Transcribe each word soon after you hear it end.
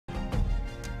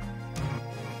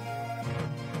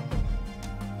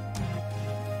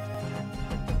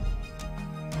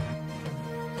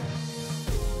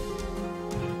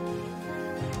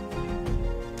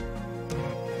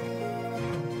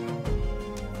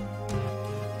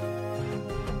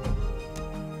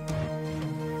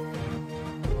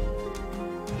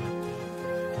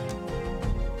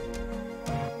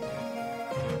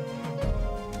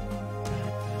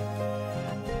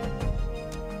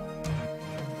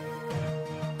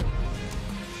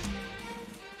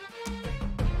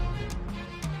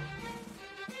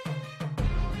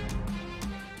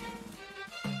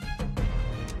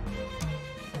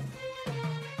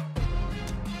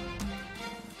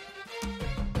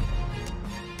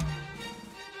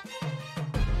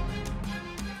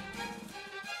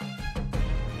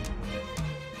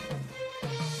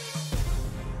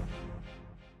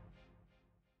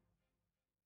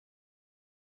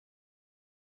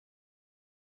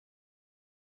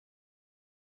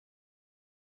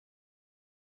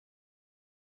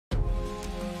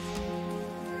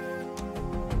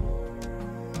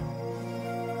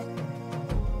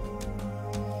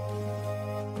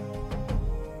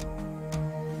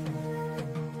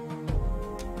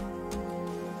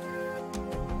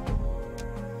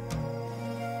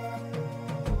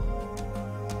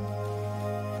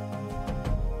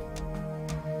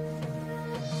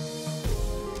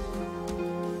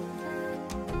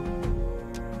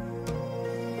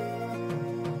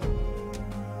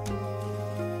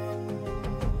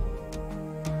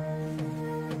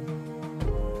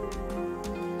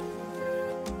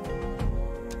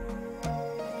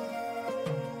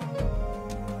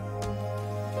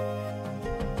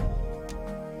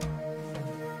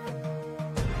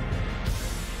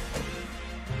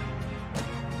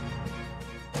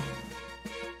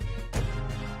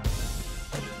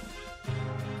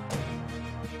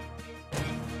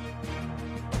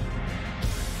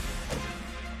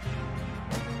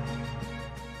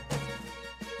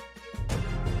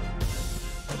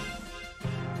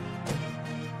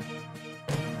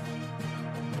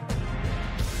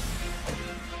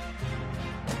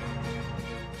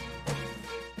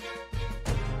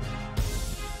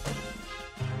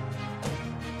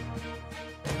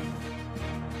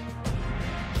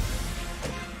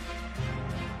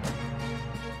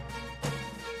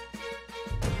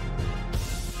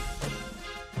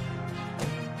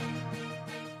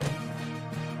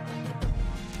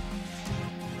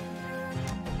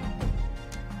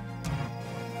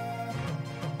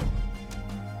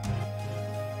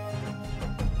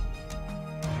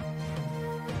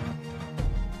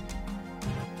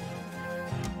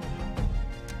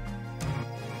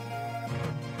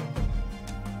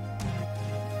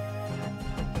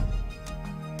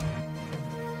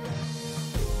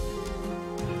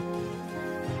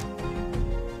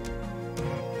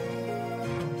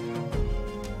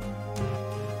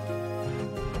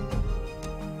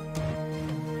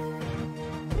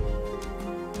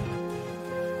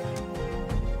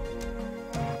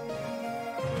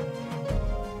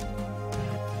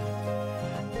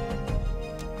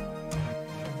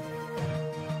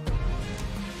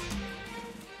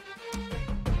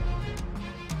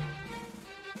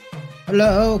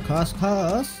Hello, Cos.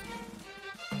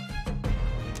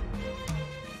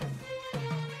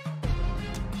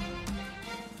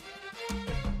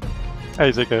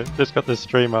 Hey Zuko, just got the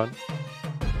stream on,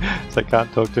 so I can't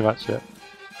talk too much yet.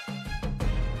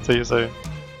 See you soon.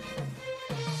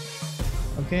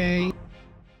 Okay.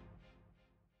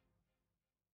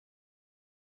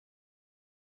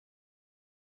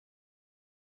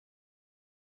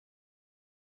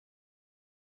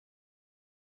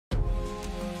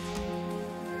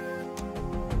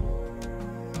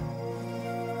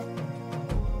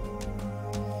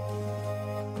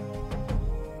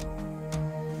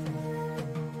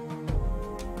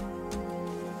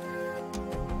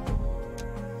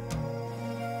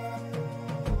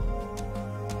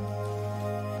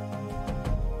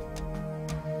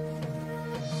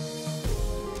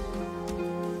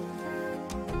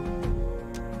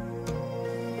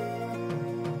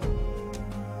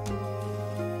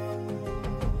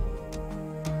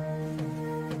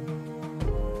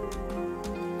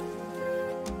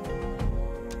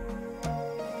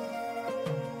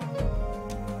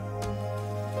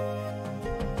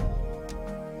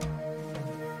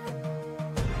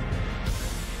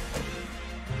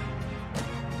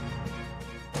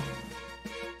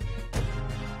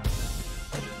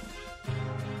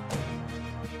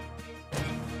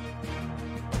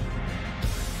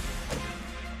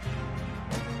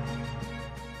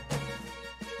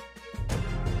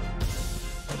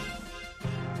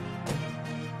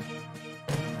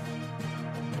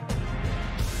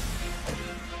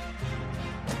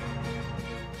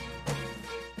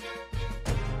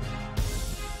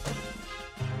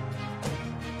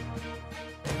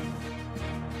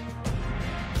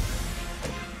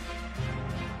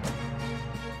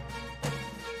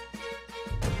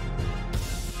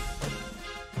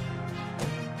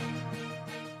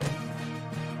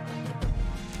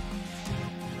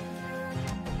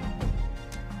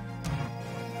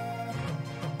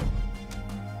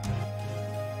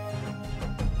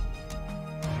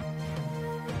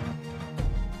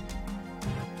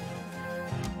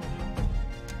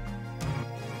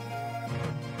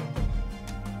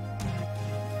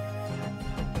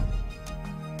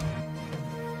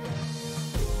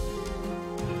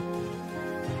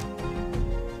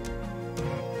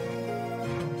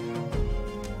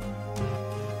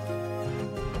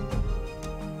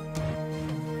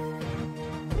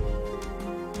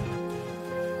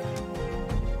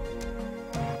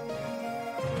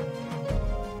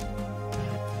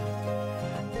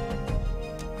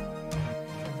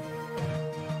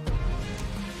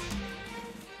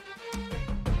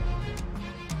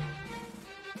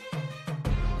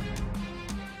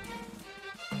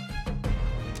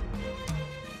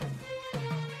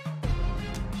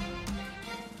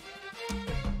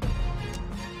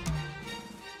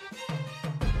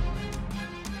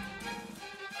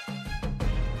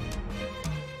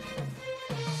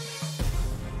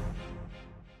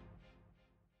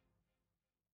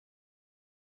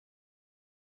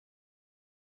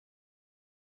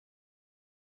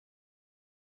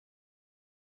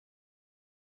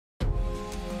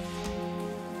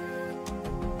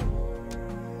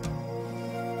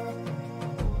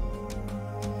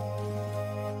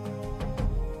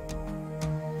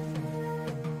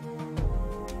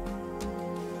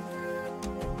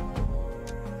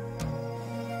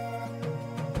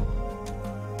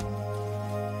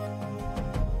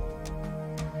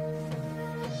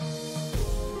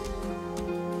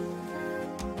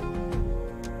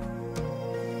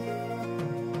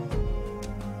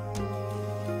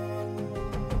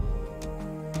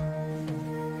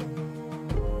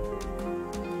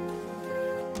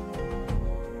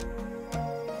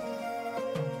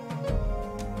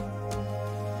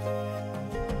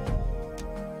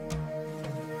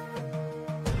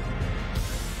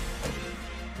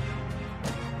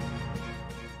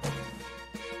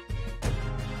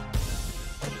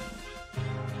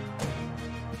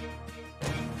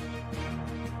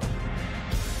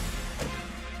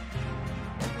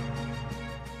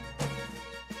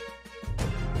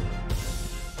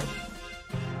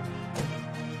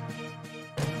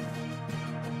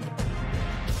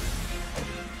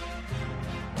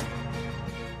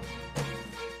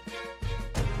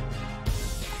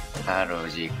 Hello,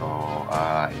 Zico.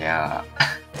 Yeah.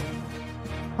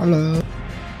 Hello.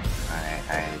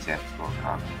 I just woke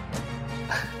up.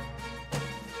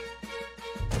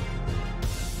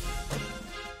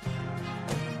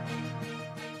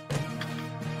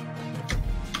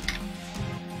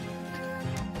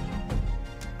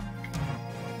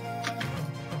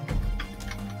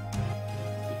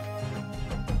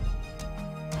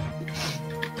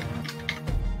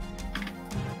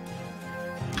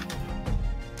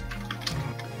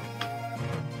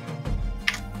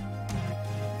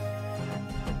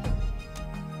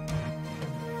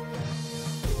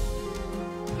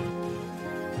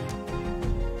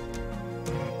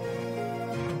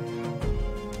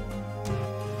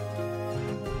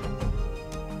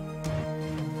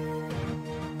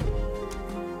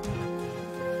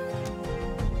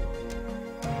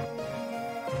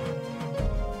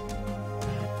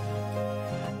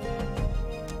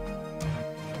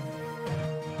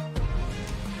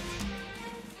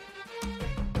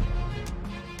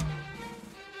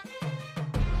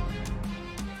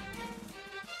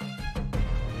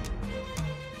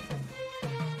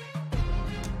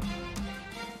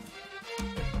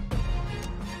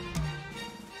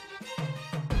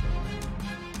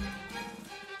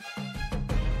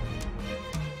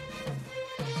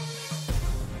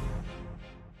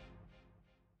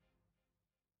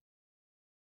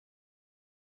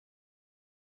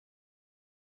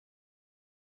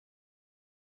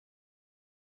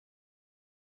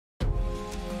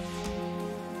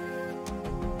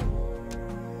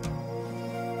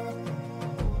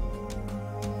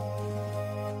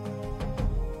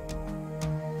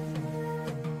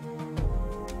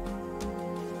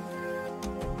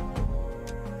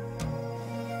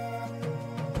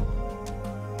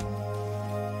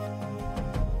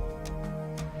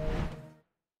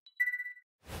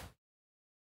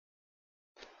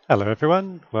 Hello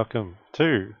everyone, welcome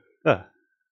to the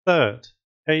third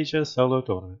Asia solo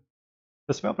tournament,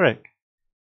 the Spellbreak,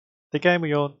 the game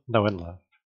we all know and love.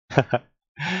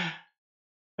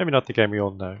 Maybe not the game we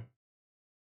all know.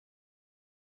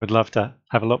 We'd love to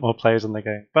have a lot more players in the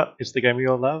game, but it's the game we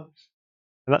all love,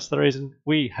 and that's the reason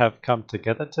we have come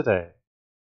together today.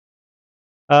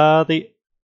 The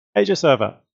Asia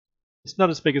server. It's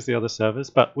not as big as the other servers,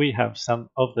 but we have some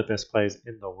of the best players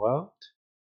in the world.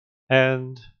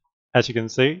 And as you can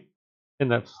see in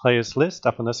the players list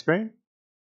up on the screen,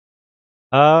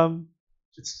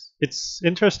 it's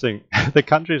interesting the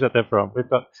countries that they're from. We've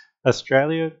got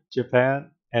Australia,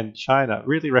 Japan, and China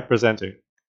really representing.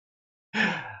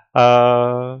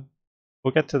 We'll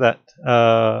get to that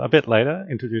a bit later,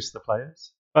 introduce the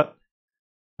players. But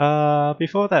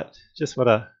before that, just want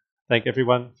to thank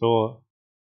everyone for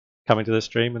coming to the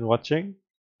stream and watching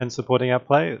and supporting our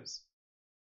players.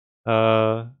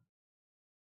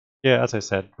 Yeah, as I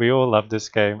said, we all love this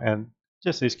game and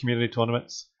just these community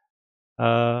tournaments.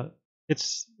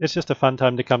 It's just a fun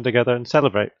time to come together and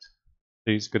celebrate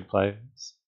these good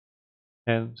players.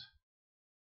 And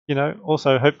you know,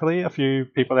 also hopefully a few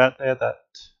people out there that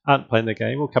aren't playing the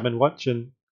game will come and watch,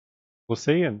 and we'll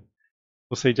see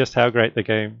just how great the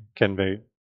game can be.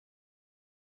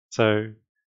 So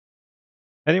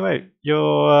anyway,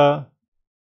 you're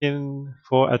in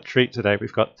for a treat today.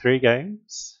 We've got 3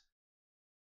 games.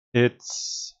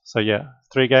 It's 3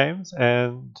 games,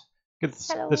 and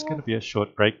there's going to be a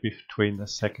short break between the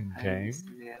second game.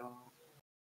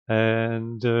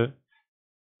 And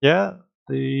yeah,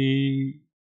 the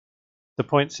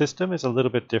point system is a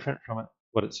little bit different from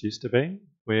what it's used to be.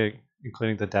 We're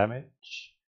including the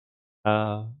damage.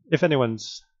 If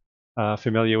anyone's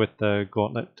familiar with the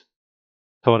Gauntlet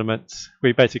tournaments,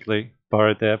 we basically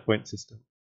borrowed their point system.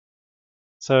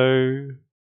 So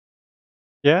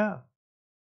yeah,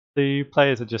 the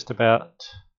players are just about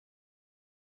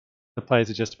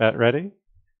ready.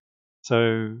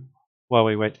 So while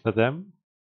we wait for them,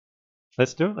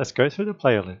 let's do it. Let's go through the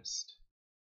player list.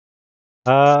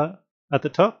 At the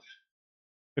top,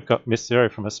 we've got Miss Zero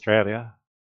from Australia.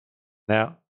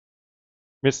 Now,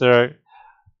 Miss Zero,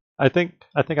 I think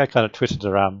I kind of twisted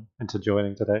her arm into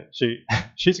joining today.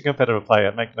 She's a competitive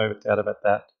player, make no doubt about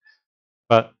that.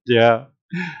 But yeah,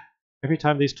 every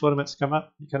time these tournaments come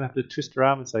up, you kind of have to twist her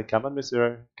arm and say, "Come on, Miss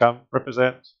Zero, come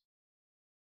represent."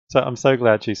 So I'm so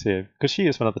glad she's here because she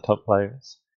is one of the top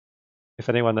players. If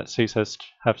anyone that sees her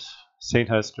have seen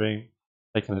her stream,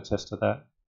 they can attest to that.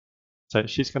 So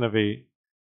she's going to be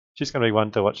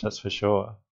one to watch, that's for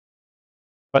sure.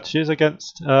 But she's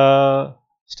against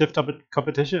stiff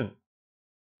competition,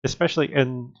 especially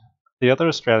in the other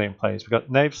Australian players. We've got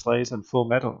Nave Slays and Full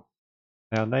Metal.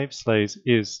 Now, Nave Slays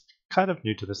is kind of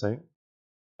new to the scene,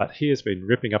 but he has been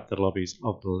ripping up the lobbies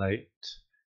of late.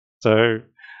 So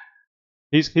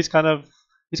he's kind of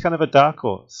a dark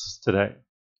horse today.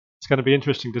 It's going to be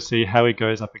interesting to see how he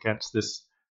goes up against this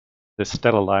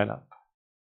stellar lineup.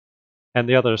 And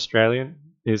the other Australian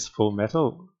is Full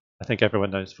Metal. I think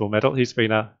everyone knows Full Metal. He's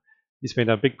been a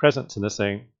big presence in the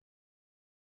scene.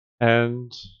 And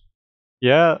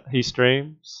yeah, he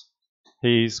streams.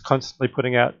 He's constantly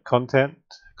putting out content,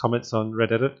 comments on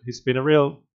Reddit. He's been a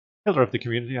real pillar of the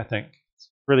community, I think. It's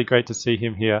really great to see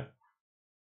him here.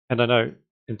 And I know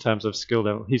in terms of skill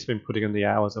level, he's been putting in the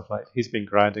hours of late. He's been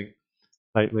grinding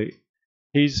lately.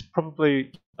 He's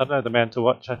probably, I don't know, the man to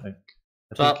watch, I think.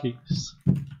 I think he's...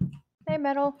 Hey,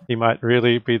 Metal. He might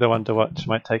really be the one to watch.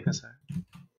 Might take us home.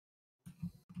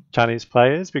 Chinese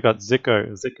players, we got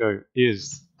Zico. Zico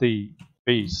is the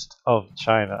beast of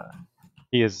China.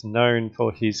 He is known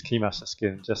for his Keymaster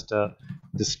skin, just to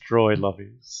destroy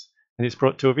lobbies. And he's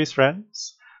brought 2 of his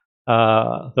friends.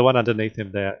 The one underneath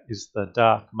him there is the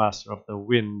Dark Master of the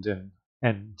Wind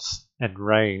and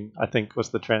Rain, I think was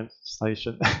the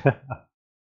translation.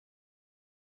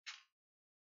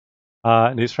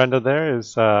 And his friend there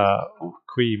is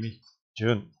Kui Mi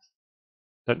Jun.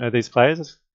 Don't know these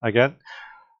players. Again,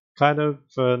 kind of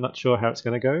not sure how it's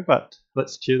going to go, but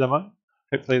let's cheer them on.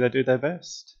 Hopefully they do their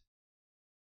best.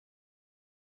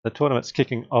 The tournament's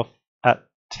kicking off at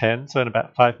 10, so in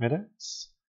about 5 minutes.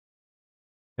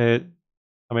 I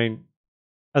mean,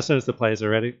 as soon as the players are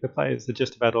ready, the players are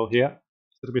just about all here.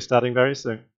 So it'll be starting very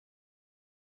soon.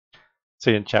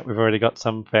 See in chat, we've already got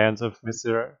some fans of Miss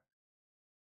Zero.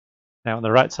 Now on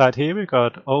the right side here, we've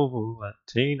got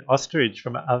Teen Ostrich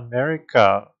from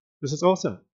America. This is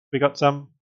awesome. We got some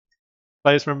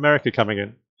players from America coming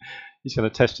in. He's going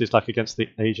to test his luck against the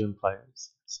Asian players.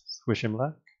 Wish him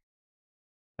luck.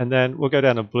 And then we'll go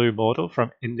down to Blue Mortal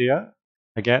from India.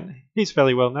 Again, he's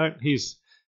fairly well known. He's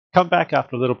come back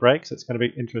after a little break, so it's going to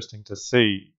be interesting to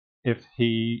see if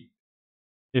he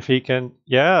can,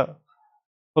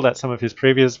 pull out some of his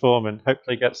previous form and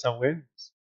hopefully get some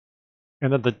wins.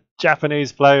 And then the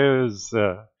Japanese players,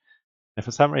 and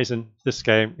for some reason, this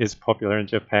game is popular in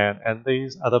Japan, and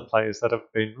these other players that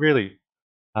have been really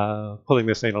pulling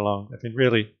the scene along, they've been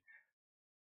really,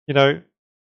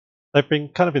 they've been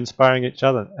kind of inspiring each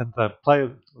other, and the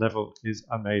player level is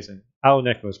amazing.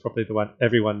 Aoneko is probably the one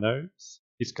everyone knows.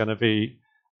 He's going to be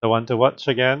the one to watch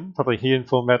again. Probably he and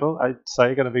Full Metal, I'd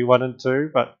say, going to be 1 and 2,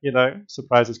 but,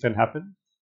 surprises can happen.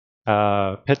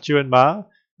 Petchu and Ma,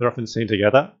 they're often seen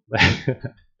together.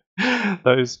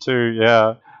 Those two,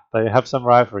 they have some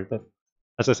rivalry.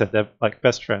 As I said, they're like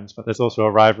best friends, but there's also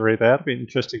a rivalry there. It'll be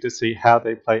interesting to see how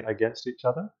they play against each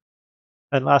other.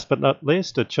 And last but not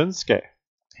least, Chunsuke.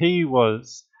 He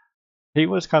was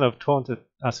kind of taunted.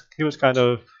 He was kind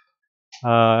of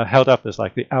held up as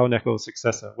like the Aoneko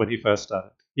successor when he first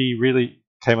started. He really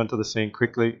came onto the scene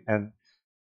quickly, and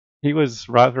he was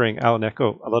rivaling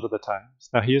Aoneko a lot of the times.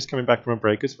 Now he is coming back from a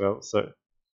break as well, so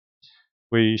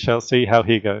we shall see how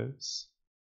he goes.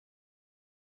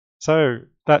 So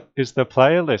that is the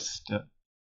player list.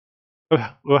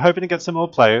 We're hoping to get some more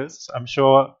players. I'm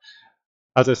sure,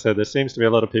 as I said, there seems to be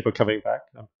a lot of people coming back.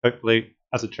 Hopefully,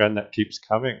 as a trend, that keeps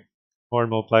coming. More and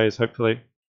more players, hopefully,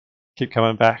 keep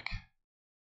coming back.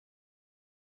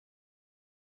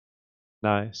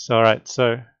 Nice. All right.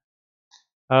 So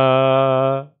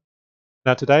now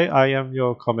today I am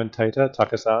your commentator,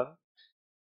 Takasan.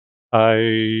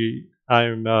 I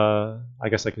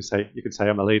guess you could say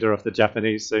I'm a leader of the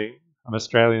Japanese scene. I'm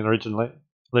Australian originally,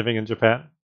 living in Japan.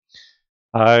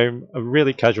 I'm a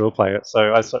really casual player,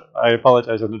 so I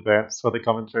apologize in advance for the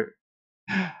commentary.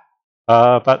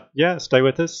 But yeah, stay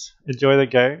with us, enjoy the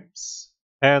games,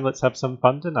 and let's have some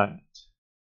fun tonight.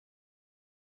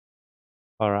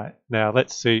 Alright, now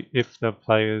let's see if the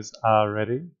players are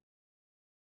ready.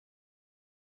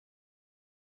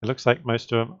 It looks like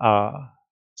most of them are.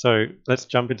 So let's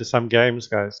jump into some games,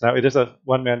 guys. Now it is a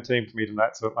one-man team for me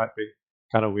tonight, so it might be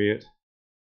kind of weird.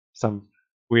 Some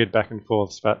weird back and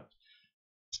forths, but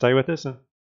stay with us and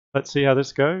let's see how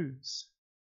this goes.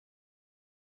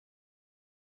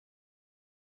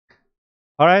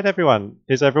 Alright everyone,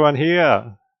 is everyone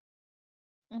here?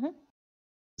 Mm-hmm.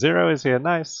 Zero is here,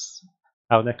 nice.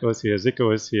 Aoneko is here,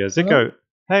 Zico is here. Zico, Hello.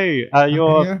 hey, are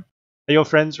Here. your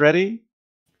friends ready?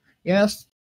 Yes.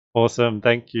 Awesome,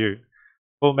 thank you.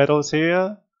 Full Metal's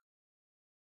here.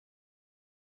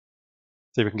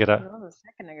 See if we can get That a... was a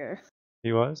second ago.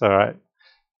 He was? Alright.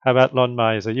 How about Lon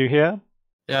Myers, are you here?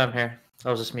 Yeah, I'm here.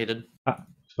 I was just muted.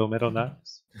 Full Metal,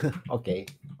 nice. Okay.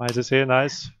 Myers is here,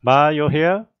 nice. Ma, you're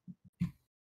here?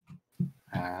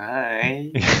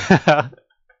 Hi.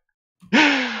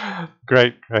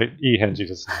 Great. E-Henji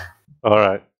just now.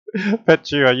 Alright.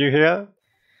 Petchu, are you here?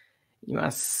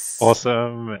 Yes.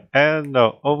 Awesome. And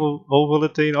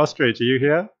Ovaltine Ostrich, are you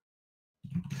here?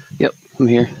 Yep, I'm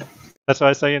here. That's why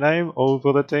I say your name,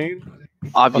 Ovaltine?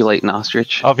 Ovulating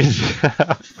ostrich. Obviously.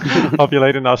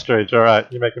 Ovulating Ostrich,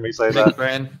 alright. You're making me say Thanks, that.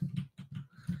 Brian.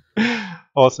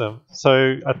 Awesome.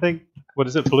 So I think, what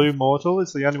is it, Blue Mortal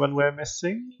is the only one we're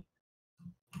missing?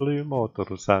 Blue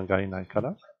Mortal さんがいないか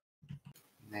な?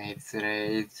 ネイツ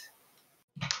レイズ。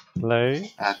Lei.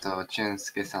 あと、チュン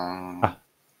スケさん。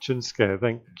Chunsuke,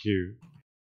 thank you.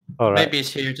 Alright. Maybe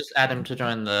it's here. Just add him to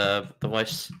join the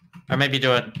voice. Or maybe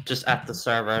do it just at the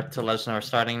server to let us know we're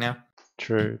starting now.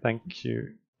 True, thank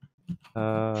you.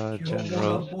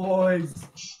 General. boys.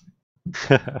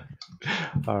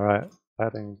 Alright,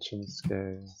 adding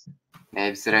Chunsuke.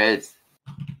 ネイツレイズ。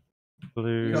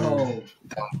 Blue. Yo, Don't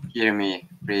kill me,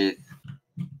 please.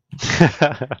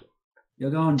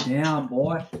 you're going down,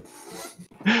 boy.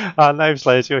 Name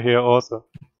Slayers, you're here, awesome.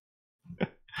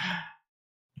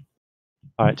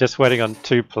 Alright, just waiting on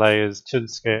 2 players,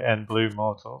 Chunsuke and Blue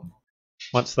Mortal.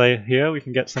 Once they're here, we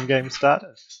can get some games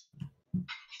started.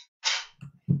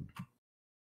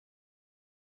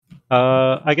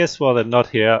 I guess while they're not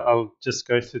here, I'll just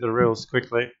go through the rules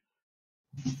quickly.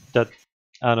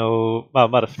 ま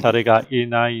だ2人がい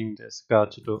ないんですが、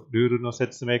ちょっとルールの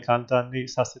説明簡単に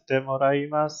させてもらい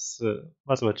ます。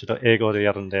まずはちょっと英語で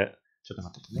やるんで、ちょっと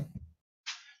待っててね。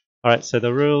Alright, so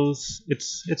the rules,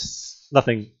 it's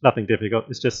nothing difficult,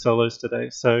 it's just solos today.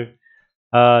 So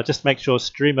just make sure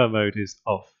streamer mode is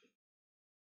off.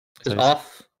 Is So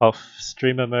off. Off.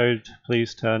 Streamer mode,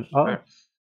 please turn off. Right.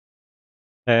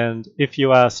 And if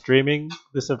you are streaming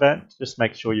this event, just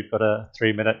make sure you've got a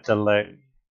 3-minute delay.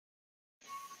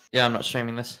 Yeah, I'm not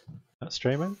streaming this. Not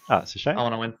streaming? It's a shame. I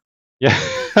want to win. Yeah.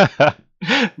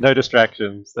 No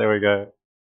distractions. There we go.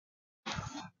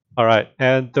 All right,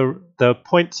 and the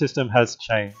point system has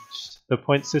changed. The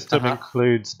point system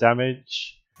includes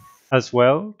damage as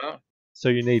well. Oh. So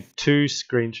you need 2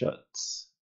 screenshots.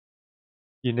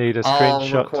 You need a I'll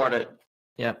screenshot. record it.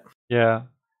 Yep. Yeah.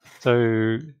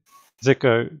 So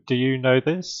Zico, do you know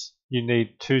this? You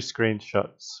need 2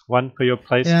 screenshots. One for your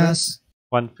placement, Yes.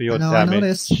 one for your I know damage.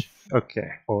 this. Okay,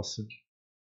 awesome.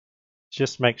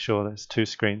 Just make sure there's 2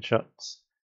 screenshots.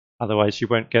 Otherwise you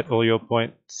won't get all your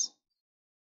points.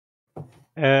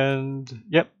 And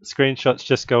yep, screenshots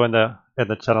just go in the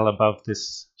channel above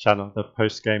this channel, the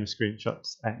post game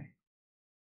screenshots.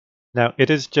 Now it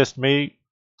is just me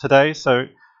today, so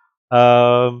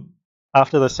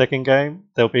after the second game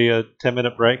there'll be a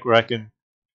 10-minute break where I can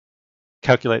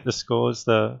calculate the scores,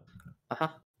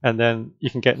 and then you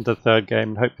can get into the third game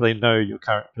and hopefully know your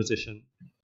current position,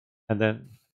 and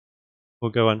then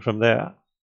we'll go on from there.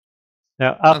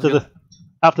 Now after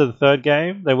the third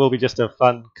game, there will be just a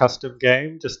fun custom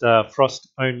game, just a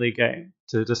Frost-only game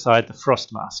to decide the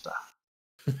Frost Master.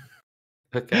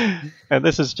 Okay. And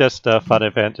this is just a fun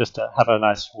event, just to have a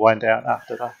nice wind down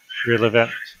after the real event,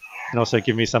 and also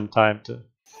give me some time to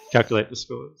calculate the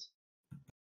scores.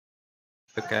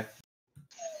 Okay.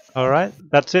 All right,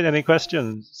 that's it. Any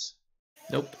questions?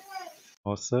 Nope.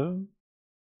 Awesome.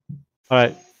 All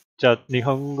right. じゃあ、日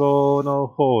本語の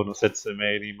方の説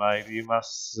明に参りま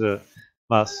す。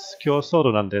まあ、今日ソ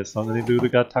ロなんで、そんなにルール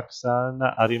がたくさん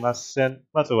ありません。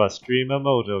まずはストリーマー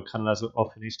モードを必ずオ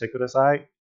フにしてください。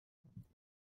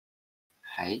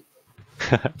はい。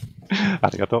あ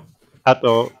りがとう。あ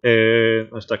と、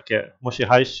何したっけ、もし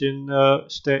配信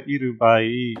している場合、デ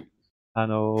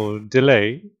ィ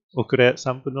レイ、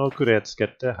3分の遅れつけ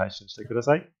て配信してくだ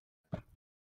さい。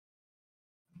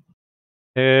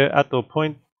あと、ポイ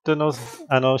ントの、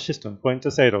システム、ポイン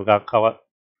ト制度が変わっ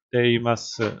ていま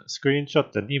す。スクリーンショッ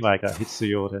ト2枚が必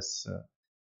要です。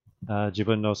自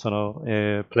分のその、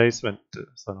プレイスメント、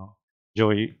その、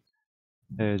上位、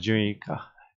順位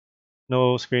か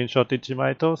のスクリーンショット1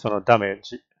枚と、そのダメー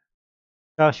ジ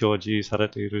が表示され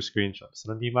ているスクリーンショット、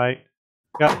その2枚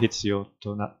が必要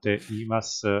となっていま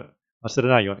す。忘れ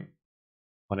ないように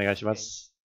お願いしま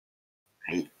す。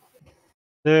はい。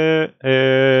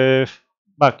で、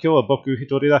まあ今日は僕一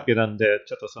人だけなんで、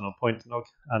ちょっとそのポイントの、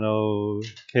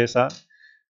計算、ち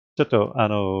ょっと、ち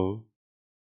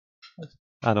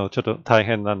ょっと大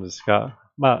変なんですが、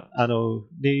まあ、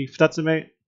2つ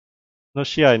目の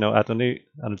試合の後に、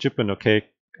10分の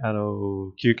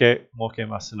休憩設け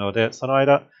ますので、その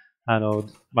間、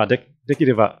まあ、でき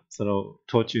れば、その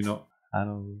途中の、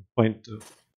ポイント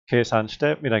計算し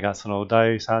て、皆がその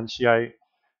第3試合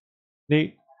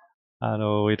に、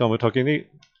挑むときに、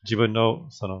自分の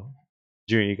その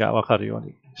順位がわかるよう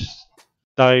にし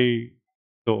たい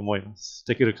と思います。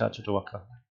できるかちょっとわから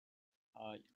ない。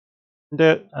はい。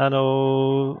で、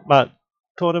まあ、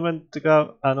トーナメント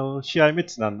が、試合3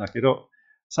つなんだけど、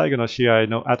最後の試合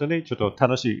の後にちょっと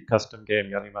楽しいカスタムゲー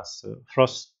ムやります。フロ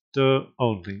スト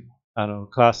オンリー。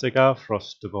クラスがフロ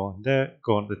ストボーンで、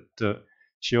ゴーンレット、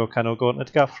使用可能ゴーンレッ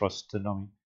トがフロストのみ。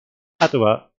あと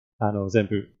は、全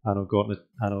部、ゴーンレット、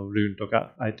ルーンと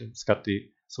かアイテム使って、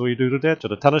そういうルールでち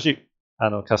ょっと楽しい、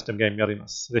カスタムゲームやりま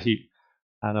す。ぜひ、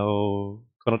こ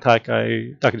の大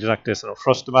会だけじゃなくて、そのフ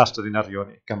ロストマスターになるよう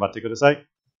に頑張ってください。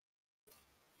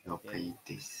了解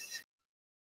です。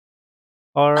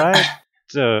Alright.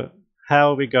 So,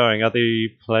 how are we going? Are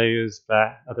the players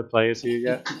back? Are the players here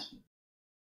yet?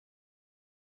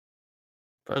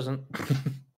 Present.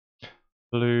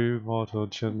 Blue Mortal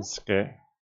Chunsuke.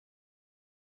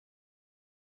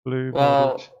 Blue Well,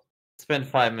 Mortal. it's been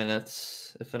 5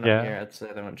 minutes. If they're not here, I'd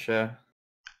say they won't share.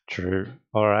 True.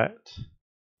 Alright.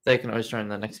 They can always join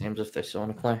the next games if they still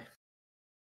want to play.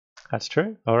 That's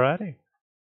true. Alrighty.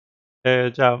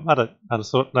 じゃあ、まだ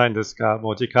揃ってないんですが、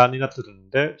もう時間になってるん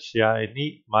で、試合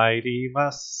に参り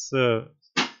ます。も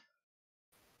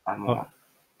う、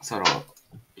ソロ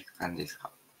行く感じです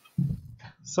か？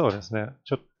そうですね。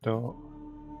ちょっと、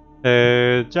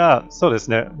じゃあ、そうです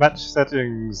ね。マッチセッティ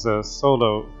ングス、ソ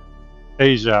ロ、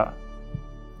エイジャ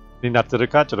になってる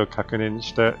か、ちょっと確認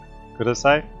してくだ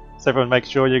さい。So everyone make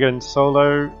sure you're getting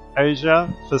solo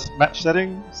Asia for match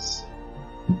settings.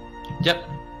 Yep.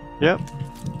 Yep.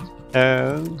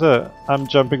 And I'm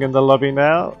jumping in the lobby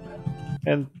now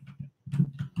and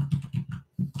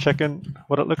checking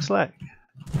what it looks like.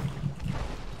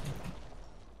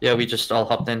 Yeah, we just all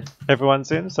hopped in. Everyone's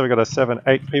in, so we got a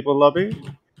 7-8 people lobby.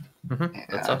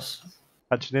 That's us.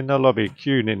 8人のロビー、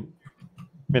9人。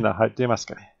みんな入っています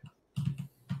かね？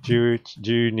 11、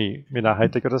12、みんな入っ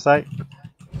てください。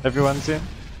Everyone's in?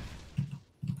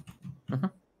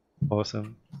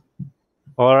 Awesome.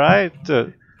 Alright.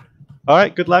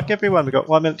 Alright, good luck everyone. We've got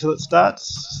 1 minute till it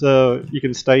starts, so you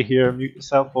can stay here and mute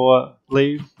yourself or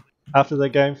leave after the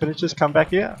game finishes. Come back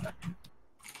here.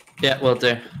 Yeah, we'll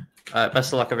do.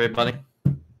 Best of luck, everybody.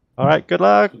 Alright, good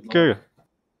luck. Good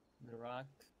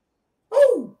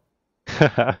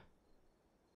luck.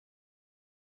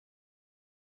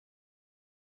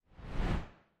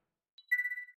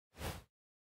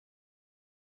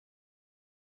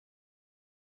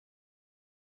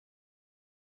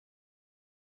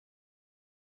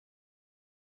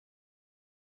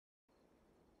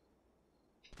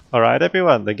 Alright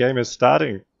everyone, the game is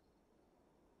starting.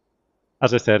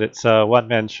 As I said, it's a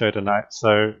one-man show tonight,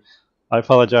 so I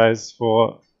apologize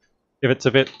for if it's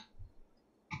a bit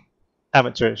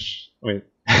amateurish. I mean,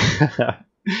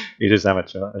 it is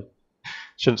amateur. I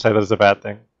shouldn't say that as a bad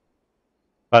thing.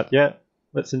 But yeah,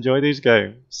 let's enjoy these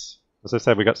games. As I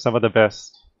said, we got some of the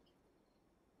best.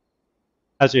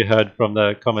 As you heard from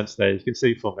the comments there, you can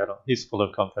see Full Metal. He's full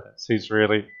of confidence. He's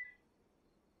really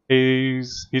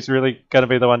going to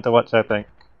be the one to watch, I think.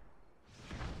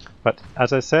 But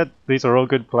as I said, these are all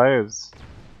good players.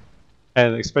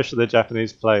 And especially the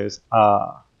Japanese players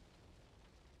are,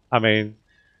 I mean,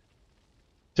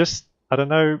 just, I don't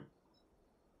know,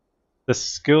 the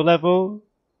skill level.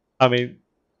 I mean,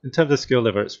 in terms of skill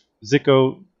level, it's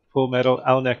Zico, Full Metal,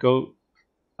 Alneko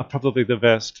are probably the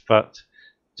best, but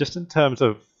just in terms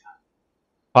of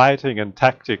fighting and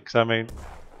tactics, I mean,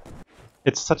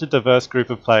 it's such a diverse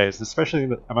group of players, especially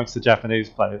amongst the Japanese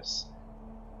players.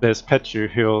 There's Petru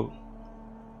who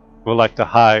will like to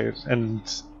hide and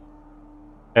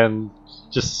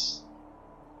just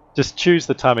choose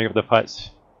the timing of the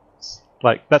fights.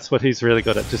 Like, that's what he's really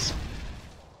good at,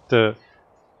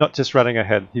 not just running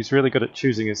ahead. He's really good at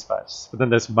choosing his fights. But then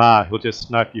there's Ma, who'll just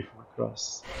snipe you from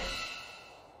across.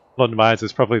 Lon Myers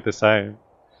is probably the same.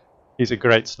 He's a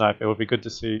great sniper. It would be good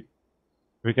to see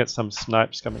if we get some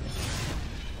snipes coming in.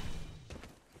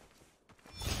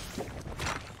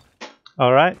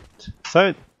 Alright,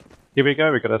 so here we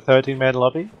go. We've got a 13-man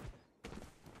lobby.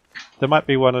 There might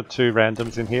be 1 or 2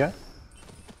 randoms in here,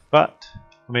 but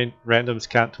I mean, randoms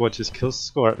count towards his kill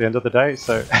score at the end of the day,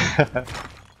 so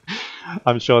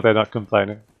I'm sure they're not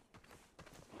complaining.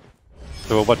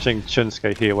 So we're watching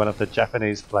Chunsuke here, one of the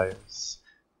Japanese players.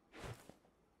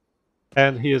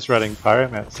 And he is running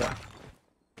Pyromancer.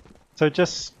 So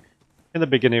just in the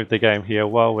beginning of the game here,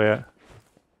 while we're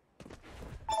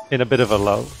in a bit of a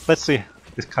lull, let's see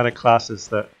the kind of classes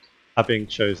that are being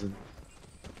chosen.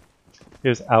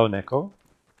 Here's Alneko.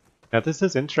 Now this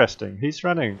is interesting. He's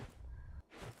running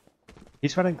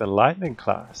the Lightning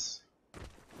class.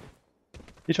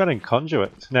 He's running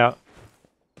Conduit. Now,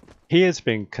 he has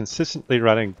been consistently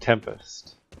running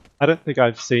Tempest. I don't think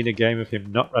I've seen a game of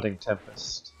him not running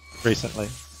Tempest recently.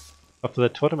 But for the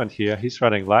tournament here, he's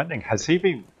running Lightning. Has he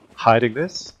been hiding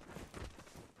this?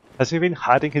 Has he been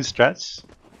hiding his strats?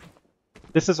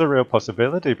 This is a real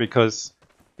possibility because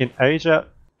in Asia,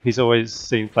 he's always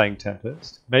seen playing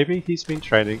Tempest. Maybe he's been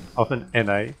training off an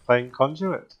NA playing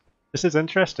Conduit. This is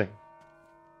interesting.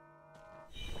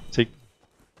 See,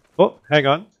 oh, hang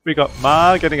on. We got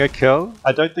Ma getting a kill.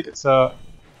 I don't think it's a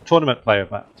tournament player,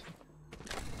 but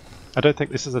I don't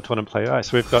think this is a tournament player.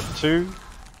 So we've got 2,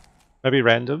 maybe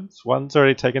randoms. One's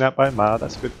already taken out by Ma.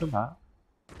 That's good for Ma.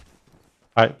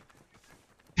 Alright.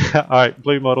 Alright,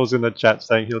 Blue Model's in the chat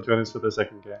saying he'll join us for the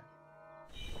second game.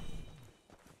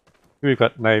 We've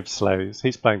got Knave Slays.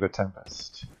 He's playing the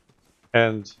Tempest.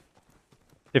 And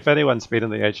if anyone's been in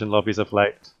the Asian lobbies of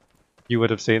late, you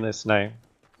would have seen this name.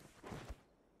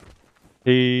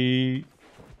 He's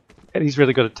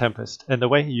really good at Tempest, and the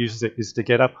way he uses it is to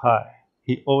get up high.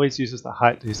 He always uses the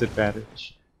height to his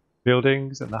advantage.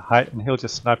 Buildings and the height, and he'll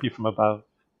just snipe you from above.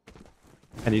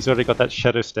 And he's already got that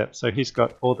shadow step, so he's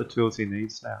got all the tools he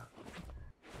needs now.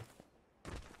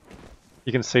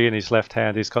 You can see in his left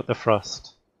hand he's got the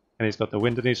frost, and he's got the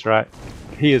wind in his right.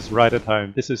 He is right at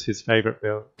home. This is his favorite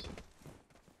build.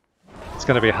 It's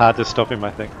going to be hard to stop him,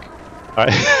 I think.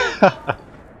 Alright.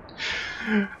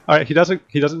 Alright, he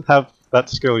doesn't have that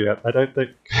skill yet. I don't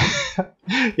think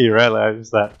he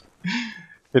realized that.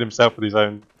 Hit himself with his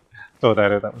own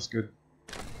tornado. That was good.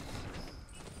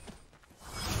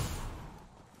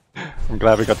 I'm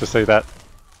glad we got to see that.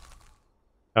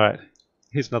 Alright,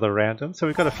 here's another random. So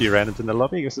we've got a few randoms in the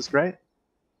lobby. This is great.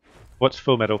 What's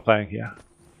Full Metal playing here?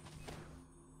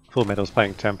 Full Metal's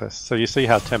playing Tempest. So you see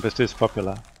how Tempest is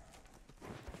popular.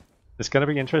 It's going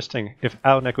to be interesting if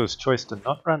Alneko's choice to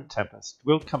not run Tempest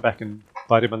will come back and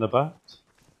bite him on the butt.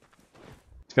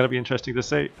 It's going to be interesting to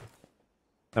see.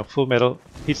 Now Full Metal,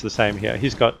 he's the same here.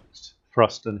 He's got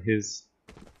Frost in his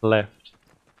left.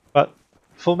 But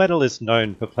Full Metal is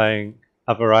known for playing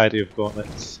a variety of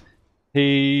gauntlets.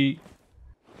 He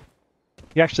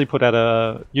actually put out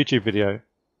a YouTube video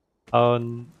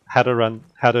on how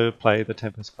to play the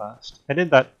Tempest class, and in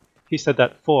that he said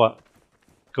that 4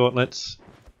 gauntlets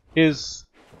is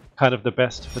kind of the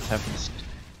best for Tempest.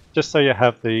 Just so you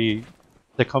have the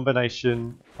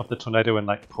combination of the tornado and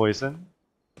like poison,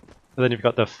 and then you've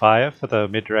got the fire for the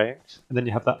mid range, and then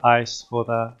you have the ice for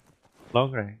the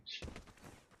long range.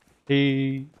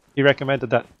 He recommended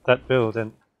that build,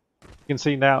 and you can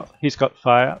see now he's got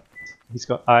fire, he's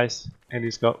got ice, and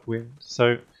he's got wind.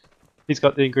 So he's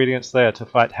got the ingredients there to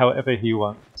fight however he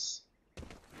wants.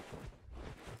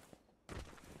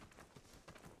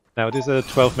 Now it is a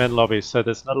 12-man lobby, so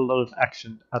there's not a lot of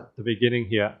action at the beginning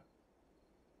here.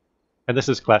 And this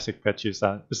is classic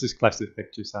Petru-san.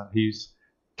 He's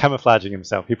camouflaging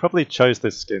himself. He probably chose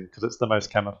this skin because it's the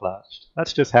most camouflaged.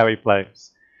 That's just how he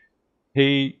plays.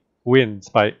 He wins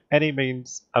by any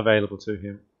means available to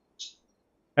him.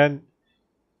 And,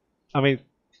 I mean,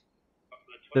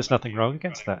 there's nothing wrong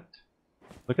against that.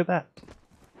 Look at that.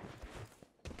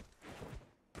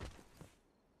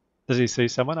 Does he see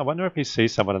someone? I wonder if he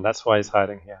sees someone and that's why he's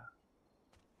hiding here.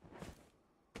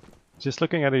 Just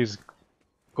looking at his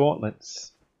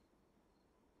gauntlets.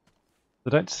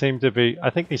 They don't seem to be... I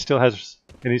think he still has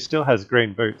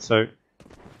green boots, so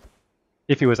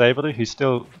if he was able to, he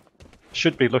still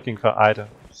should be looking for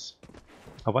items.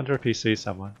 I wonder if he sees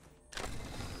someone.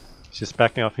 He's just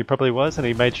backing off. He probably was, and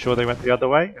he made sure they went the other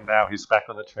way, and now he's back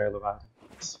on the trail of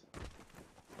items.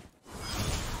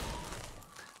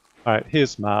 Alright,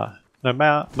 here's Ma. Now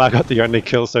Ma got the only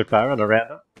kill so far on a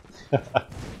random. So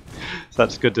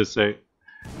that's good to see.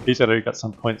 He's already got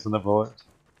some points on the board.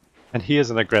 And he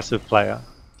is an aggressive player.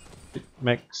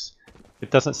 It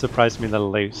doesn't surprise me in the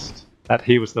least that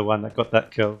he was the one that got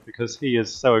that kill, because he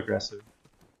is so aggressive.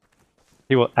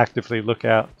 He will actively look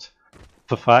out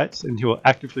for fights, and he will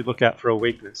actively look out for a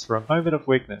weakness, for a moment of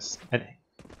weakness, and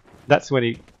that's when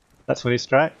he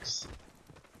strikes.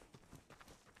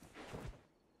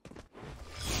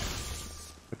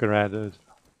 Look around it.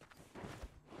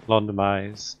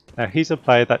 Londomise. Now he's a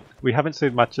player that we haven't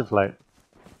seen much of late.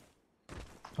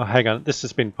 Oh, hang on, this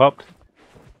has been popped.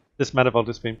 This Manifold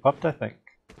has been popped, I think.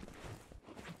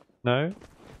 No?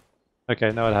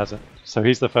 Okay, no it hasn't. So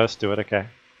he's the first to do it, okay.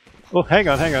 Oh, hang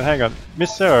on.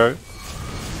 Miss Zero.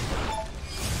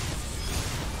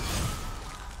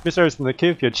 Miss Zero's in the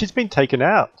kill field. She's been taken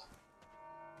out.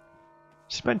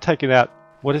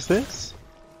 What is this?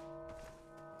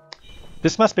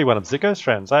 This must be one of Zico's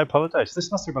friends. I apologize.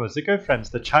 This must be one of Zico's friends,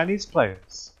 the Chinese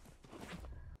players.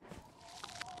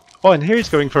 Oh, and here he's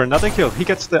going for another kill. He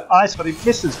gets the ice, but he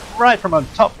misses right from on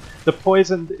top. The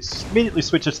poison immediately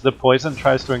switches to the poison,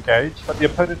 tries to engage, but the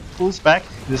opponent pulls back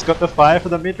and has got the fire for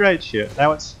the mid-range here.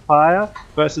 Now it's fire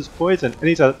versus poison, and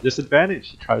he's at a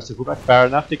disadvantage. He tries to pull back far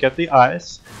enough to get the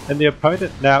ice, and the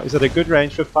opponent now is at a good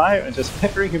range for fire and just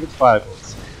peppering him with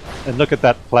fireballs. And look at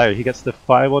that play. He gets the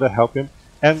fireball to help him,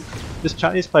 and this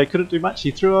Chinese player couldn't do much. He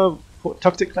threw a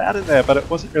toxic cloud in there, but it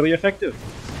wasn't really effective.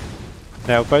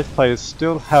 Now both players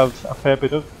still have a fair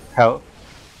bit of health.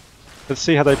 Let's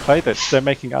see how they play this. They're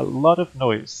making a lot of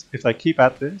noise. If they keep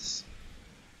at this,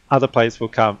 other players will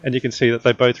come. And you can see that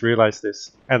they both realize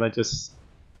this, and they just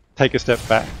take a step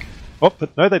back. Oh,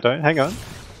 but no they don't. Hang on.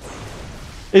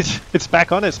 It's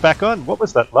back on. What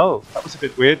was that lull? That was a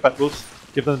bit weird, but we'll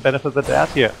give them the benefit of the doubt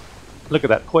here. Look at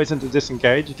that. Poison to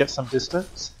disengage. Get some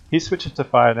distance. He switches to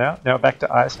fire now. Now back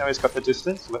to ice. Now he's got the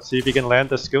distance. Let's see if he can land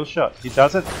the skill shot. He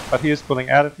doesn't, but he is pulling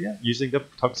out of here, using the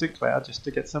toxic cloud just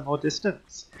to get some more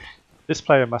distance. This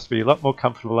player must be a lot more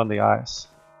comfortable on the ice.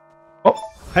 Oh,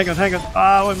 hang on.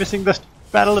 Ah, we're missing the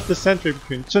battle of the century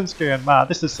between Chunsuke and Ma.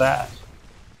 This is sad.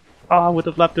 Oh, I would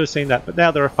have loved to have seen that, but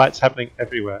now there are fights happening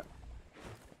everywhere.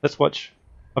 Let's watch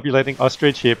Ovulating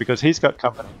Ostrich here, because he's got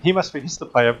company. He's the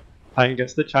player playing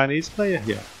against the Chinese player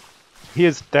here. He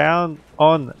is down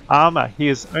on armor. He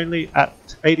is only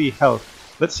at 80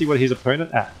 health. Let's see what his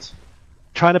opponent at.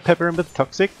 Trying to pepper him with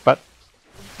toxic, but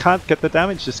can't get the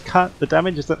damage. The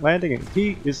damage isn't landing, and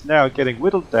he is now getting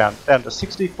whittled down to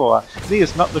 64. And he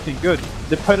is not looking good.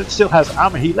 The opponent still has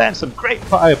armor. He lands some great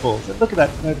fireballs, and look at that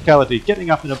verticality,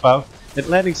 getting up and above and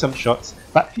landing some shots.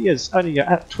 But he is only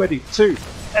at 22,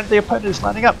 and the opponent is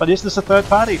lining up. But is this a third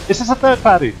party? This is a third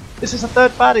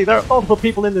party. There are multiple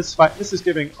people in this fight. This is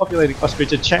giving Ovulating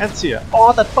Ostrich a chance here.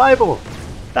 Oh, that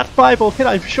fireball hit,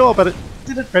 I'm sure, but it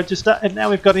didn't register, and now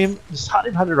we've got him just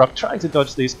hunting rock, trying to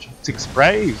dodge these toxic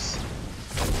sprays.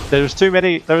 There's too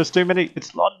many.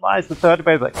 It's Londomise, the third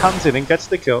player, that comes in and gets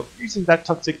the kill, using that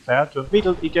toxic cloud to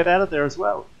immediately get out of there as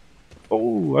well.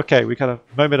 Oh, okay, we got a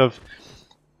moment of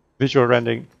visual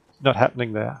rendering. not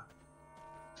happening there.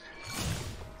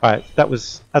 Alright, that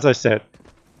was, as I said,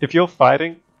 if you're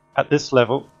fighting at this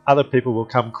level, other people will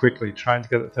come quickly trying to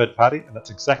get the third party, and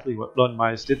that's exactly what Lon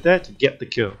Myers did there to get the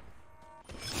kill.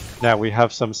 Now we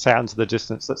have some sounds in the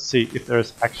distance. Let's see if there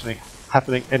is actually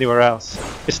happening anywhere else.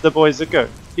 It's the boy Zuko.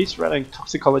 He's running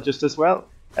Toxicologist as well.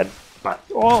 And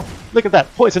oh, look at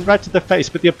that, poison right to the face,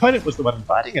 but the opponent was the one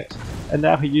inviting it. And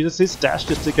now he uses his dash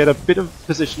just to get a bit of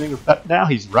positioning, but now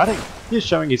he's running. He's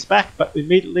showing his back, but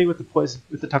immediately with the poison,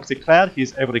 with the Toxic Cloud,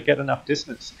 he's able to get enough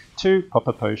distance to pop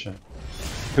a potion.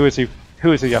 Who is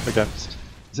he up against?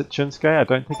 Is it Chunsuke? I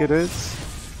don't think it is.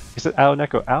 Is it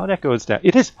Aoneko? Aoneko is down.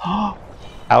 It is!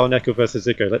 Aoneko versus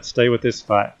Zuko. Let's stay with this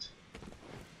fight.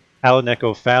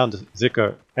 Aoneko found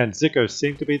Zuko, and Zuko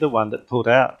seemed to be the one that pulled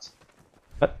out.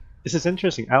 But this is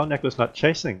interesting. Aoneko's not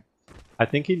chasing. I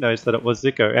think he knows that it was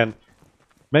Zuko, and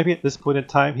maybe at this point in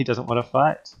time he doesn't want to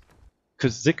fight.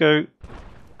 Because Zuko,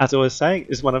 as I was saying,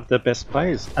 is one of the best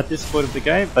players. At this point of the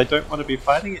game, they don't want to be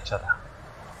fighting each other.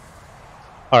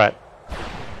 Alright.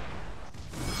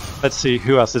 Let's see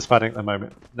who else is fighting at the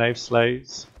moment. Knave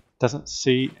Slays. Doesn't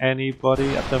see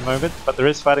anybody at the moment, but there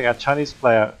is fighting our Chinese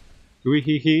player.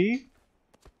 Guihihi.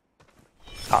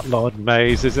 Lord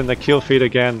Maze is in the kill feed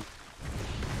again.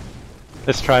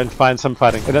 Let's try and find some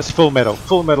fighting. And that's Full Metal.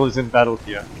 Full Metal is in battle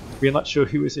here. We're not sure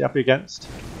who is he up against.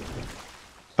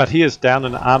 But he is down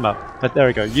in armor. But there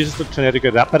we go. Uses the tornado to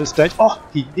get out. But it's dangerous. Oh,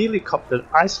 he nearly copped the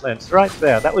Ice Lance right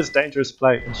there. That was dangerous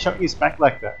play. And showing his back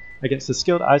like that against the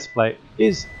skilled ice play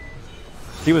is...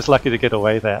 He was lucky to get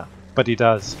away there. But he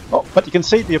does. Oh, but you can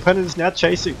see the opponent is now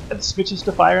chasing and switches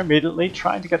to fire immediately,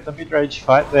 trying to get the mid-range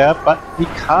fight there, but he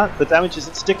can't. The damage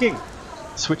isn't sticking.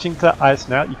 Switching to ice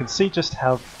now, you can see just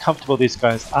how comfortable these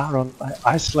guys are on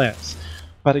ice lance.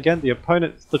 But again, the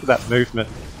opponent, look at that movement.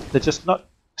 They're just not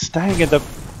staying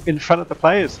in front of the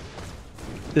players.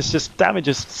 This just damage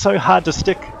is so hard to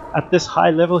stick at this high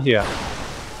level here.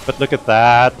 But look at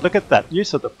that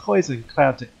use of the poison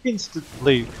cloud to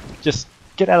instantly just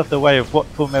get out of the way of what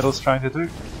Full Metal's trying to do.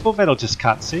 Full Metal just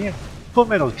can't see him. Full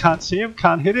Metal can't see him,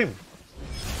 can't hit him.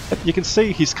 But you can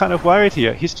see he's kind of worried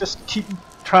here. He's just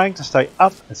trying to stay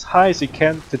up as high as he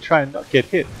can to try and not get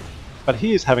hit. But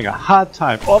he is having a hard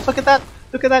time. Oh, look at that!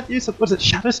 Look at that use of, was it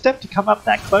Shadow Step to come up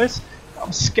that close?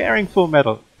 I'm scaring Full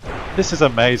Metal. This is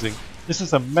amazing. This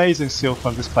is amazing skill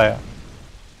from this player.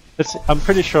 I'm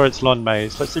pretty sure it's Lon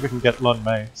Maze. Let's see if we can get Lon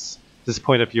Maze. This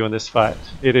point of view in this fight.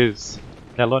 It is.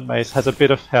 Now Lon Maze has a bit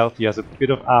of health, he has a bit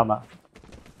of armor.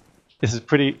 This is a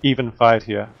pretty even fight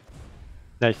here.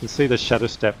 Now you can see the Shadow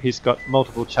Step, he's got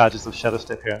multiple charges of Shadow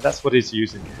Step here, and that's what he's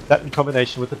using. That in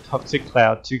combination with the Toxic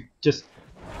Cloud to just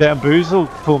bamboozle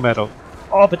Full Metal.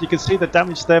 Oh, but you can see the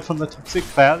damage there from the Toxic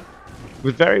Cloud.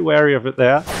 We're very wary of it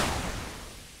there.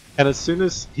 And as soon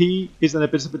as he is in a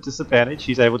bit of a disadvantage,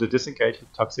 he's able to disengage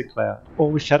with Toxic Cloud. Or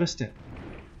with Shadow Step.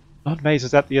 Lon Maze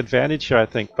is at the advantage here, I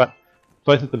think, but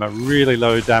both of them are really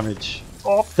low damage.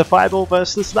 Oh, the Fireball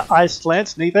versus the Ice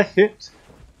Lance, neither hit.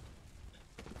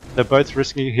 They're both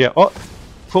risking it here. Oh,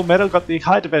 Full Metal got the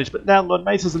high advantage, but now Lon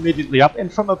Maze is immediately up,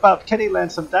 and from above, can he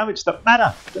land some damage? The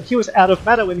mana! He was out of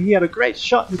mana when he had a great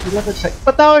shot with the levitate,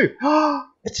 but no! Oh,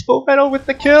 it's Full Metal with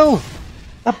the kill!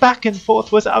 The back and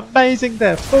forth was amazing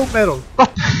there, Full Metal!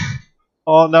 What?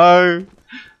 Oh no!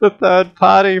 The third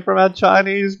party from our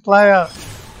Chinese player!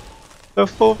 The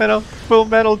Full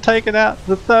Metal taken out,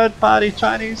 the third party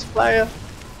Chinese player.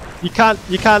 You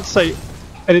can't say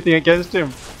anything against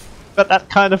him, but that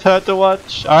kind of hurt to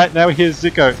watch. Alright, now here's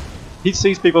Zuko. He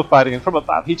sees people fighting, and from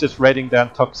above he's just raining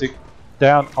down Toxic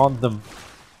down on them.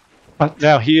 But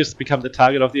now he has become the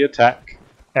target of the attack,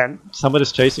 and someone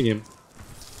is chasing him.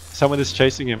 Someone is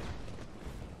chasing him.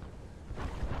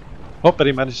 Oh, but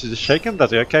he manages to shake him, does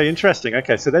he? Okay, interesting.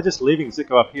 Okay, so they're just leaving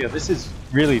Zuko up here. This is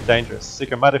really dangerous.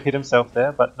 Zuko might have hit himself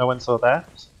there, but no one saw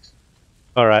that.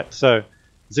 Alright, so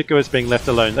Zuko is being left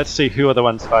alone. Let's see who are the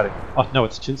ones fighting. Oh, no,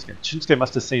 it's Chunsuke. Chunsuke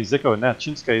must have seen Zuko, and now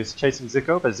Chunsuke is chasing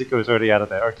Zuko, but Zuko is already out of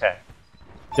there. Okay.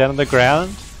 Down on the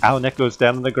ground. Aoneko is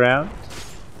down on the ground.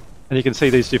 And you can see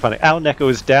these two fighting. Aoneko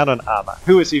is down on armor.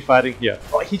 Who is he fighting here?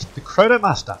 Oh, he's the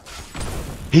Chronomaster.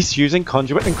 He's using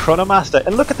Conduit and Chronomaster,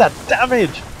 and look at that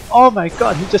damage! Oh my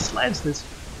god, he just lands this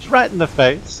right in the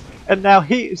face. And now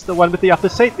he is the one with the upper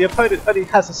seat. The opponent only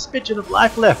has a smidgen of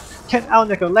life left. Can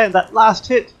Aoneko land that last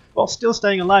hit while still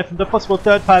staying alive from the possible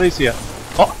third parties here?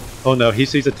 Oh no, he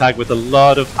sees a tag with a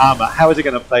lot of armor. How is he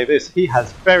going to play this? He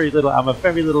has very little armor,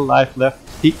 very little life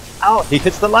left. He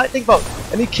hits the lightning bolt,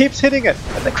 and he keeps hitting it.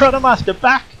 And the Chronomaster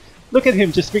back. Look at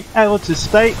him just being able to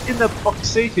stay in the box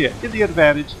seat here, in the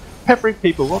advantage, peppering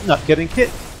people while not getting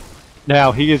hit.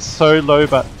 Now he is so low,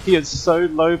 but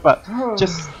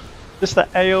just Just the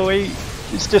AoE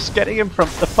is just getting him from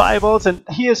the fireballs, and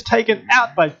he is taken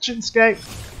out by Shinsuke.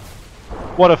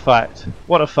 What a fight.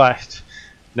 What a fight.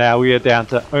 Now we are down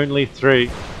to only 3.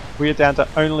 We are down to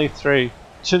only 3.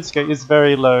 Shinsuke is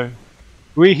very low.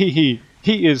 He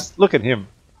is, look at him.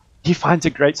 He finds a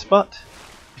great spot.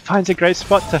 He finds a great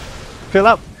spot to fill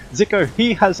up. Zico,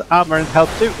 he has armor and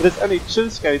health too. It is only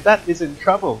Shinsuke that is in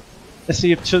trouble. Let's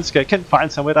see if Shinsuke can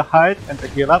find somewhere to hide and to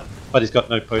heal up. But he's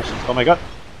got no potions. Oh my god.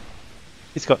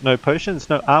 He's got no potions,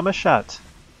 no armor shot.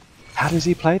 How does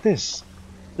he play this?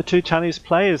 The two Chinese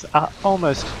players are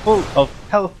almost full of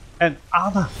health and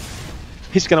armor.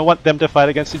 He's going to want them to fight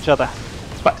against each other.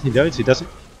 But he knows he doesn't.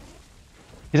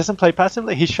 He doesn't play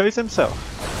passively, he shows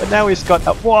himself. But now he's got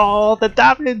a wall, the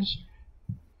damage!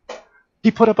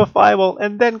 He put up a firewall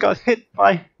and then got hit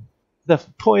by the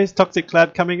poised toxic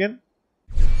cloud coming in.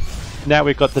 Now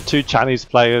we've got the two Chinese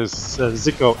players,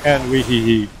 Zico and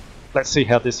Weehehe. Let's see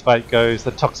how this fight goes.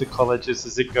 The toxicologist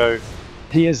Zico,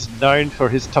 he is known for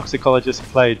his toxicologist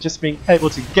play, just being able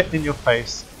to get in your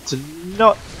face, to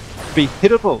not be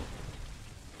hittable.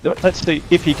 Let's see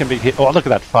if he can be hit. Oh, look at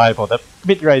that fireball, that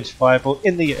mid-range fireball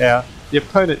in the air. The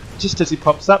opponent, just as he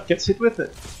pops up, gets hit with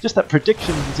it. Just that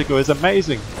prediction from Zico is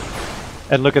amazing.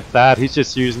 And look at that, he's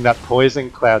just using that poison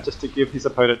cloud just to give his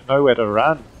opponent nowhere to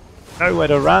run. Nowhere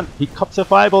to run. He cops a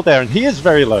fireball there, and he is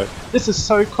very low. This is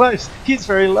so close. He's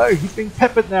very low. He's being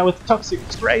peppered now with toxic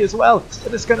spray as well.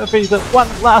 And it's going to be the one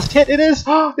last hit. It is.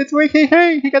 Oh, it's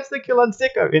Weehehe. He gets the kill on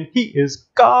Zico, and he is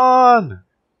gone.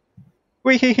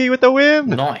 Weehehe with the win.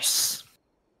 Nice.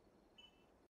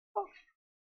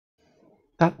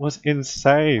 That was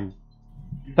insane.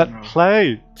 That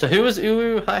play. So who was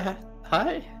Uwu?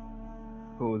 Hi?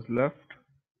 Who's left?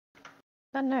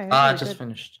 I don't know. I who just did-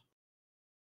 finished.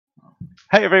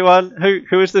 Hey everyone,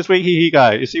 who is this Weehehe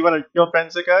guy? Is he one of your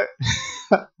friends Zico?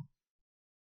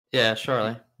 Yeah,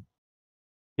 surely.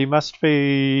 He must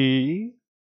be.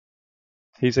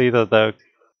 He's either the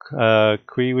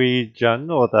Kiwi Jun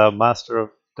or the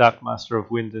Dark Master of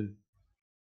Wind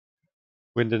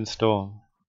and Storm.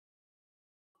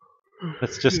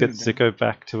 Let's just get Zico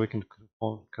back till we can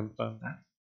confirm that.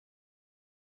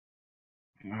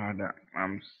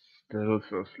 I'm still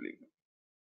so sleepy.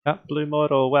 Ah, Blue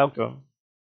Mortal, welcome.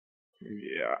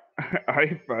 Yeah,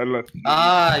 I fell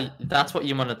asleep. That's what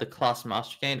you wanted, the class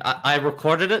master gain. I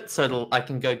recorded it so I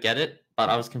can go get it, but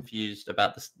I was confused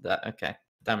about this. Okay,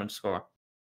 damage score.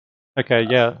 Okay,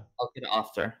 yeah. I'll get it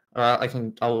after, or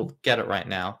I'll get it right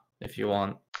now if you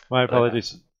want. My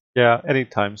apologies. Yeah,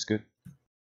 anytime's good.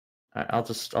 Alright, I'll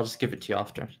just give it to you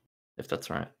after, if that's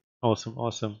all right.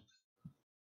 Awesome.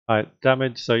 Alright,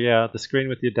 damage. So yeah, the screen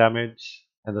with your damage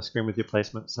and the screen with your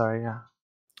placement. Sorry, yeah.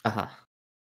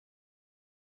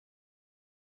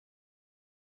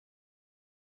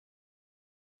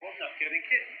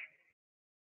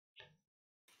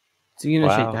次の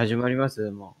試合っ Wow. て始まります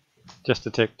も Just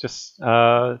a tick. ち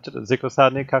ょっとゼコさ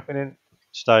んに確認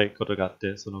したいことがあっ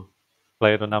て、そのプ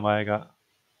レイの名前が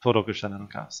登録者なの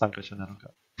か参加者なの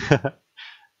か。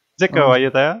Zico, are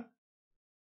you there?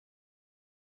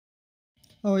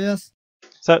 Oh yes.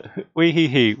 So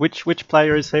Weehehe, which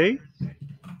player is he?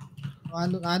 I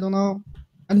don't know.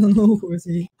 I don't know who is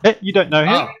he. Eh, you don't know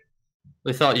him? Oh,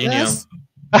 we thought you Yes. knew him.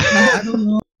 I don't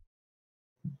know.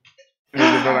 Is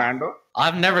it a random?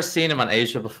 I've never seen him on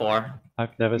Asia before.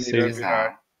 I've never Neither seen did him.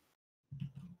 I.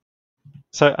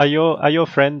 So are your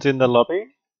friends in the lobby,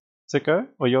 Zico?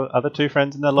 Or your other two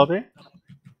friends in the lobby?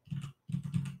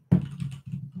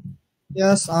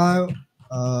 Yes, I'm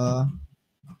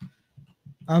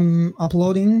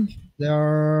uploading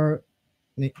their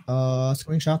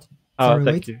screenshot. Oh, Sorry,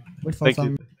 thank wait. you. Wait for Thank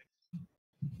some. you.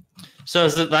 So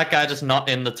is it that guy just not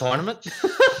in the tournament?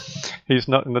 He's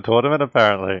not in the tournament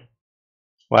apparently.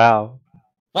 Wow.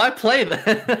 Why play then?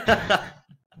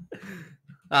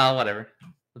 Whatever.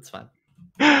 That's fine.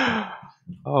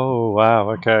 Oh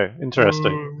wow, okay.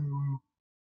 Interesting.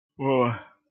 Oh.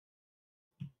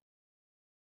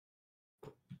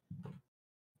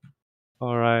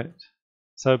 Alright.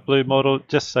 So Blue Model,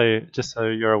 just so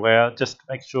you're aware, just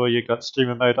make sure you got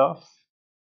streamer mode off.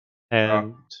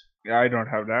 And Yeah, I don't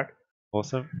have that.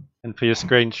 awesome. And for your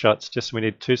screenshots, we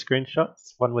need 2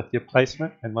 screenshots, one with your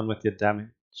placement and one with your damage.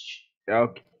 Yeah,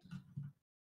 okay.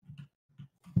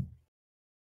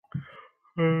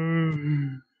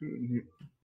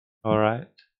 Alright.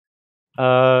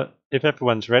 If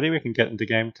everyone's ready, we can get into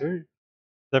game 2. Is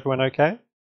everyone okay?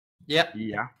 Yep.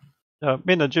 Yeah.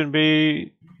 みんな準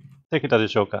備できたで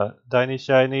しょうか？第2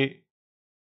試合に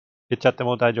行っちゃって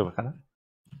も大丈夫かな？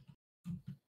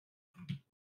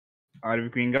 Are we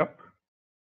queuing up?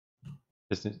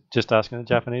 Just asking the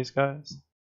Japanese guys.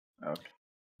 Okay.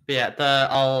 But yeah,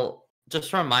 I'll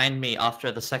just remind me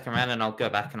after the second round, and I'll go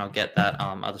back and I'll get that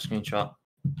other screenshot.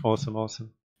 Awesome,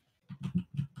 awesome.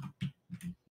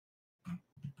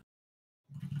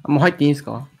 もう入っていいんです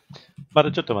か？ま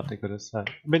だちょっと待ってください。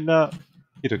みんな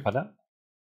いるかな？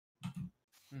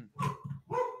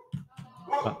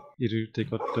いるって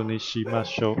ことにしま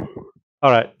しょう。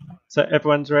Alright, so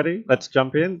everyone's ready? Let's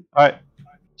jump in. Alright,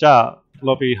 じゃあ、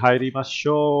ロビー入りまし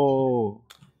ょ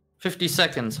う。50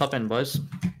 seconds, hop in, boys.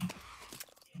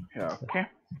 Yeah, okay.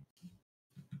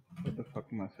 What the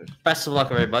fuck message? Best of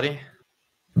luck, everybody.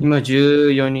 今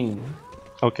14人。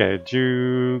 OK、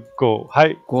15。は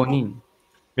い。 5人。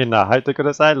みんな入ってく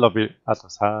ださい。ロビー、あと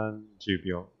30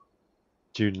秒。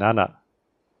17。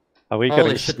Are we Holy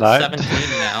getting shit, there's sniped?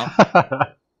 17 now.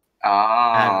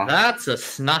 あ And that's a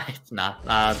snipe. Nah,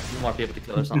 more people to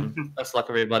kill or something. Best of luck,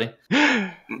 everybody.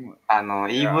 あ。イ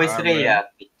ーボイスレイヤーっ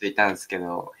て言っていたんですけ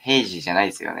ど、ヘイジーじゃない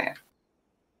ですよね。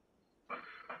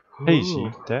ヘイジー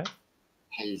って？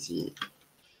ヘイジー。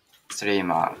スレイ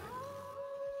マー。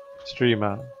ストリー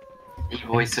マー。イー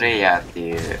ボイスレイヤーって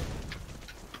いう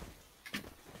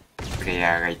プレイ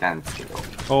ヤーがいたんですけど、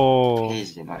おー。ヘイ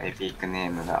ジーのエピックネ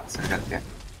ームがそれだったよ。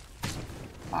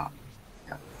まあ、い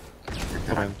や、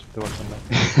ごめん、ちょっとわかんな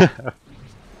い。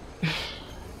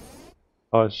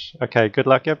よし。Okay, good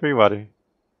luck everybody.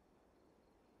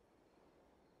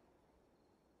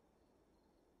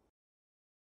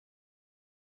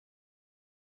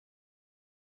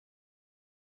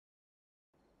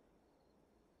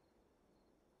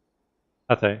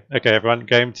 Okay, everyone,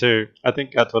 game 2. I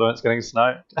think our tournament's getting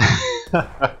sniped.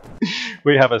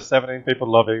 We have a 17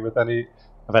 people lobby with only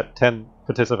about 10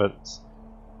 participants.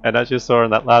 And as you saw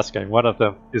in that last game, one of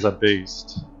them is a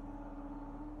beast.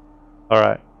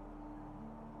 Alright.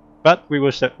 But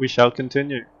we shall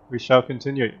continue. We shall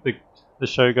continue. The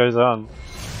show goes on.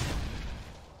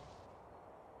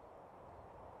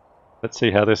 Let's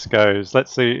see how this goes.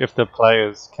 Let's see if the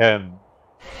players can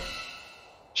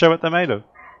show what they're made of.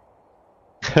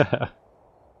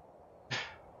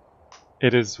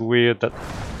 It is weird that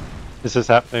this is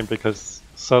happening because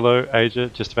solo Asia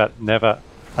just about never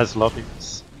has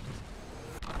lobbies.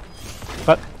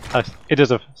 But it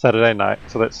is a Saturday night,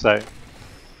 so let's say.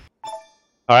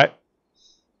 Alright.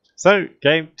 So,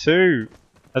 game 2.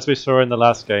 As we saw in the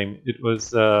last game, it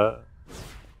was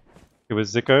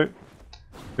Zico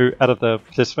who, out of the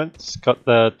participants, got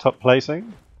the top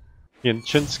placing in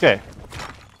Chunsuke.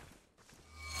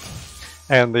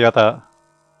 And the other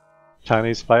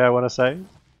Chinese player, I want to say,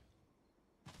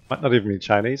 might not even be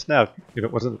Chinese now if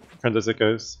it wasn't friend of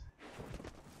Zico's.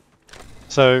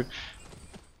 So,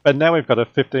 but now we've got a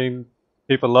 15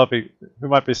 people lobby who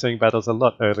might be seeing battles a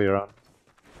lot earlier on.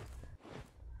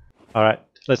 Alright,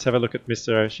 let's have a look at Miss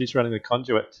Zero. She's running the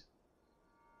conduit.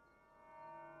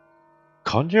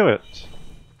 Conduit?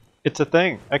 It's a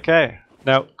thing, okay.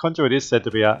 Now, conduit is said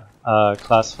to be a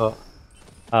class for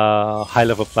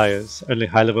high-level players. Only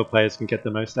high-level players can get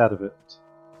the most out of it.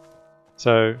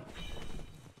 So,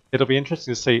 it'll be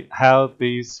interesting to see how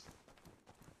these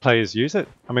players use it.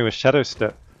 I mean, with Shadow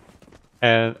Step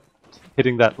and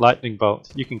hitting that lightning bolt,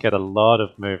 you can get a lot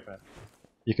of movement.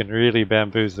 You can really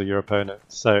bamboozle your opponent.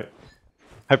 So,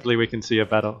 hopefully we can see a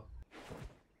battle.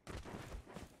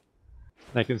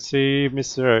 And I can see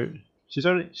Miss Zero. She's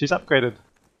upgraded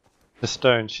the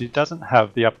stone. She doesn't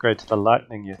have the upgrade to the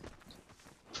lightning yet.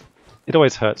 It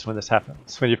always hurts when this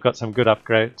happens, when you've got some good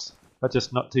upgrades, but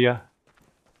just not to your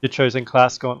chosen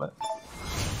class gauntlet.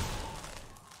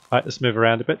 Alright, let's move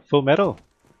around a bit. Full Metal.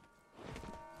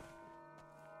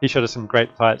 He showed us some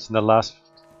great fights in the last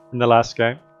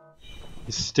game.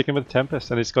 He's sticking with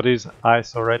Tempest and he's got his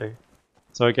ice already.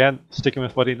 So again, sticking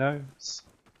with what he knows.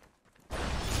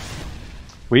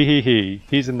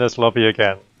 He's in this lobby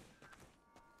again.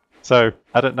 So,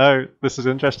 I don't know, this is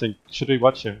interesting. Should we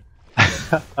watch him?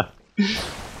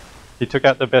 He took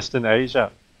out the best in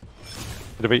Asia.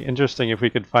 It'll be interesting if we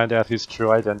could find out his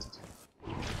true identity.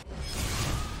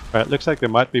 Right, looks like there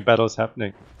might be battles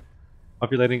happening.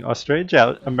 Populating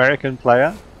Australia, American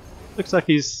player. Looks like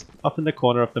he's up in the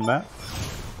corner of the map.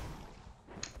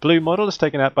 Blue model is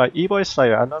taken out by E-Boy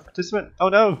Slayer, a non-participant. Oh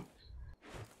no!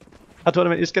 Our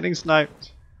tournament is getting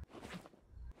sniped.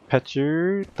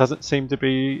 Pechu doesn't seem to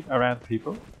be around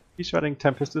people. He's running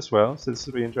Tempest as well, so this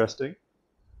will be interesting.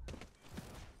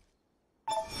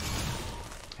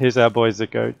 Here's our boy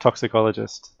Zico,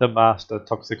 Toxicologist, the master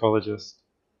Toxicologist.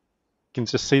 You can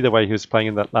just see the way he was playing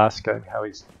in that last game, how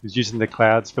he's using the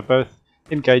clouds for both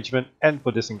engagement and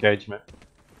for disengagement.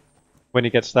 When he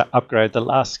gets that upgrade, the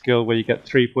last skill where you get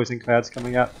 3 poison clouds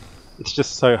coming out, it's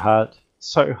just so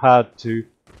hard to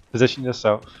position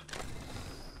yourself.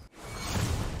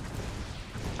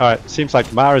 Alright, seems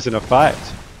like Mara's in a fight.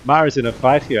 Mara's in a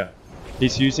fight here.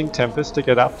 He's using Tempest to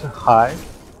get up to high,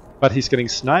 but he's getting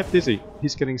sniped, is he?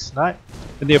 He's getting sniped.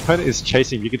 And the opponent is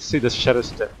chasing him. You can see the shadow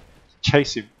step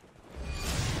chase him.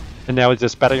 And now he's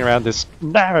just batting around this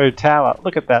narrow tower.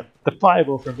 Look at that. The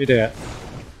fireball from midair.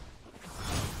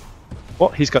 Oh,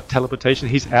 he's got teleportation.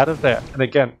 He's out of there. And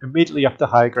again, immediately up to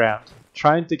high ground,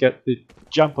 trying to get the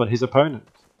jump on his opponent.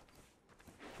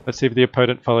 Let's see if the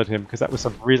opponent followed him, because that was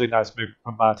some really nice move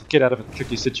from Mar to get out of a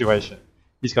tricky situation.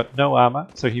 He's got no armor,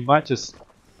 so he might just...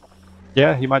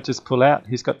 Yeah, he might just pull out.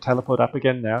 He's got teleport up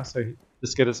again now, so he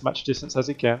just get as much distance as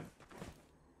he can.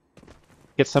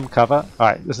 Get some cover.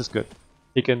 Alright, this is good.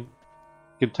 He can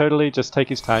totally just take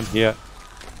his time here,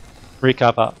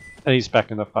 recover, and he's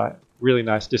back in the fight. Really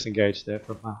nice disengage there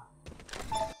from Mar.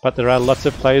 But there are lots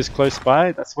of players close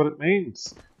by, that's what it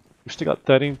means. We've still got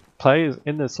 13 players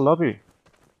in this lobby.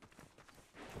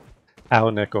 Our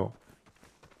Neko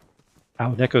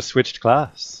switched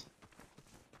class.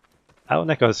 Our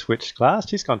Neko switched class?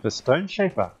 He's gone for Stone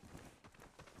Shaper.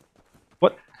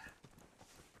 What?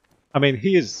 I mean,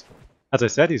 he is, as I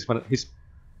said, he's one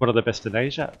of the best in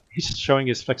Asia. He's just showing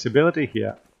his flexibility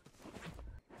here.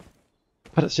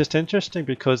 But it's just interesting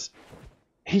because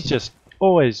he just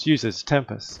always uses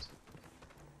Tempest.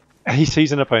 He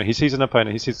sees an opponent, he sees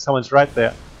someone's right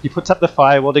there. He puts up the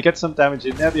fireball to get some damage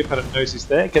in. Now the opponent knows he's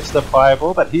there, gets the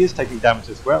fireball, but he is taking damage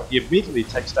as well. He immediately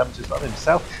takes damage as well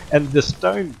himself. And the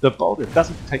stone, the boulder,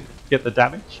 doesn't get the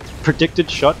damage.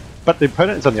 Predicted shot, but the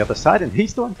opponent is on the other side and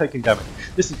he's the one taking damage.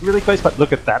 This is really close, but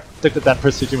look at that. Look at that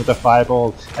precision with the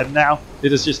fireball. And now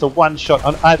it is just a one shot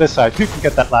on either side. Who can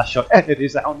get that last shot? And it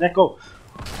is our Neko.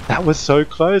 That was so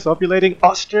close. Ovulating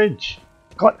Ostrich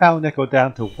got our Neko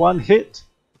down to one hit.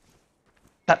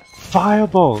 That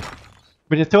fireball!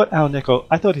 When you thought our Neko,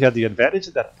 I thought he had the advantage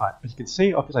of that fight, but you can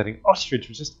see Ovulating Ostrich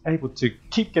was just able to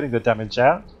keep getting the damage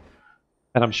out.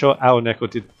 And I'm sure our Neko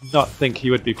did not think he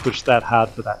would be pushed that hard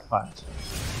for that fight.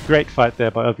 Great fight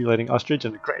there by Ovulating Ostrich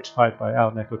and a great fight by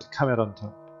our Neko to come out on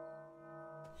top.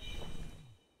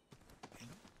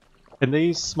 In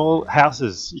these small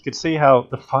houses, you can see how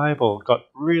the fireball got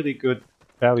really good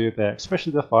value there,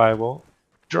 especially the fireball,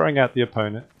 drawing out the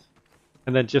opponent.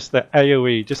 And then just the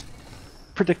AoE, just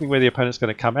predicting where the opponent's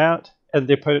going to come out, and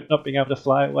the opponent not being able to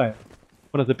fly away.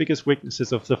 One of the biggest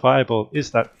weaknesses of the fireball is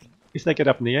that if they get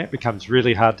up in the air, it becomes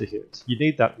really hard to hit. You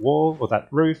need that wall, or that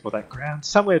roof, or that ground,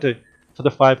 somewhere for the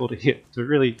fireball to hit, to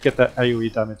really get that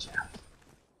AoE damage out.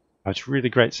 It's really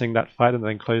great seeing that fight in the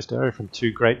enclosed area from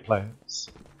two great players.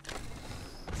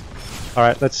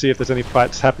 Alright, let's see if there's any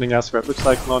fights happening elsewhere. It looks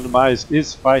like Lon Mize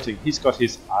is fighting. He's got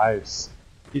his eyes.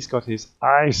 He's got his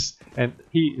eyes, and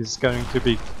he is going to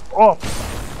be... Oh!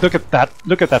 Look at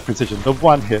that precision, the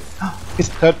one hit. Is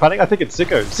it third party? I think it's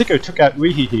Zico. Zico took out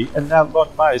Weehihi, and now Lon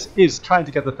Mize is trying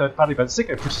to get the third party, but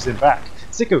Zico pushes him back.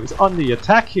 Zico is on the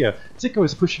attack here. Zico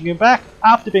is pushing him back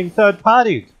after being third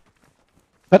partied.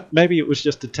 But maybe it was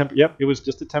just a it was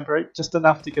just a temporary, just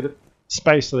enough to get a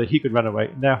space so that he could run away.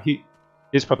 Now he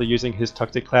is probably using his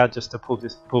Toxic Cloud just to pull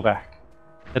back.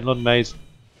 And Lon Mize,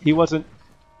 he wasn't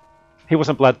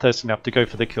bloodthirsty enough to go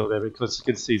for the kill there, because you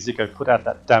can see Zico put out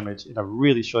that damage in a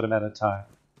really short amount of time.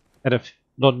 And if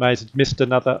Lon Mize had missed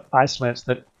another Ice Lance,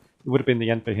 that it would have been the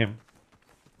end for him.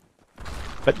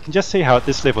 But you can just see how at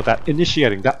this level that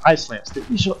initiating, that Ice Lance, the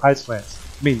initial Ice Lance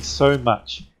means so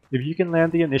much. If you can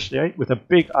land the initiate with a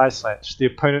big Ice Lance, the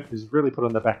opponent is really put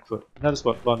on the back foot. And that is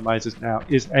what Lon Mize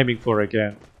is aiming for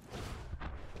again.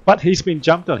 But he's been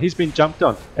jumped on,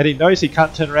 and he knows he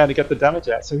can't turn around and get the damage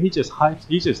out, so he just hides,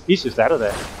 he's just out of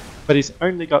there. But he's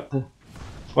only got the,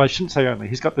 well, I shouldn't say only,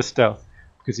 he's got the stealth,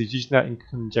 because he's using that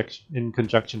in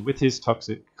conjunction with his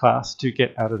Toxic class to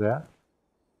get out of there.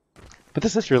 But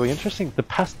this is really interesting,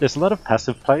 there's a lot of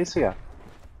passive plays here.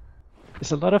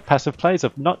 There's a lot of passive plays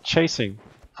of not chasing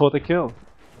for the kill.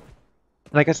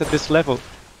 And I guess at this level,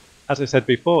 as I said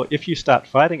before, if you start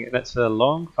fighting and it's a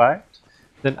long fight,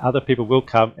 then other people will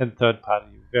come and third party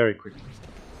you very quickly.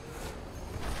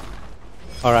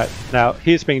 Alright, now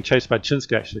he's being chased by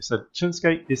Chunsuke actually, so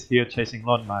Chunsuke is here chasing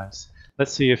Lon Mize.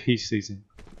 Let's see if he sees him.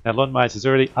 Now Lon Mize is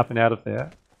already up and out of there,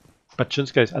 but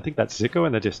Chunsuke, I think that's Zico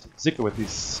in the distance. Zico with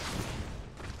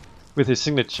his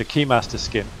signature Keymaster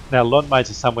skin. Now Lon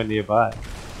Mize is somewhere nearby.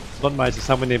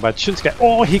 Chunsuke,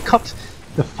 oh, he copped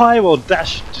the firewall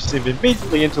dash just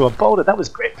immediately into a boulder. That was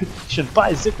great prediction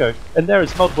by Zico. And there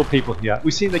is multiple people here.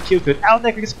 We've seen the kill feed. Our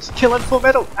Neko is killing full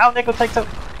metal. Our Neko takes out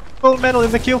full metal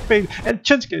in the kill feed. And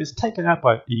Chunsuke is taken out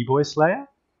by E-Boy Slayer.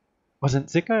 Wasn't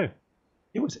Zico.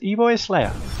 It was E-Boy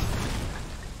Slayer.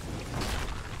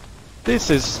 This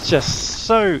is just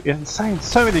so insane.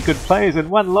 So many good players in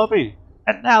one lobby.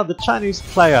 And now the Chinese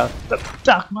player, the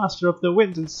Dark Master of the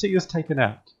Wind and Sea, is taken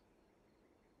out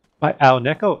by Ao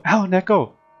Neko. Ao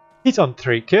Neko! He's on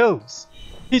 3 kills!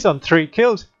 He's on 3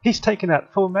 kills! He's taken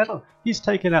out Full Metal! He's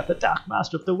taken out the Dark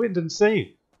Master of the Wind and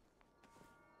Sea!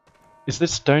 Is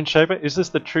this Stone Shaper? Is this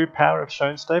the true power of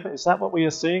Stone Shaper? Is that what we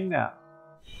are seeing now?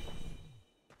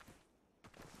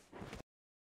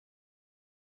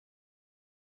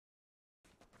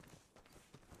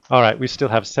 Alright, we still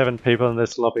have 7 people in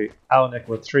this lobby. Ao Neko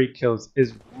with 3 kills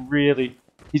is really...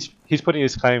 He's putting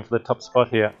his claim for the top spot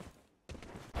here.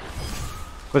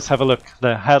 Let's have a look.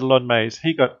 The Hadlon Maze.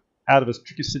 He got out of his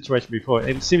tricky situation before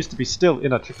and seems to be still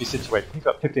in a tricky situation. He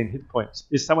got 15 hit points.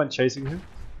 Is someone chasing him?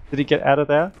 Did he get out of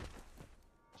there?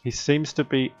 He seems to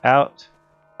be out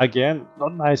again.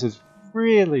 Lon Maze is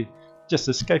really just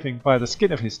escaping by the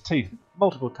skin of his teeth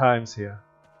multiple times here.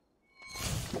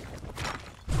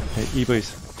 Okay,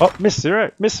 Ebu's. Oh, Miss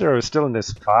Zero! Miss Zero is still in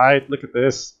this fight. Look at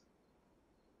this.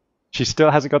 She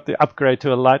still hasn't got the upgrade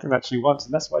to a lightning that she wants,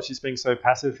 and that's why she's being so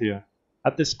passive here.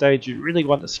 At this stage, you really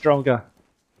want a stronger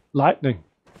lightning.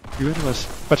 You really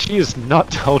must. But she is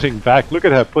not holding back. Look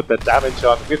at her put the damage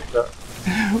on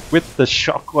with the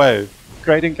shockwave.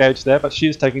 Great engage there, but she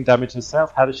is taking damage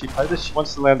herself. How does she play this? She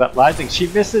wants to land that lightning. She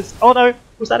misses. Oh no!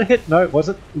 Was that a hit? No, it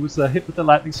wasn't. It was a hit with the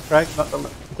lightning strike, not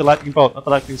the lightning bolt, not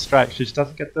the lightning strike. She just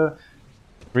doesn't get the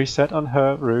reset on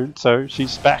her rune, so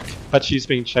she's back. But she's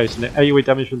being chased, and the AoE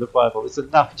damage from the fireball is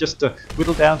enough just to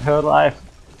whittle down her life.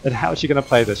 And how is she going to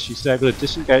play this? She's able to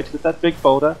disengage with that big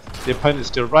boulder. The opponent is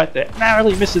still right there.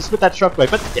 Narrowly misses with that shockwave,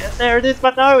 but yeah, there it is.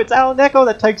 But no, it's Ao Neko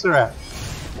that takes her out.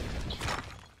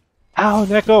 Ao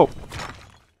Neko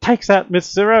takes out Miss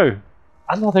Zero.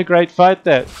 Another great fight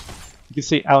there. You can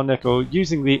see Ao Neko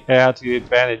using the air to the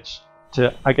advantage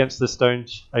against the Stone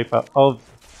Shaper of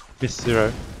Miss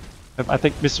Zero. I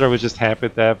think Miss Zero was just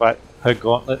hampered there by her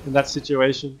gauntlet in that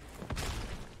situation.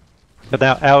 But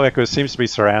now Ao Neko seems to be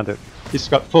surrounded. He's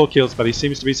got 4 kills, but he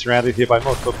seems to be surrounded here by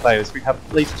multiple players. We have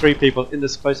at least 3 people in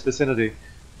this close vicinity.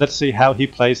 Let's see how he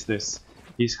plays this.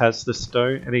 He has the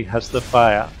stone and he has the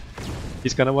fire.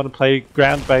 He's going to want to play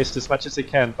ground-based as much as he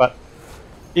can, but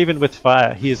even with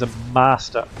fire, he is a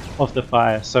master of the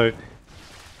fire, so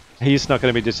he's not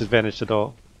going to be disadvantaged at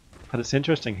all. But it's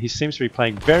interesting, he seems to be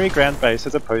playing very ground-based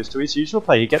as opposed to his usual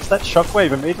play. He gets that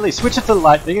shockwave immediately, switches to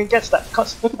lightning and gets that...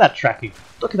 Look at that tracking.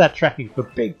 Look at that tracking for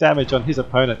big damage on his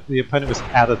opponent. The opponent was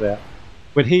out of there.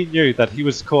 When he knew that he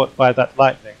was caught by that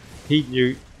lightning, he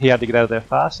knew he had to get out of there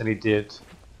fast, and he did.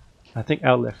 I think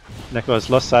Ao Neko has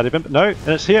lost sight of him, but no, and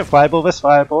it's here, Fireball vs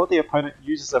Fireball. The opponent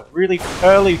uses a really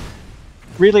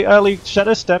early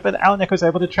Shadow Step, and Ao Neko is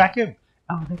able to track him.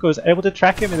 Ao Neko is able to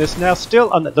track him, and is now still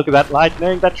on the... Look at that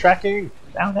lightning, that tracking!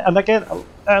 And again,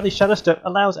 early Shadow Step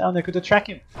allows Ao Neko to track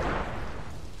him.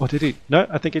 Or did he? No,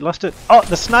 I think he lost it. Oh,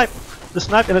 the snipe! The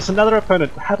snipe, and it's another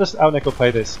opponent. How does Ao Neko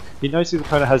play this? He knows his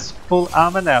opponent has full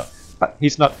armor now. But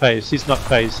he's not phased, he's not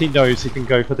phased. He knows he can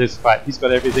go for this fight. He's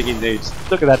got everything he needs.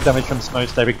 Look at that damage from Stone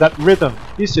Shaper. That rhythm.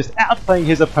 He's just outplaying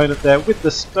his opponent there with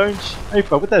the Stone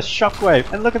Shaper, with that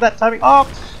shockwave. And look at that timing.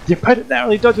 Oh! The opponent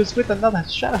narrowly dodges with another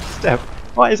Shadow Step.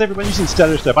 Why is everyone using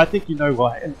Shadow Step? I think you know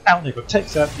why. And Ao Neko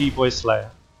takes out E-Boy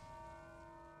Slayer.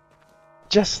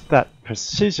 Just that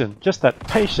precision, just that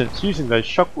patience using those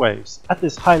shockwaves at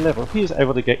this high level. He is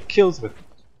able to get kills with it.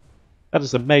 That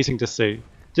is amazing to see.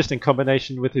 Just in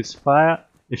combination with his fire,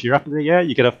 if you're up in the air,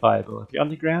 you get a fireball. If you're on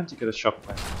the ground, you get a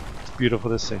shockwave. It's beautiful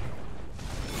to see.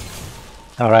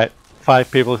 Alright,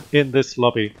 5 people in this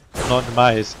lobby. Lon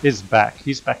Maze is back.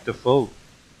 He's back to full.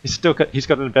 He's got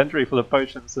an inventory full of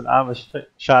potions and armor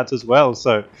shards as well,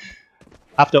 so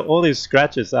after all his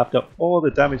scratches, after all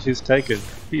the damage he's taken,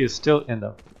 he is still in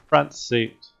the front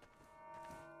seat.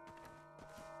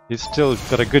 He's still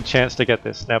got a good chance to get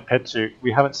this. Now Petchu,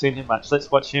 we haven't seen him much.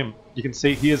 Let's watch him. You can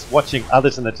see he is watching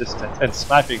others in the distance and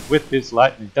sniping with his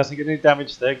lightning. Doesn't get any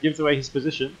damage there, gives away his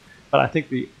position, but I think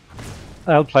the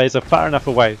L players are far enough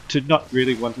away to not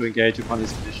really want to engage upon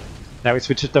his position. Now he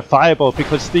switches to Fireball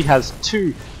because he has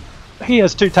two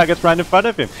targets right in front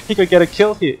of him. He could get a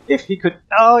kill here. If he could...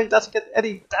 Oh, he doesn't get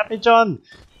any damage on.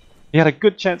 He had a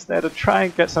good chance there to try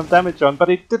and get some damage on, but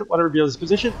he didn't want to reveal his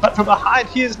position. But from behind,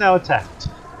 he is now attacked.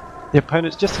 The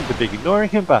opponents just seem to be ignoring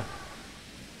him, but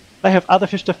they have other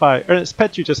fish to fire, and it's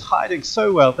Petchu just hiding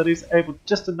so well that he's able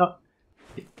just to not...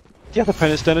 The other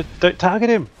opponents don't target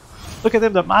him. Look at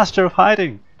him, the master of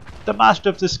hiding, the master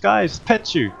of disguise,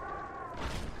 Petchu.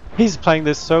 He's playing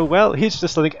this so well, he's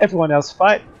just letting everyone else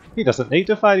fight. He doesn't need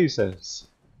to fight, he says.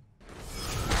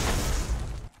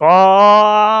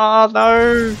 Oh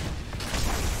no!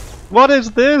 What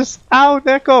is this? Ao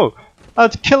Neko! A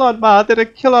kill on Mars, then a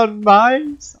kill on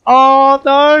Mines. Oh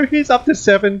no, he's up to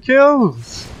 7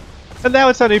 kills. And now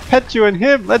it's only Petru and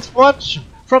him. Let's watch.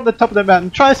 From the top of the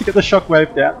mountain, tries to get the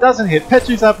shockwave down, doesn't hit.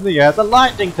 Petru's up in the air, the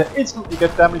lightning to instantly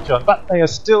get damage on, but they are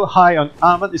still high on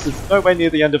armor. This is nowhere near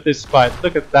the end of this fight.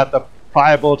 Look at that, the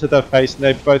fireball to the face, and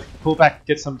they both pull back,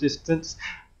 get some distance.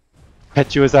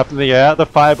 Petru is up in the air, the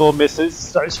fireball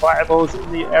misses. Those fireballs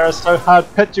in the air are so hard.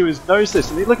 Petru knows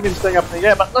this, and look at him staying up in the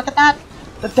air, but look at that!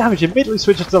 The damage immediately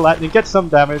switches to lightning, gets some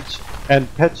damage, and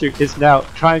Petru is now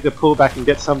trying to pull back and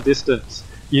get some distance.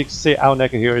 You can see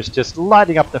Aoneko here is just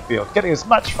lighting up the field, getting as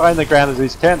much fire in the ground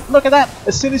as he can. Look at that!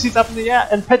 As soon as he's up in the air,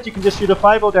 and Petru can just shoot a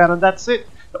fireball down, and that's it.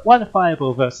 But one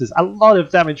fireball versus a lot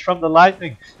of damage from the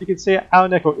lightning. You can see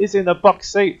Aoneko is in the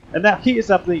box seat, and now he is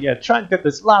up in the air, trying to get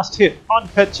this last hit on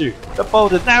Petru. The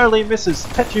boulder narrowly misses.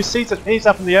 Petru sees it, he's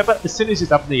up in the air, but as soon as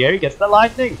he's up in the air, he gets the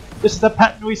lightning. This is the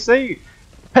pattern we see.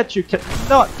 Petru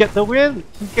cannot get the win.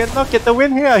 He cannot get the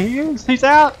win here. He's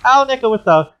out. Aoneko with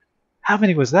the... How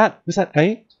many was that? Was that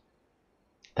 8?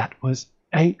 That was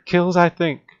 8 kills, I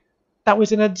think. That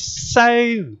was an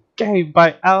insane game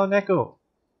by Aoneko.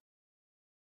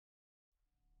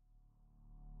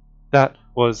 That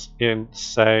was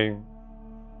insane.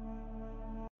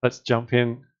 Let's jump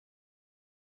in.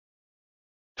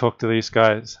 Talk to these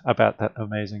guys about that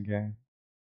amazing game.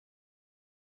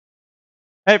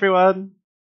 Hey everyone!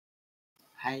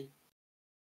 Hi.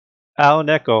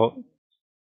 Aoneko,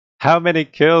 how many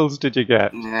kills did you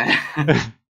get?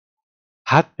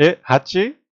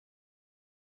 Hachi?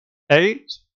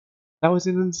 8? That was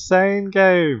an insane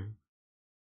game.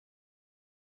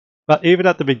 But even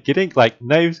at the beginning, like,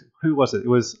 who was it? It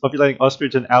was Ovulating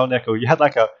Ostrich and Aoneko. You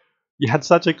had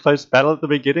such a close battle at the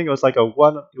beginning. It was like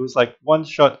one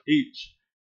shot each.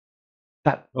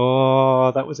 That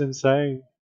was insane.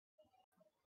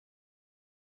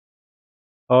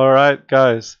 Alright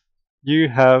guys, you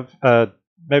have a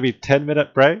maybe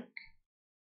 10-minute break.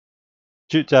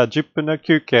 じゃあ10分の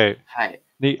休憩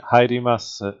に入りま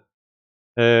す。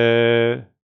10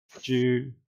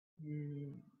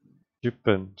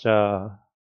分、じゃあ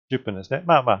10分ですね。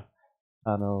まあま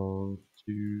あ、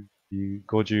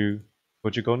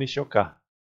55にしようか。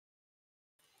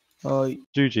はい。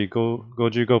10時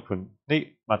55分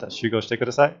にまた集合してく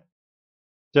ださい。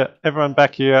じゃあ、everyone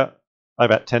back here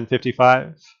about 10:55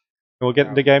 and we'll get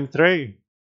into game 3.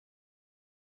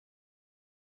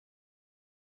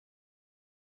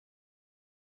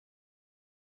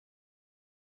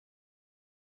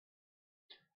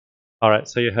 Alright,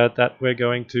 so you heard that. We're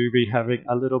going to be having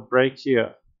a little break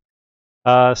here.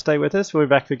 Stay with us, we'll be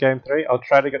back for game 3. I'll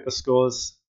try to get the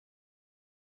scores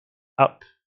up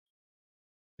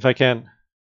if I can.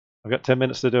 I've got 10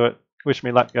 minutes to do it. Wish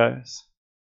me luck, guys.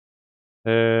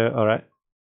 Alright.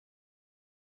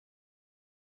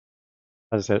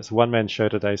 As I said, it's a one-man show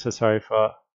today, so sorry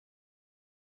for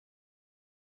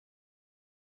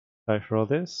all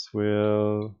this.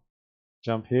 We'll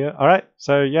jump here. Alright,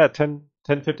 so yeah,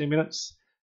 10-15 minutes.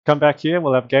 Come back here and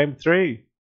we'll have game 3.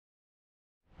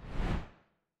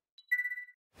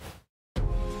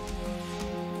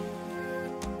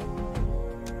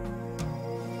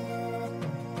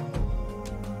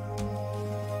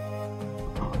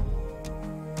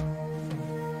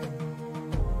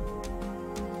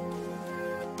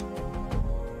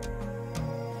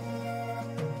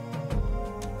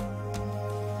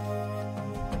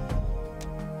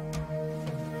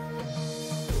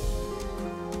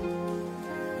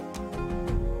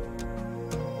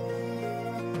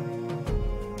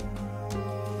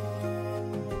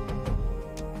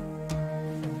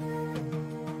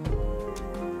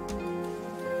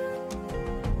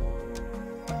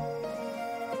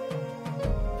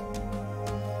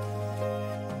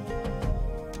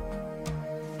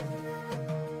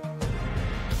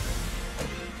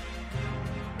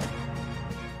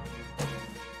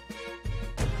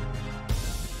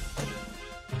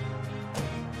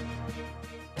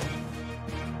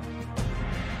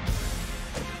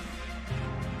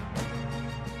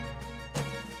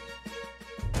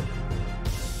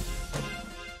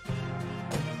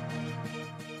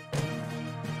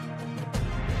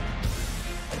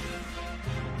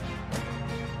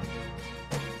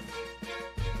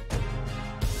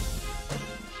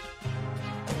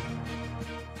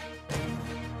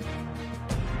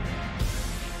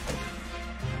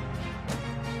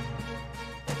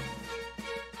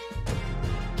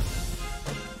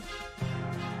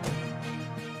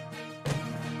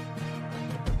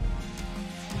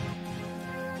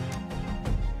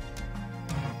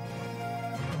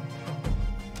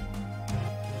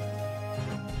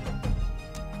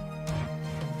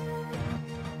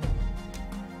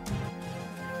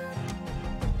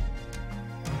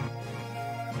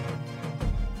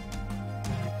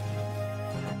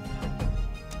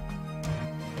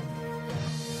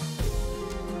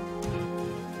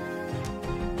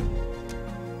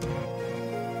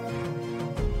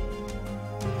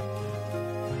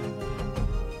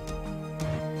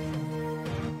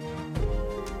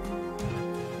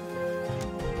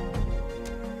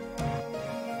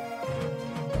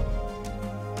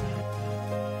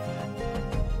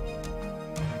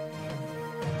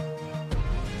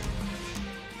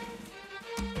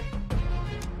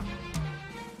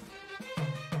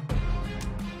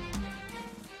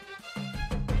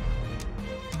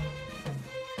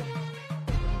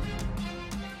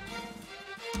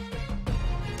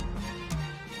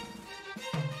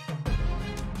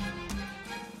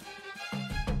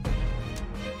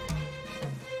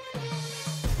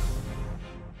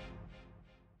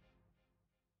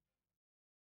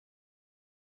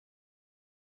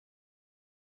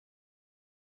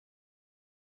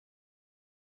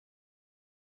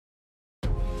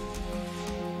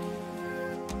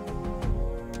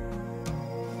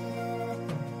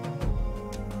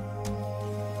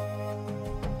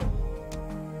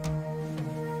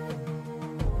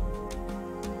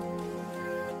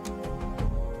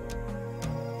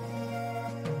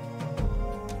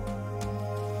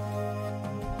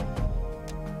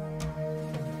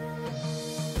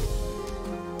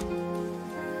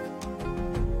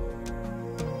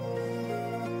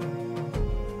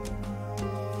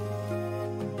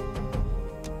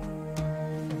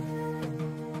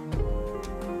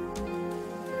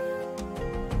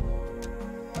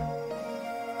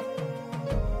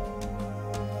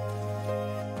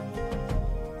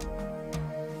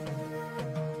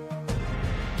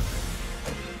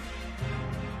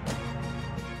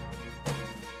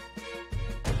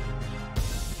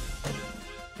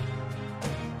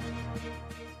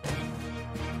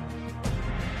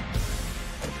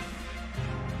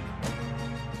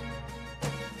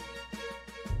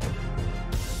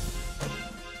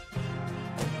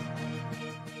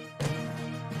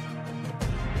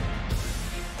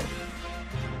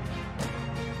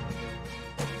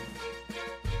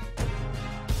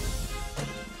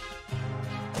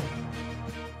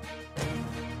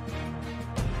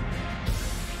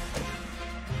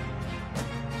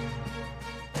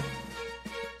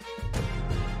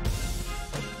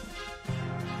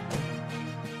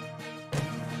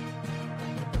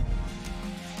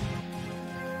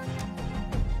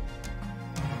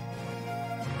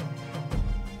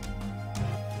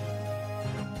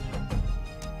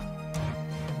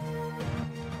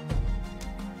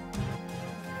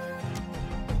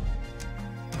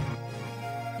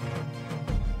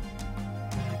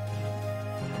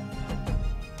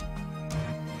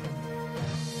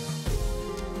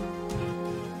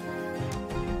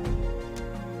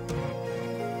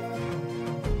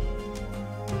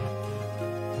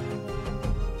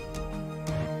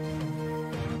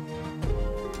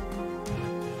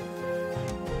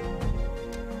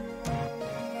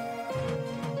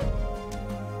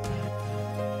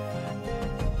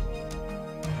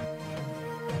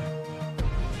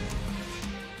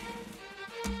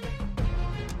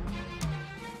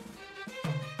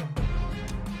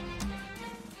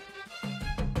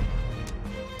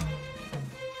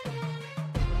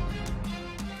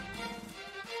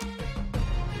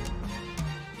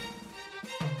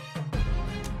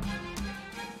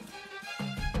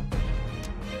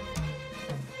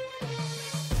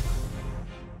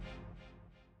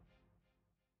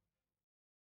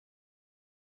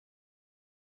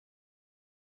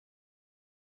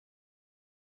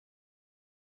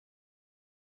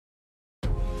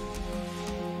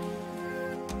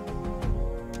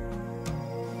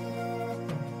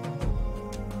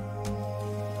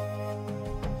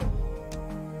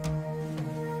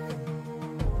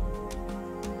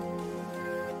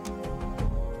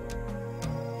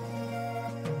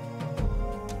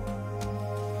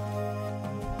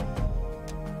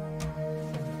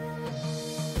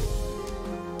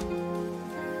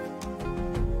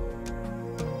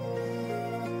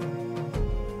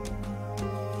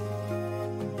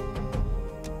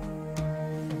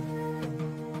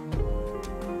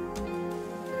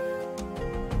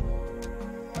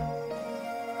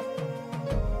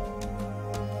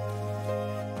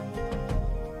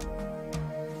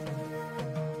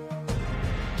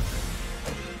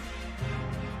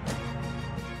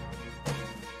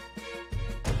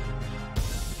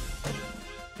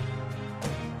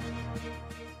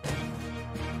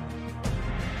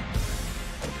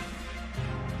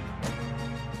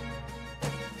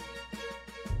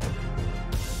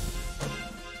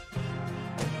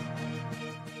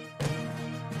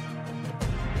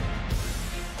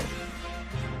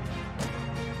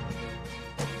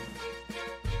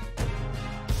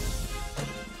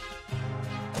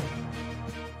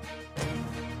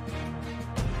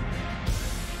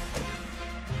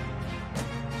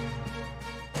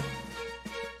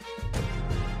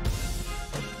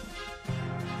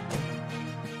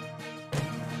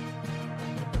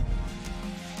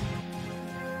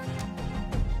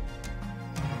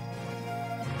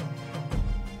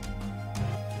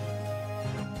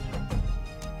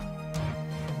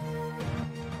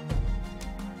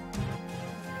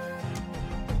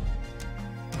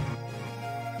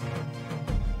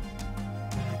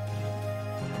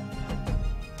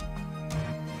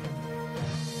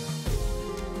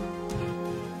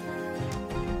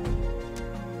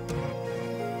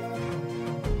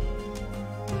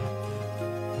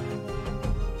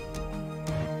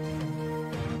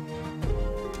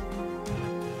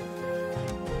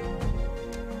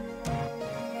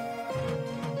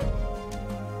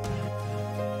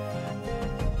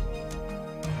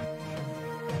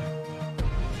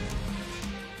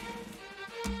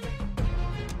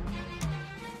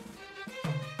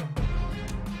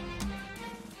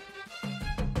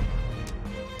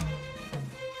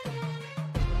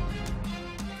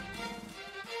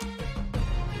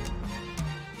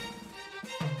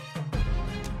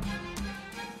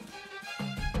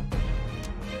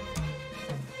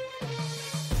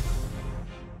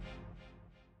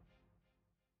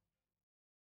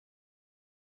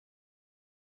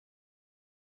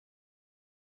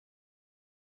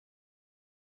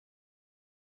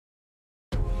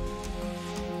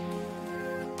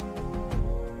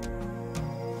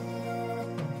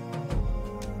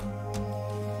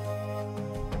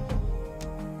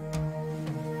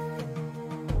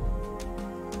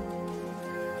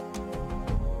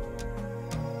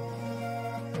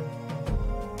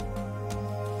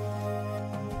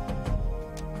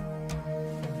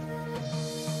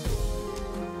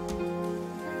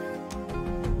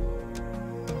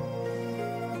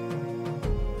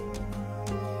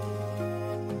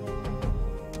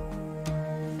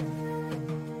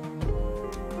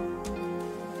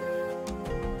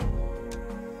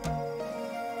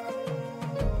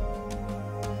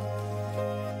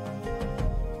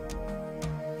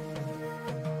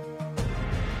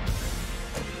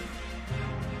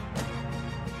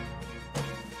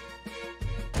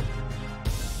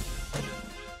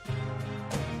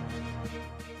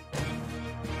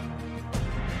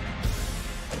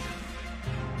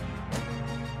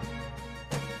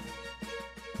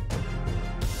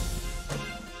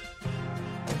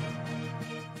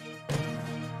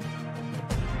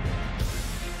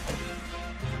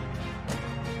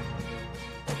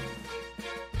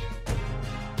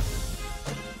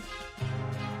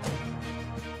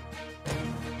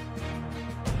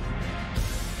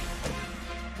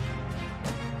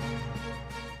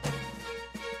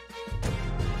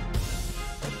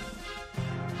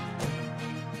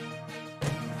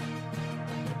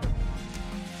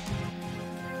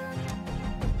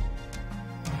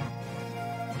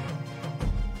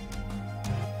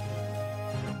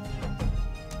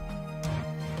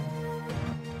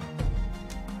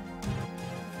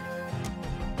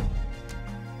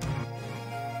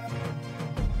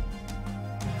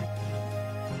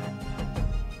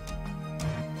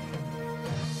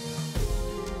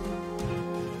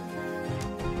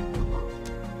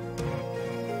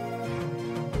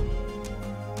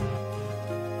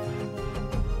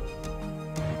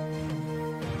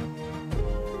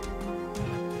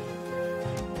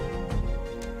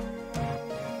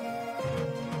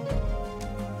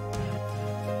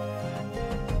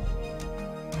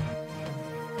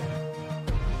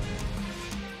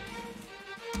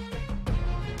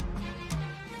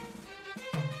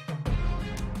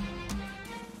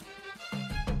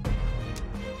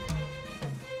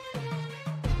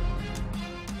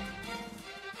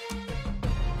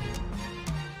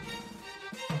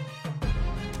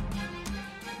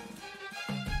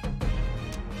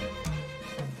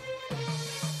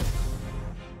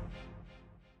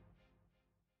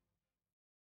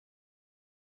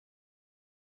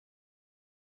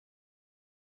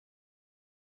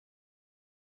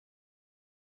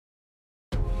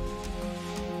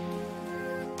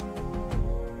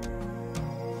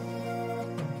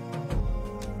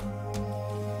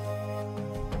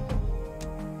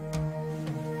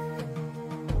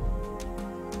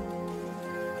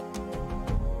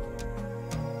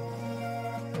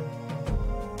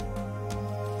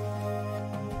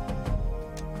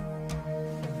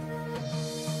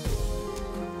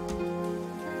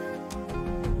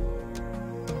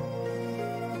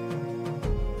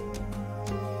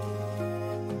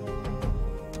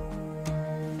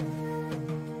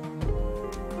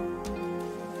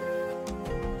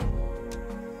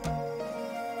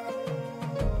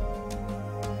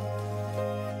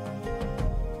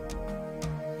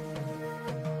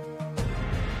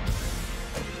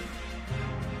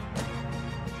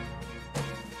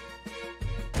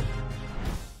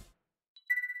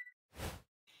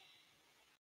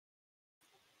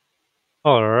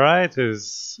 Alright,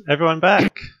 is everyone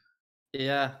back?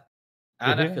 Yeah. You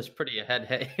hear? Anarcha's pretty ahead,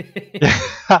 hey.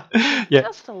 Yeah.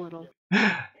 Just a little.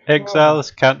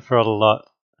 Exiles count for a lot.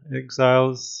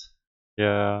 Exiles,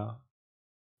 yeah.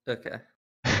 Okay.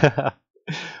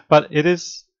 But it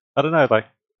is, I don't know,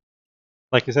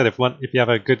 like you said, if you have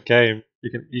a good game, you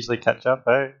can easily catch up,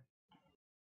 eh?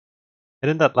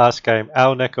 And in that last game,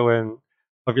 Al Neko and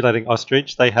Ovulating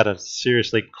Ostrich, they had a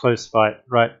seriously close fight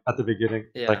right at the beginning.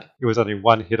 Yeah. Like it was only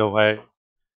one hit away.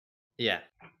 Yeah.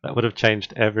 That would have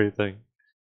changed everything.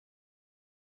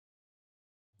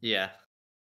 Yeah.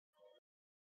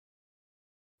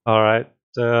 Alright.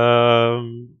 I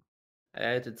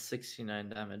did 69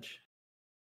 damage.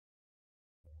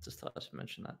 Just thought I should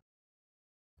mention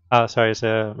that. Sorry, is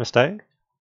there a mistake?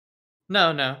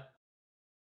 No, no.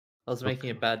 I was making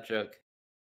a bad joke.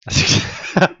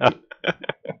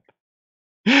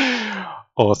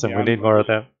 Awesome, Yeah, we need more of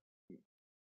them.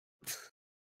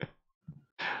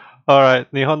 Alright,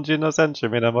 日本人の選手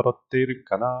みんな戻っている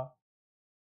かな？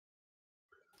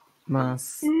ま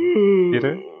す。い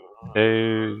る？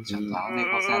ちょっと青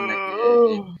猫さんだけ、だ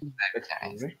いぶじゃな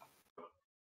いですか。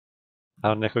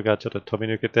青猫がちょっと飛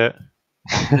び抜けて。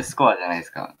ダブルスコアじゃないで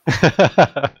すか。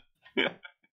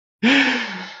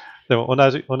でも同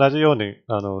じように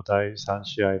第3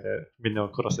試合でみんな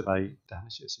を殺せばいいって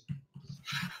話です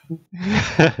よ。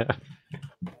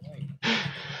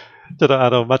ちょっ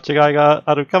と間違いが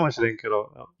あるかもしれんけ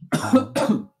ど、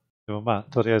でもま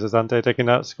あとりあえず暫定的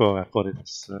なスコアがこれで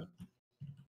す。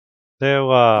で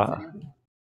は、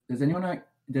Does anyone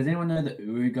know the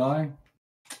Uru guy?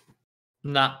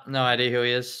 Nah, no idea who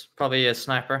he is. Probably a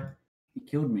sniper. He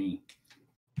killed me.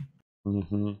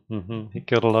 He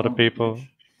killed a lot of people.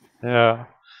 Yeah.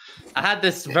 I had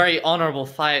this very honorable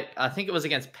fight. I think it was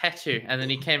against Petu, and then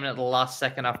he came in at the last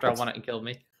second after I won it and killed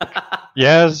me.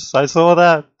 Yes, I saw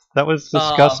that. That was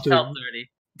disgusting. Oh, felt dirty.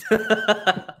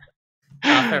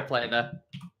 Fair play though.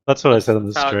 That's what I said on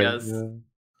the That's how it stream. goes.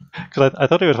 Because I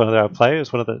thought he was one of our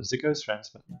players, one of the Zico's friends.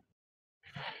 But...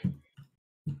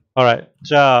 Alright,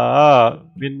 じゃあ、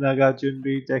みんなが準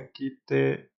備でき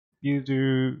てい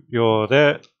るよう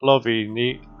で、ロビー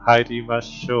に入りま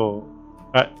しょ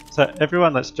う。Alright, so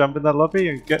everyone, let's jump in the lobby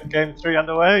and get game 3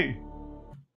 underway.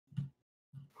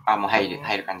 あ、もう入る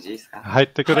感じですか？入っ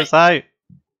てください。わ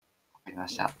かりま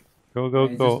した。Go, go,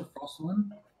 Is this go. the first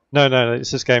one? No,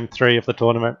 this is game 3 of the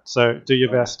tournament, so do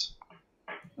your best.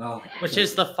 Oh, Which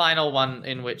is the final one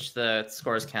in which the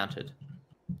score is counted.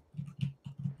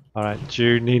 Alright,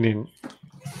 12人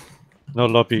の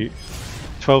ロビー。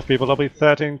12 people lobby,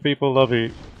 13 people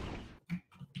lobby.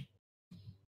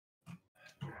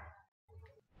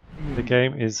 The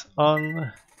game is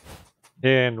on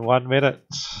in 1 minute.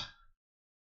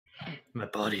 My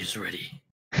body is ready.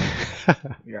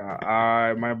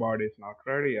 Yeah, my body is not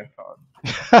ready at all.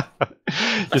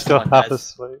 You're still half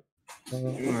asleep.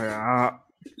 Yeah.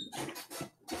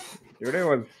 Today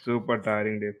was super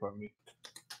tiring day for me.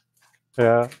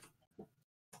 Yeah.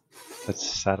 It's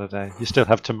Saturday. You still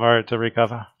have tomorrow to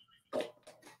recover.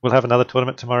 We'll have another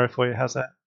tournament tomorrow for you. How's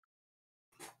that?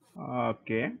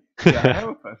 Okay. Yeah, I have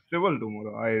a festival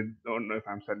tomorrow. I don't know if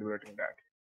I'm celebrating that.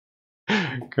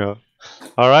 Cool.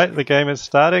 Alright, the game is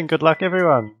starting. Good luck,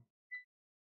 everyone.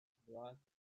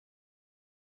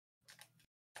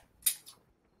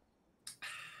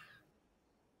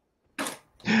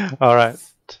 Alright.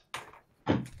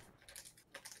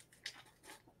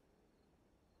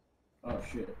 oh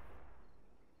shit.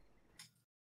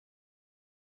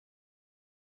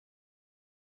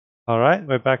 Alright,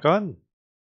 we're back on.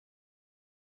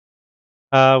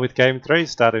 With game 3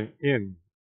 starting in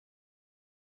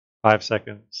 5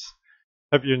 seconds.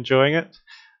 Hope you're enjoying it.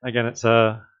 Again, it's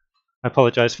I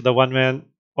apologize for the one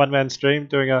man stream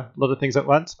doing a lot of things at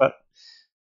once, but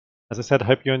as I said, I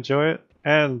hope you enjoy it.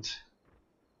 And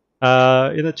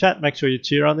in the chat, make sure you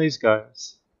cheer on these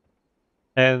guys.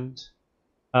 And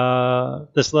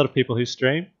there's a lot of people who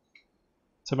stream,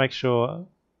 so make sure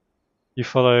you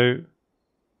follow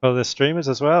the streamers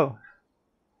as well.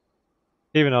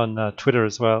 Even on Twitter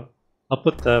as well. I'll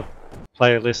put the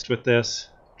playlist with their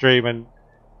stream and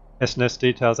SNS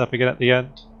details up again at the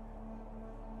end.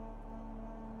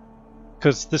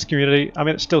 Because this community, I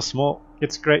mean, it's still small.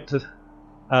 It's great to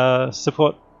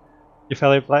support your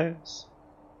fellow players.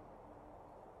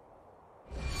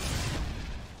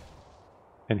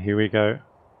 And here we go.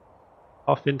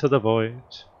 Off into the void.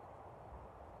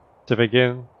 To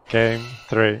begin game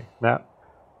 3. Now,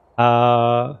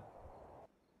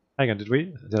 hang on,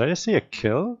 did I just see a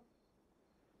kill?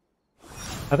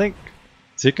 I think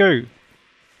Zico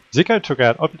took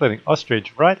out Ovulating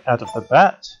Ostrich right out of the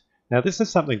bat. Now this is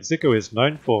something Zico is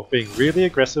known for, being really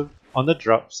aggressive on the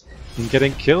drops and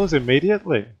getting kills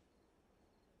immediately.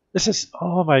 This is,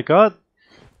 oh my god.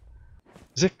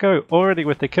 Zico already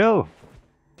with the kill.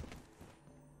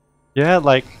 Yeah,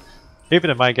 like, even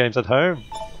in my games at home,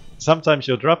 sometimes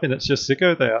you'll drop and it's just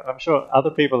Zico there. I'm sure other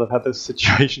people have had this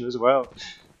situation as well.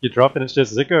 You drop and it's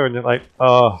just Zico and you're like,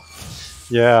 oh,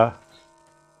 yeah.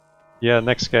 Yeah,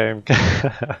 next game.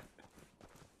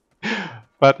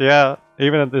 But yeah,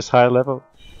 even at this high level,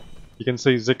 you can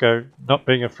see Zico not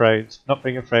being afraid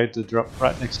to drop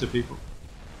right next to people.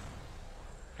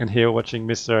 And here watching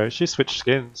Miss Zero, she switched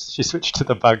skins. She switched to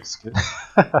the bug skin.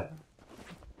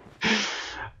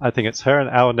 I think it's her and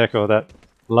Our Neko that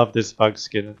love this bug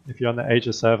skin. If you're on the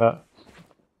Asia server,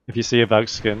 if you see a bug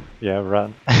skin, yeah,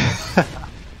 run.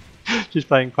 She's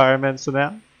playing Pyromancer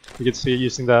now. You can see her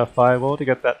using the firewall to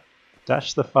get that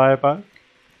dash, the fire bug.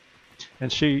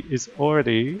 And she is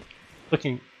already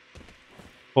looking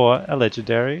for a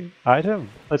legendary item.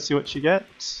 Let's see what she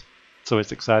gets. It's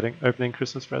always exciting, opening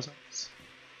Christmas presents.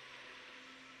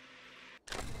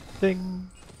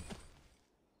 Ding!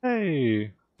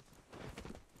 Hey!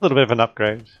 A little bit of an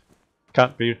upgrade.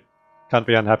 Can't be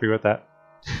unhappy with that.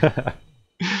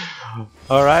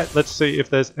 Alright, let's see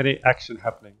if there's any action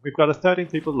happening. We've got a 13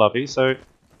 people lobby, so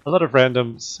a lot of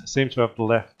randoms seem to have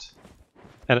left.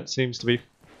 And it seems to be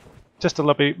just a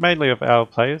lobby mainly of our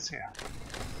players here.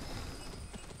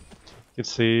 You can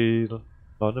see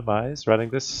Londomai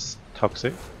running this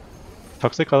Toxic.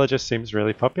 Toxicologist seems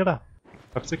really popular.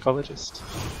 Toxicologist.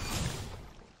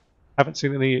 Haven't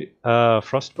seen any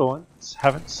Frostborns.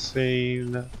 Haven't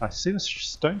seen. I've seen a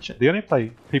Stone Chain. The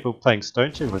only people playing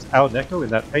Stone Chain was Our Neko in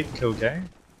that 8-kill game.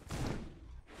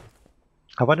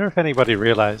 I wonder if anybody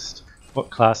realized what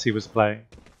class he was playing.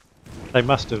 They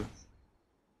must have.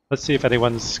 Let's see if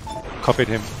anyone's copied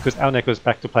him, because Our Neko's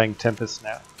back to playing Tempest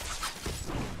now.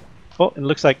 Oh, it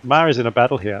looks like Mar is in a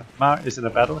battle here. Mar is in a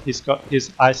battle. He's got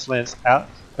his Ice Lance out,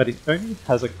 but he only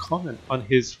has a comment on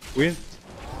his Wind.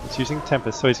 He's using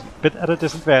Tempest, so he's a bit at a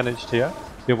disadvantage here.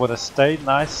 He'll want to stay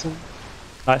nice and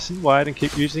wide and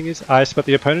keep using his Ice, but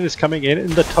the opponent is coming in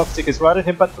and the Toxic is right at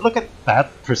him, but look at that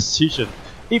precision.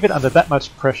 Even under that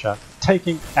much pressure,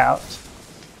 taking out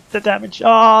the damage.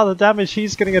 Oh, the damage.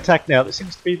 He's getting attacked now. There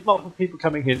seems to be multiple people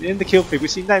coming in the kill feed. We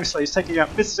see Nameslays taking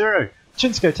out Miss Zero.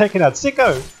 Shinsuke taking out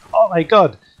Zico. Oh my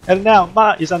god. And now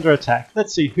Mar is under attack.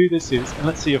 Let's see who this is, and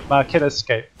let's see if Mar can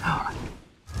escape.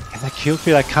 In the kill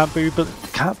feed, I can't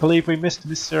believe we missed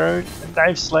Miss Zero and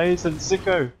Nameslays and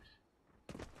Zico.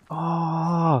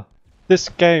 Oh, this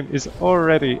game is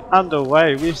already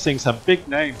underway. We're seeing some big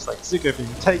names like Zico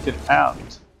being taken out.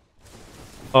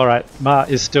 Alright, Mar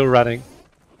is still running.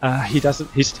 He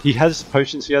has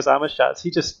potions, he has armor shards.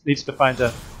 He just needs to find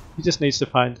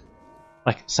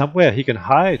like somewhere he can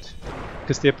hide,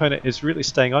 because the opponent is really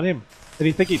staying on him. And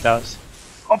you think he does.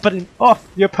 Oh, but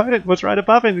the opponent was right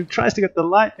above him and tries to get the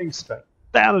lightning strike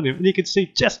down on him. And you can see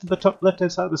just at the top left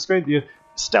hand side of the screen the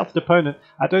stealthed opponent.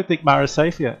 I don't think Mar is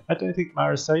safe here.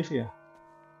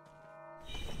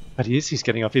 But he's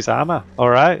getting off his armor.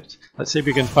 Alright, let's see if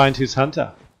we can find his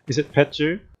hunter. Is it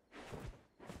Petju?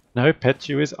 No,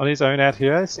 Petju is on his own out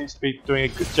here. Seems to be doing a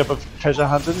good job of treasure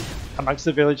hunting amongst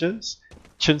the villagers.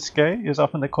 Shinsuke is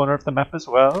off in the corner of the map as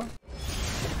well.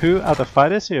 Who are the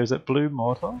fighters here? Is it Blue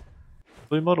Mortal?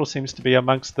 Blue Mortal seems to be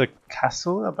amongst the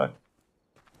castle,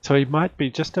 so he might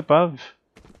be just above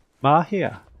Mar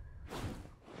here.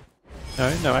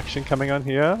 No action coming on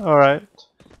here. Alright.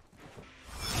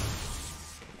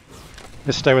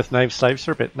 Let's stay with Nameslays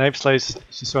for a bit. Nameslays,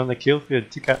 she saw on the kill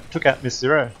field, took out Miss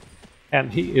Zero.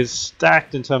 And he is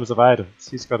stacked in terms of items.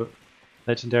 He's got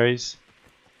legendaries.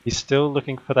 He's still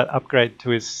looking for that upgrade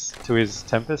to his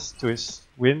Tempest, to his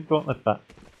Wind Gauntlet, but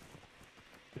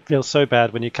it feels so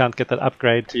bad when you can't get that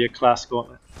upgrade to your class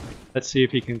Gauntlet. Let's see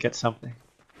if he can get something.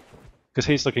 Because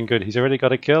he's looking good. He's already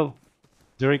got a kill.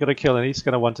 And he's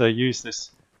going to want to use this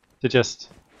to just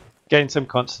gain some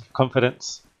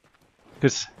confidence.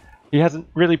 Because he hasn't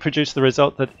really produced the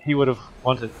result that he would have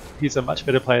wanted. He's a much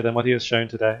better player than what he has shown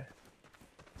today.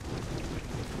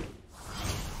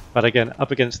 But again,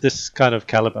 up against this kind of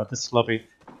caliber, this lobby,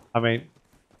 I mean,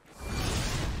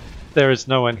 there is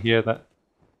no one here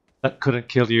that couldn't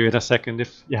kill you in a second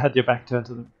if you had your back turned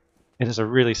to them. It is a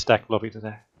really stacked lobby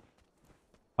today.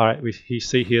 Alright, we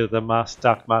see here the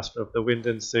Dark Master of the Wind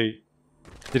and Sea.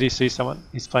 Did he see someone?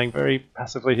 He's playing very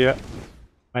passively here.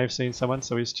 May have seen someone,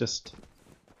 so he's just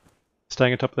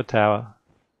staying atop the tower.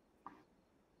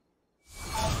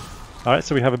 Alright,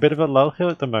 so we have a bit of a lull here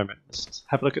at the moment. Let's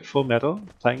have a look at Full Metal,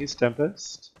 playing his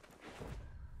Tempest.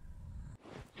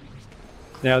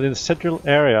 Now in the central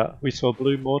area, we saw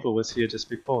Blue Mortal was here just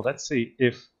before. Let's see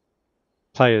if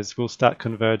players will start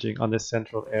converging on this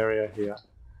central area here.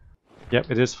 Yep,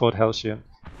 it is Fort Halcyon.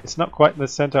 It's not quite in the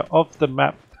center of the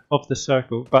map of the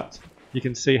circle, but you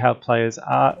can see how players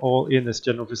are all in this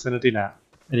general vicinity now.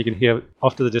 And you can hear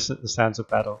off to the distance the sounds of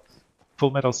battle.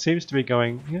 Full Metal seems to be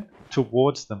going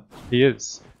towards them. He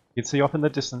is. You can see off in the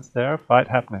distance there a fight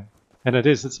happening. And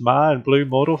it's Ma and Blue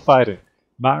Mortal fighting.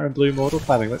 Ma and Blue Mortal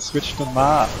fighting. Let's switch to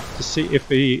Ma to see if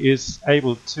he is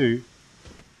able to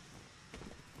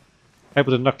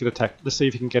not get attacked. Let's see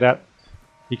if he can get out.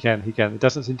 He can. It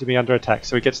doesn't seem to be under attack.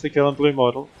 So he gets the kill on Blue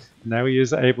Mortal. Now he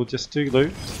is able just to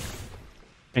loot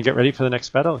and get ready for the next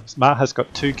battle. Ma has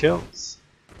got 2 kills.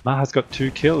 Ma has got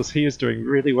 2 kills. He is doing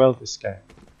really well this game.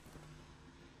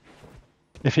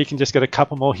 If he can just get a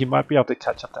couple more, he might be able to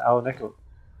catch up to Aoneko.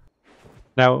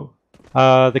 Now,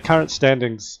 the current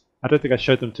standings, I don't think I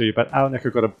showed them to you, but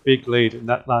Aoneko got a big lead in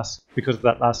that because of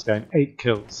that last game, 8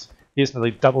 kills. He has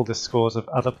nearly double the scores of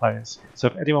other players. So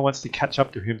if anyone wants to catch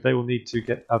up to him, they will need to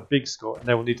get a big score, and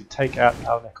they will need to take out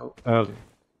Aoneko early.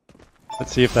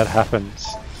 Let's see if that happens.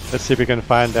 Let's see if we can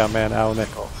find our man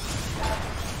Aoneko.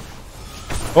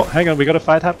 Oh, hang on, we got a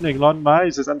fight happening. Lon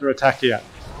Mize is under attack here.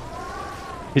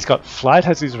 He's got Flight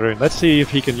as his rune. Let's see if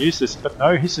he can use this. But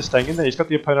no, he's just staying in there. He's got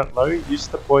the opponent low,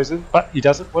 used the poison, but he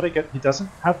doesn't want to get.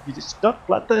 He's not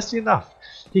bloodthirsty enough.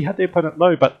 He had the opponent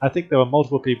low, but I think there were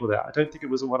multiple people there. I don't think it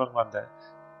was a one-on-one there.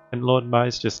 And Lord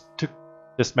Mize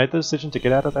just made the decision to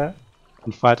get out of there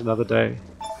and fight another day.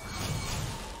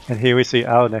 And here we see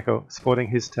Aoneko sporting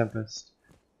his Tempest.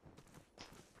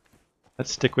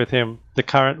 Let's stick with him. The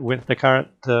current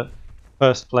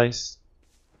first place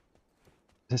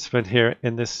participant here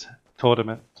in this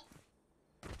tournament.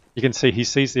 You can see he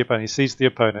sees the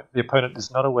opponent. The opponent is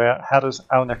not aware. How does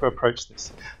Aoneko approach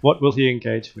this? What will he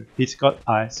engage with? He's got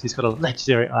ice. He's got a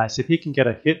legendary ice. If he can get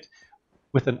a hit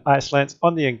with an ice lance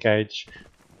on the engage,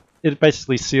 it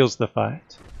basically seals the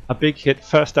fight. A big hit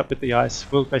first up with the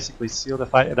ice will basically seal the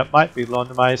fight, and it might be Lon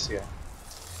Mize here.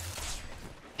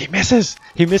 He misses!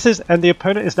 He misses, and the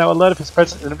opponent is now alert of his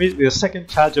presence, and immediately a second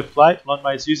charge of flight Lon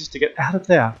Mize uses to get out of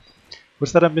there.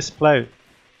 Was that a misplay?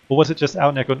 Or was it just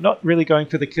Aoneko not really going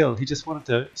for the kill? He just wanted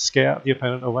to scare the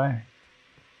opponent away.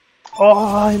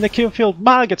 Oh, in the kill field,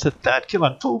 Ma gets a 3rd kill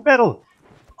on Full Metal!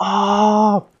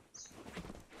 Oh!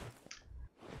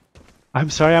 I'm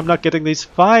sorry I'm not getting these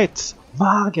fights!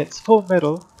 Ma gets Full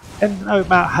Metal, and no,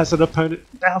 Ma has an opponent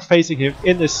now facing him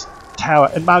in this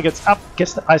tower, and Ma gets up,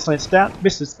 gets the ice lance down,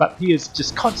 misses, but he is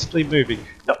just constantly moving,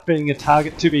 not being a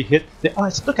target to be hit. The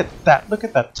ice, look at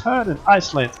that turn and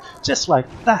ice lance, just like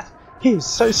that. He is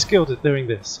so skilled at doing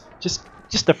this.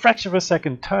 Just a fraction of a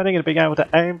second, turning and being able to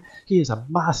aim. He is a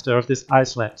master of this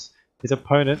ice lance. His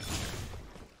opponent,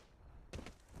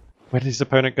 where did his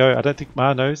opponent go? I don't think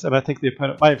Ma knows, and I think the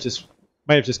opponent may have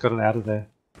just gotten out of there.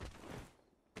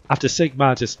 After seeing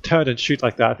Ma just turn and shoot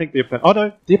like that, I think the opponent... Oh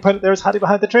no! The opponent there is hiding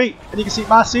behind the tree! And you can see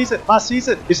Ma sees it! Ma sees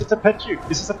it! This is a Petru!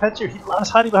 This is a Petru! He loves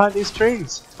hiding behind these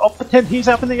trees! Oh, but then he's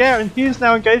up in the air and he is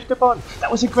now engaged upon!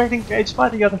 That was a great engage by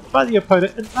the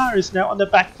opponent, and Ma is now on the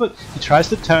back foot! He tries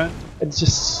to turn and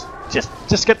just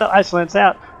get the ice lance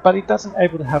out, but he doesn't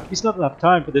able to have... There's not enough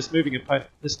time for this moving opponent.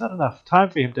 There's not enough time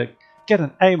for him to get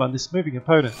an aim on this moving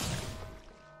opponent.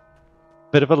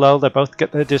 Bit of a lull, they both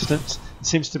get their distance. It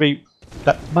seems to be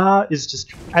that Ma is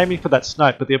just aiming for that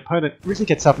snipe, but the opponent really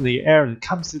gets up in the air and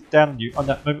comes down on you on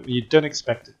that moment when you don't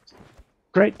expect it.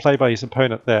 Great play by his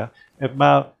opponent there, and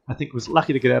Ma, I think, was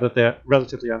lucky to get out of there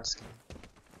relatively unscathed.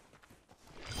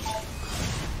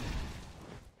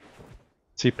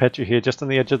 See Petru here, just on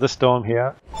the edge of the storm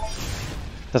here.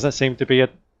 Doesn't seem to be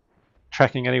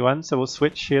tracking anyone, so we'll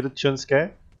switch here to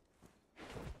Chunsuke.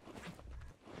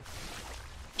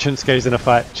 Chunsuke's in a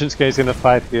fight. Chunsuke's in a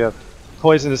fight here.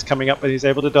 Poison is coming up, but he's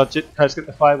able to dodge it. Tries to get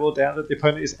the firewall down, but the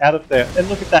opponent is out of there. And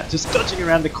look at that, just dodging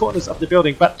around the corners of the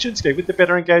building. But Chunsuke, with the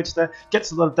better engage there,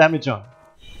 gets a lot of damage on.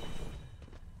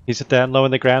 He's down low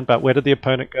on the ground, but where did the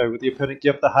opponent go? Would the opponent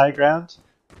give up the high ground?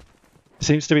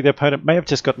 Seems to be the opponent may have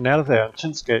just gotten out of there. And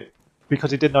Chunsuke,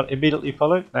 because he did not immediately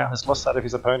follow, now has lost sight of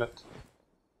his opponent.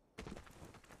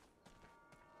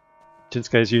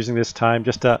 Chunsuke is using this time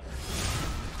just to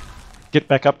get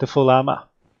back up to full armor.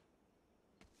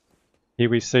 Here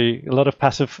we see a lot of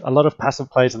passive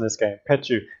plays in this game.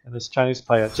 Petru and this Chinese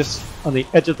player just on the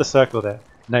edge of the circle there.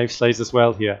 Knave Slays as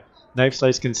well here. Knave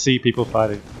Slays can see people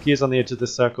fighting. He is on the edge of the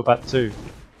circle, but too.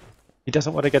 He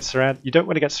doesn't want to get surrounded. You don't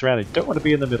want to get surrounded. You don't want to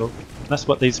be in the middle. And that's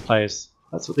what these players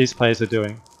are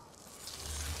doing.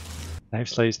 Knave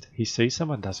Slays, he sees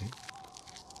someone, does he?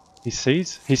 He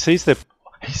sees the...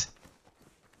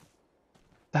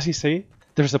 Does he see?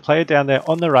 There's a player down there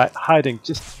on the right, hiding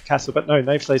just in the castle, but no,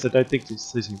 Knave Slays, I don't think he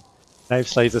sees him. Knave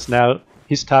Slays is now,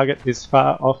 his target is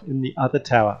far off in the other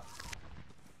tower.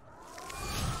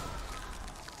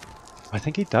 I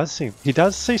think he does see him. He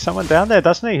does see someone down there,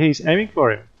 doesn't he? He's aiming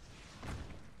for him.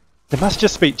 There must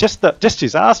just be, just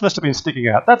his ass must have been sticking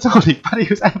out. That's all but he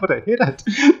was able to hit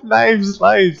it. Knave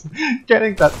Slays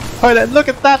getting that opponent. Look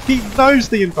at that, he knows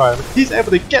the environment. He's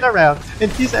able to get around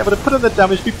and he's able to put in the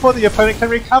damage before the opponent can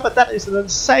recover. That is an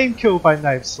insane kill by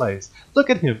Knave Slays. Look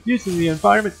at him using the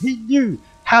environment. He knew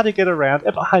how to get around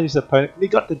and behind his opponent, and he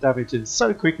got the damage in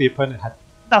so quickly. The opponent had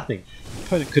nothing. The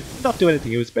opponent could not do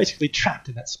anything. He was basically trapped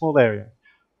in that small area.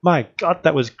 My god,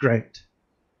 that was great.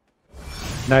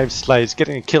 Knave Slays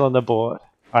getting a kill on the board.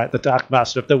 Alright, the Dark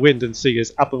Master of the Wind and Sea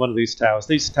is up in one of these towers.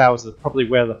 These towers are probably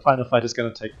where the final fight is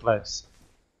going to take place.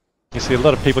 You see a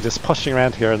lot of people just poshing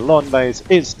around here, and Lord Maze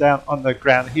is down on the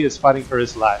ground. He is fighting for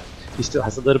his life. He still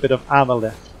has a little bit of armor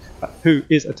left. But who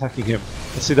is attacking him?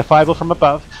 Let's see the fireball from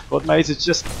above. Lord Maze is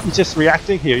just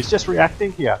reacting here. He's just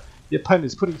reacting here. The opponent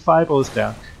is putting fireballs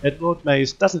down, and Lord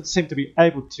Maze doesn't seem to be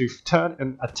able to turn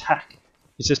and attack.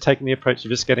 He's just taking the approach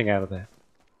of just getting out of there.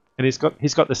 And he's got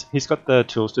the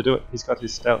tools to do it. He's got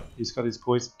his stealth. He's got his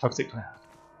poison, toxic cloud.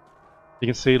 You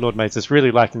can see Lord Maze is really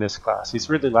liking this class.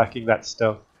 He's really liking that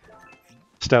stealth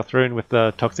rune with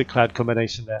the toxic cloud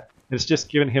combination there. And it's just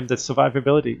given him the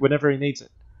survivability whenever he needs it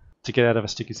to get out of a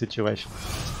sticky situation.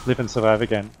 Live and survive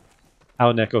again.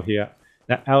 Our Neko here.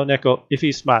 Now our Neko, if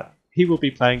he's smart, he will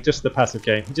be playing just the passive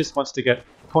game. He just wants to get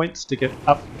points to get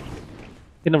up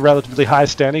in a relatively high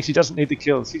standings. He doesn't need the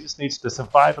kills. He just needs to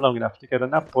survive long enough to get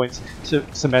enough points to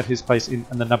cement his place in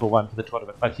the #1 for the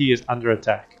tournament. But he is under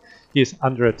attack. He is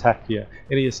under attack here,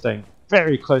 and he is staying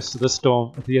very close to the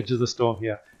storm, at the edge of the storm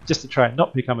here, just to try and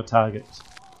not become a target.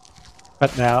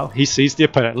 But now he sees the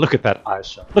opponent. Look at that ice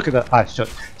shot. Look at that ice shot.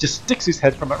 Just sticks his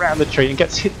head from around the tree and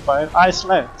gets hit by an ice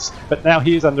lance. But now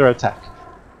he is under attack.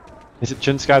 Is it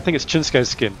Chunsuke? I think it's Chunsuke's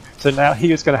skin. So now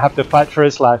he is going to have to fight for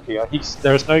his life here.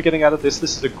 There is no getting out of this.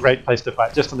 This is a great place to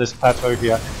fight, just on this plateau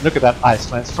here. Look at that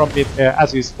ice lance from mid-air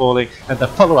as he's falling, and the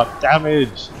follow-up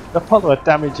damage. The follow-up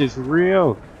damage is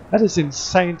real. That is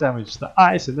insane damage. The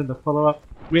ice and then the follow-up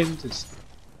wind is...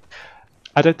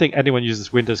 I don't think anyone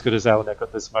uses wind as good as Alnek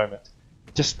at this moment.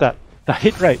 Just that, the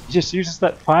hit rate. He just uses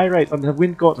that fire rate on the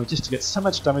wind gauntlet just to get so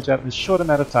much damage out in a short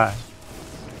amount of time.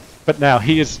 But now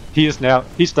he's done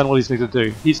what he's needed to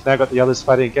do. He's now got the others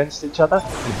fighting against each other,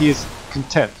 and he is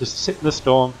content to sit in the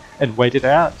storm and wait it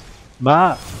out.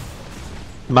 Ma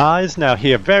is now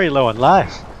here, very low on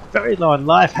life. Very low on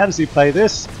life. How does he play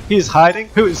this? He is hiding.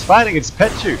 Who is fighting? It's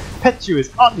Petchu. Petchu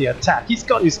is on the attack. He's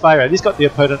got his fire rate. He's got the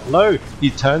opponent low.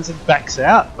 He turns and backs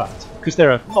out, but because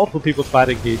there are multiple people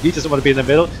fighting here, he doesn't want to be in the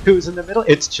middle. Who is in the middle?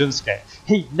 It's Chunsuke.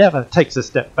 He never takes a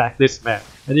step back, this man.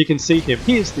 And you can see him.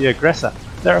 He is the aggressor.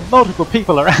 There are multiple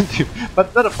people around him,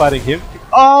 but none are fighting him.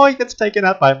 Oh, he gets taken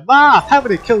out by Ma. How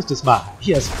many kills does Ma have?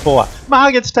 He has 4. Ma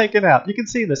gets taken out. You can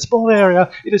see in the small area,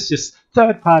 it is just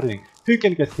third partying. Who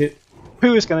can get hit?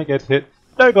 Who is going to get hit?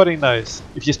 Nobody knows.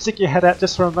 If you stick your head out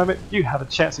just for a moment, you have a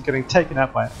chance of getting taken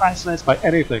out by an ice lance, by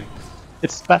anything.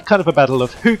 It's that kind of a battle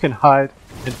of who can hide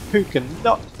and who can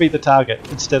not be the target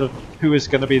instead of who is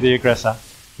going to be the aggressor.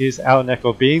 Here's our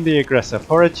Neko being the aggressor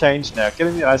for a change now,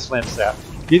 getting the ice lance out,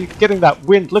 getting that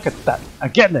wind. Look at that.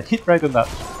 Again, the hit rate on that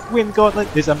wind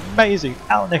gauntlet is amazing.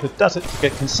 Our Neko does it to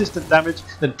get consistent damage,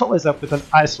 then follows up with an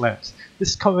ice lance.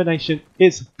 This combination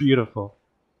is beautiful.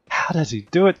 How does he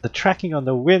do it? The tracking on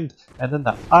the wind and then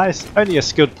the ice. Only a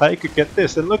skilled player could get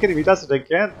this. And look at him, he does it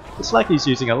again. It's like he's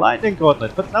using a lightning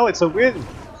gauntlet, but no, it's a wind.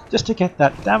 Just to get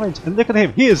that damage. And look at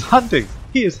him, he is hunting.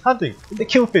 He is hunting. In the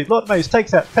kill feed, Lord Maze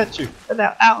takes out Petchu. And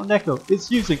now Ao Neko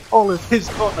is using all of his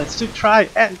gauntlets to try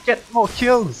and get more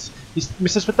kills. He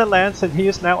misses with the lance and he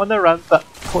is now on the run. The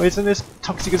poisonous,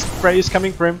 toxic spray is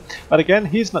coming for him. But again,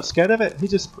 he's not scared of it. He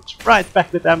just puts right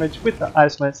back the damage with the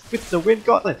ice lance, with the wind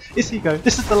gauntlet. Is he going?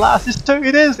 This is the last. It's 2.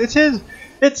 It is. It's his.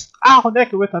 It's Ao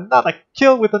Neko with another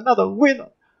kill, with another win.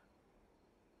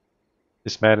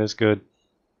 This man is good.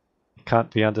 It can't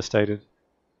be understated.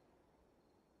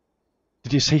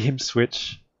 Did you see him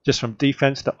switch just from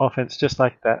defense to offense just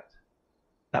like that?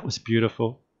 That was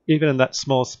beautiful. Even in that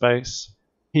small space.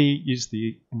 He used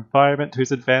the environment to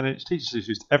his advantage. He just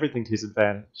used everything to his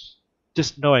advantage.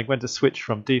 Just knowing when to switch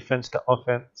from defense to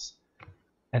offense.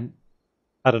 And,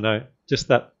 I don't know, just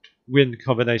that wind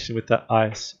combination with that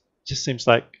ice. Just seems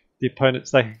like the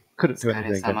opponents, they couldn't do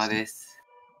anything against him.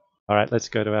 Alright, let's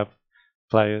go to our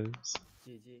players.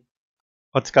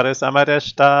 お疲れ様で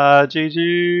した。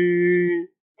GG!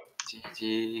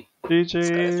 GG。お疲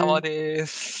れ様 GG! で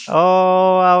す。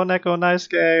 Oh, our Neko,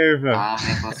 nice game! あ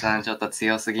ー、猫さんちょっと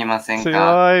強すぎませんか？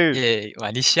強い。いえいえ、まあ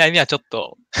2試合目はちょっ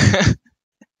と、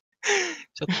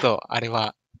ちょっとあれ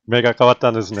は目が変わっ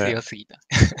たんですね。強すぎた。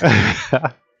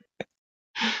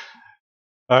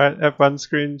Alright, F1 ス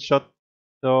クリーンショッ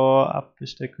トをアップ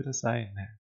してくださいね。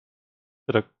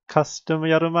ちょっとカスタム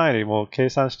やる前にもう計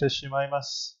算してしまいま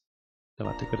す。ちょっ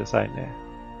と待ってくださいね。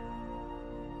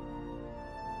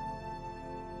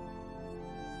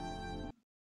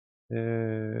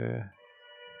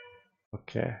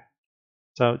Okay.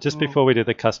 So just before we do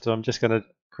the custom, I'm just going to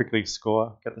quickly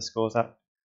get the scores up.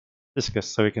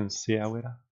 Just so we can see our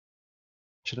winner.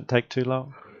 Shouldn't take too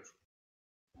long.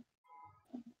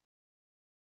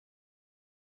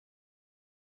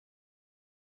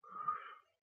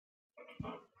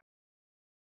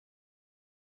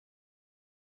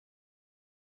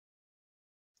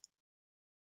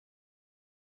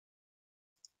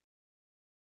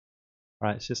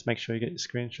 Right, just make sure you get your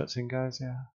screenshots in, guys,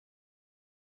 yeah.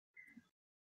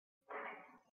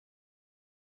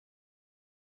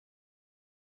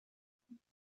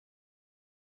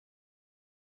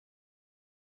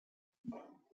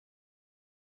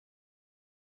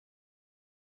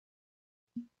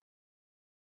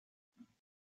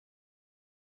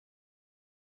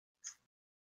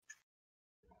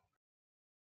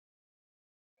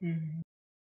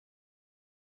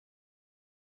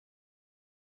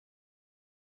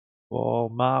 Oh,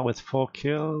 Ma with 4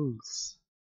 kills.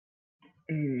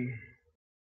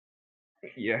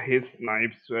 Yeah, his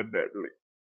snipes were deadly.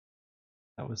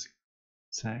 That was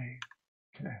insane.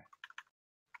 Okay.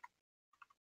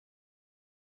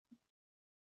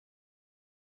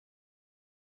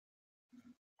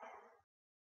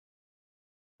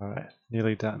 Alright,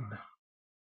 nearly done.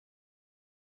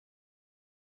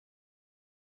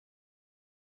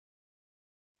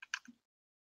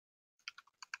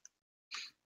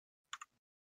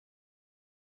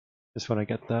 Just want to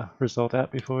get the result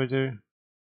out before we do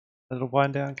a little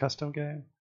wind down custom game.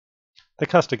 The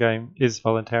custom game is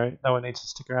voluntary, no one needs to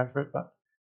stick around for it, but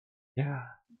yeah.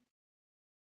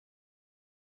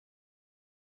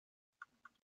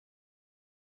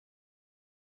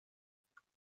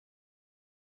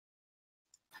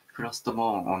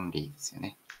 Frostborn only ですよ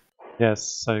ね。Yes,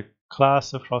 so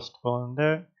class of Frostborn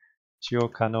で使用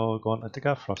可能ゴンレット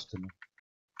が Frost の。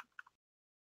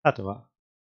あとは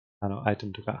アイテ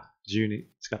ムとか自由に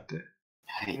使って。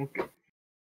はい。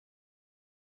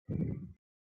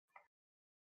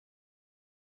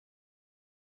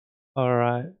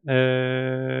Alright,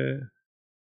 I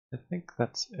think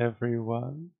that's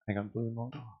everyone. Hang on, blue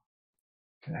model.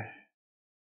 Okay.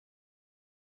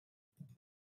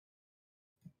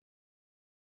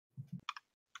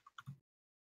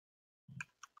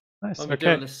 Nice. Are we Okay.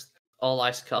 doing this all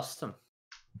ice custom?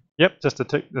 Yep. Just to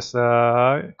tick this.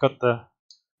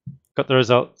 Got the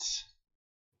results.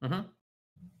 Mm-hmm.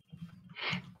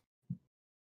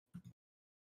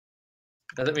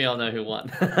 I think we all know who won.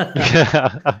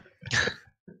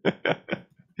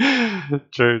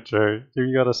 True.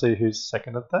 You gotta see who's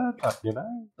second and third, but you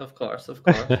know. Of course.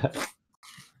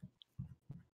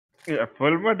 Yeah,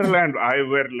 Full Metal and I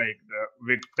were like the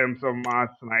victims of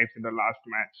mass snipes in the last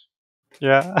match.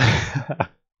 Yeah.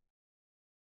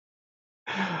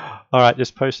 All right,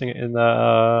 just posting it in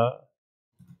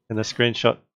the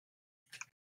screenshot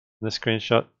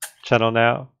channel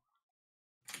now.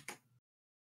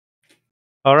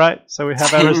 All right, so we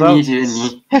have our results.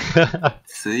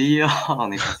 強い、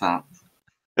猫さん。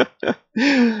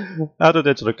後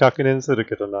でちょっと確認する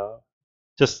けどな。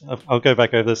Just I'll go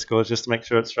back over the scores just to make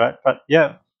sure it's right. But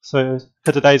yeah, so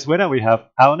for today's winner we have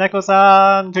our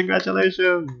Neko-san.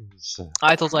 Congratulations. あ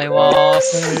りがとうございま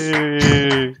す。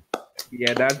 Hey.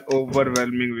 Yeah, that's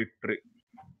overwhelming victory.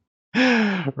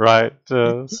 Right,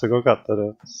 すごかった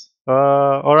です。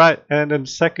Alright, and in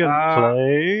second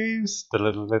place,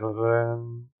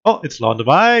 oh, it's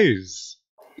Londomise!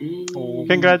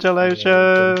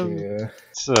 Congratulations!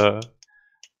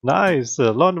 Nice!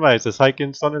 Londomise 最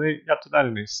近そんなにやってない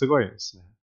のにすごいですね。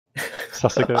さ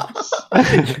すがで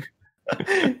す。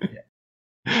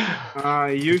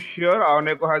You sure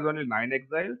Aoneko has only 9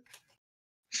 exiles?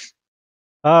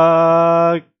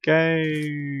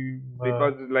 Game.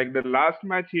 Because like the last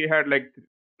match he had like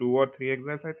 2 or 3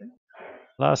 exiles, I think.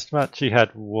 Last match he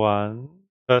had 1.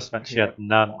 First match he had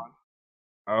none.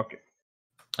 Okay.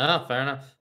 Ah, fair enough.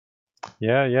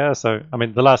 Yeah. So I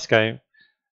mean the last game.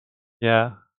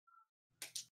 Yeah.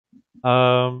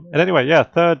 And anyway, yeah,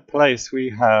 third place we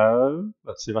have.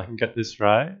 Let's see if I can get this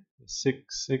right.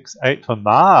 668 for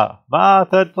Ma. Ma,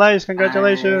 third place.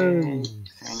 Congratulations.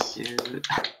 Thank you.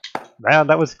 Man,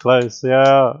 that was close.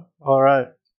 Yeah. All right.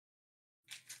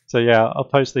 So yeah, I'll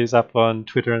post these up on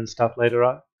Twitter and stuff later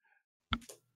on.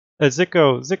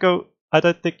 Zico, I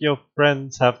don't think your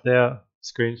friends have their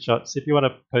screenshots. If you want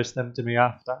to post them to me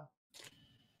after.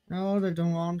 No, they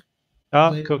don't want.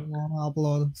 Oh, They cool. don't want to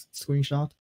upload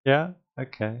screenshot. Yeah.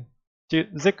 Okay.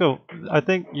 Zico, I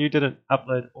think you didn't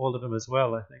upload all of them as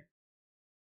well. I think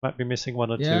might be missing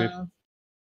one or two. Yeah.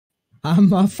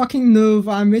 I'm a fucking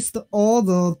noob. I missed all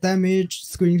the damage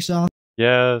screenshots.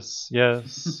 Yes.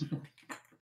 Yes.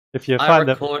 If you I find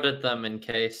them, recorded them in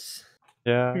case.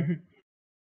 yeah.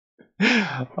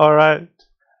 All right.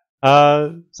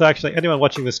 So actually, anyone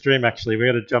watching the stream, actually,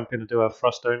 we're going to jump in and do a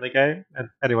Frost only game, and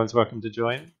anyone's welcome to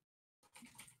join.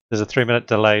 There's a 3-minute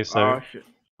delay, so Oh shit.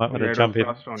 might want Yeah, to jump in.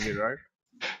 Frost only, right?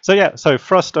 So yeah, so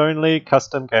Frost only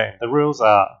custom game. The rules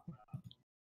are: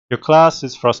 your class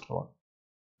is Frostborn,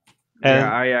 and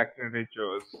Yeah, I accidentally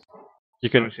chose you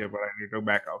can Snowshaper, but I need to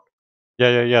back out.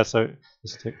 yeah. So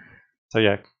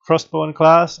yeah, Frostborn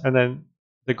class, and then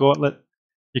the gauntlet.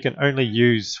 You can only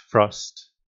use Frost.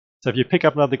 So if you pick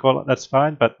up another gauntlet, that's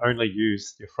fine, but only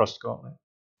use your Frost gauntlet.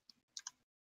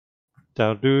 じ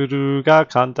ゃあルールが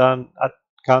簡単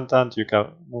という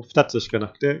か、もう2つしかな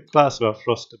くて、クラスはフ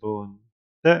ロストボーン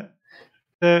で、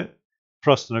フ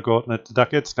ロストのゴートレットだ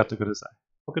け使ってください。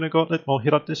僕のゴートレットも拾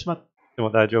ってしまって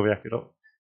も大丈夫やけど、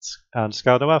使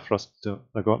うのはフロスト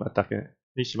のゴートレットだけ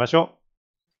にしましょ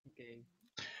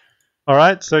う。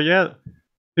Alright, so yeah,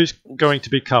 who's going to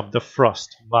become the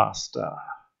Frost Master?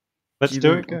 Let's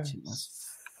do it, guys.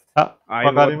 あ、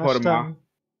わかりました。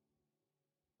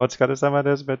お疲れ様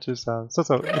です、ベッチュさん。そう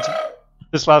そう。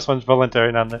This last one's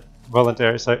voluntary,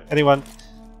 so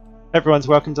everyone's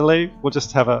welcome to leave. We'll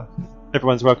just have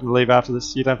everyone's welcome to leave after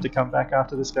this. You don't have to come back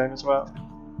after this game as well.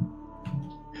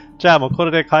 じゃあもうこ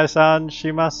れで解散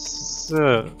します。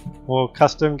もうカ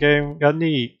スタムゲームが2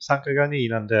位、参加が2位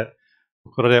なんで、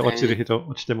これで落ちる人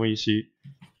落ちてもいいし、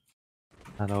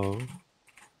は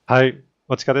い、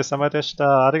お疲れ様でし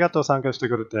た。ありがとう参加して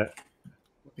くれて。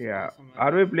Yeah.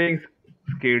 Are we playing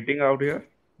skating out here?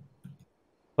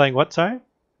 Playing what, sorry?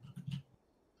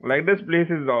 Like this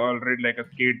place is already like a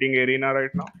skating arena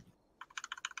right now.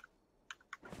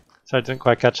 So I didn't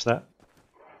quite catch that.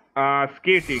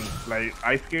 Skating, like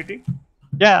ice skating.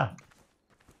 Yeah.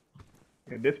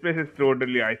 Yeah, this place is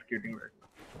totally ice skating right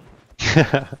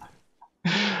now.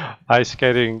 Ice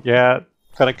skating, yeah,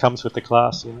 kind of comes with the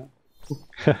class, you know.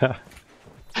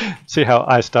 See how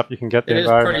iced up you can get the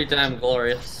environment. It is pretty damn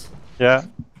glorious. Yeah.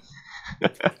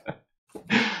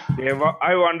 Yeah,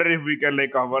 I wonder if we can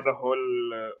like cover the whole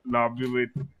lobby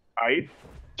with ice.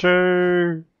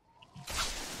 True.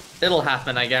 It'll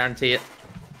happen, I guarantee it.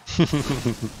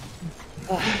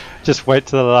 Just wait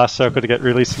till the last circle to get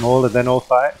really small and then all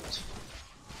fight.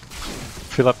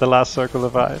 Fill up the last circle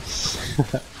of ice.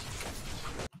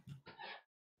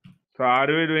 So are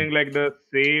we doing like the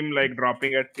same, like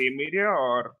dropping at same area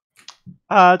or?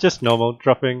 Just normal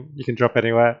dropping. You can drop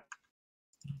anywhere.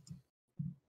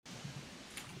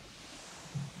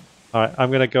 Alright,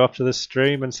 I'm gonna go up to the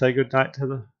stream and say goodnight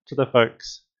to the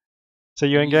folks. See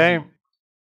you in game.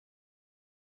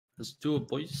 Let's do it,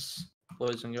 boys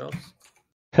and girls.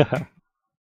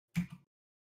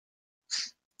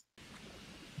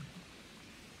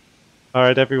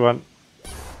 Alright, everyone.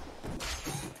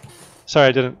 Sorry,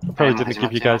 I probably didn't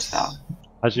give you guys.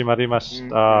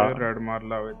 Hajimarimashita. Red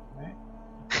Marla with me.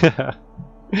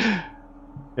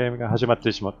 ゲームが始まっ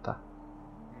てしまった。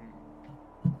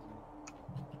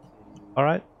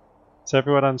Alright, so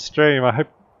everyone on stream, I hope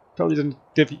probably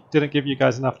didn't give you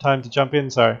guys enough time to jump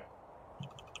in, sorry.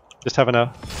 Just having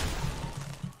a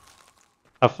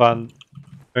fun,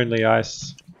 only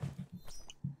ice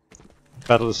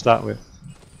battle to start with.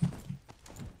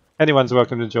 Anyone's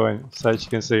welcome to join, so as you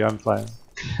can see I'm playing.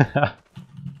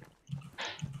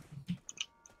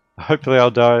 Hopefully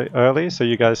I'll die early so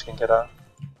you guys can get up.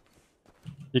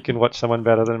 You can watch someone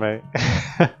better than me.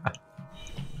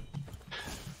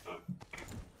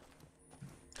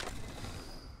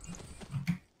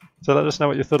 So let us know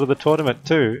what you thought of the tournament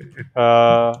too.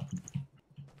 What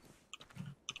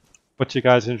you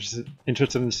guys interested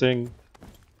in seeing?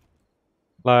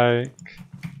 Like,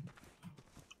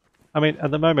 I mean,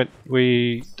 at the moment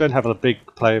we don't have a big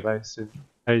player base in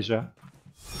Asia.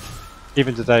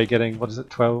 Even today, getting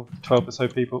 12 or so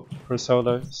people for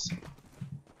solos.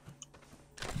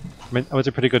 I mean, it was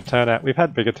a pretty good turnout. We've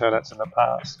had bigger turnouts in the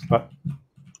past, but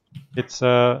it's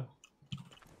you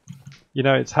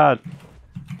know, it's hard.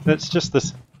 It's just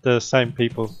the same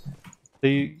people.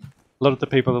 A lot of the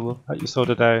people that you saw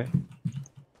today,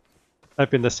 they've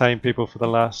been the same people for the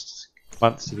last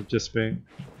months that have just been.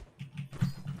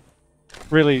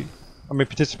 really, I mean,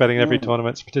 participating in every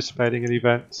tournament, participating in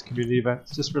events, community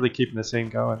events, just really keeping the scene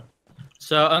going.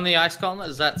 So only Ice Gauntlet,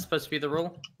 is that supposed to be the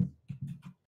rule?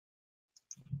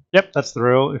 Yep, that's the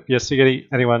rule. If you see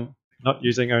anyone not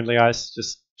using only ice,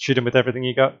 just shoot him with everything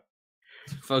you got.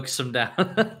 Focus them down.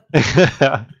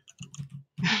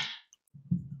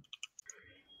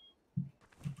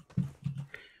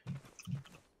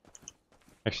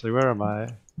 Actually, where am I?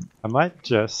 I might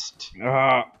just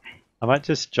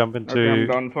jump Okay, I'm into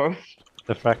done first.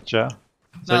 the fracture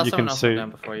so No, you someone can else went see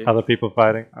down before you. other people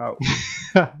fighting. Oh.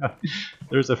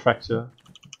 There's a fracture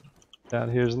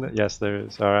down here, isn't it? Yes, there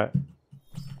is. All right,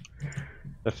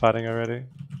 they're fighting already.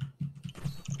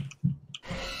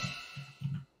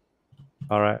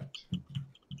 All right,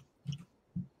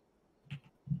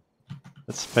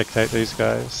 let's spectate these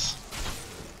guys.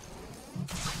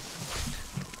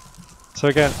 So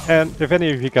again, and if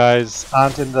any of you guys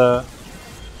aren't in the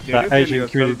Asian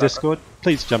community Discord,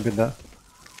 please jump in there.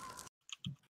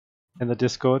 In the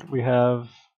Discord, we have,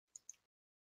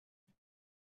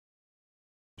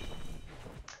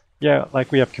 we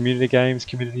have community games,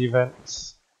 community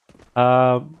events.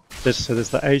 There's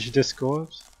the Asia Discord,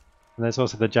 and there's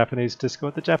also the Japanese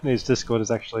Discord. The Japanese Discord is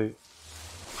actually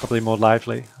probably more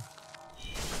lively.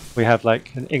 We have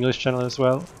like an English channel as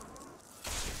well.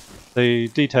 The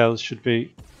details should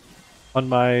be on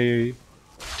my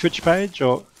Twitch page,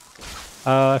 or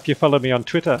if you follow me on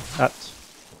Twitter at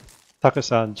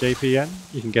Takasan JPN,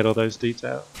 you can get all those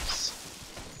details.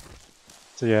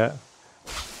 So yeah.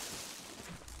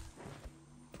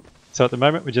 So at the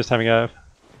moment we're just having a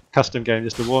custom game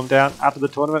just to warm down after the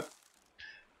tournament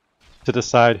to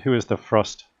decide who is the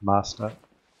Frost Master.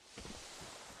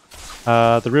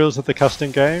 The rules of the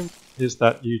custom game is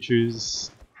that you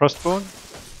choose Frostborn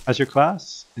as your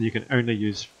class, and you can only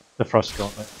use the Frost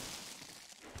Gauntlet.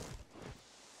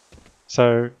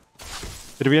 So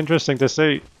it'll be interesting to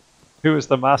see who is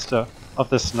the master of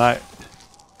this night.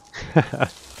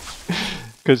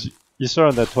 Because you saw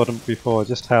in that tournament before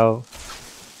just how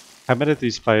many of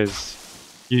these players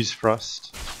use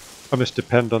Frost, almost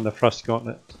depend on the Frost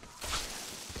Gauntlet.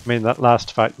 I mean, that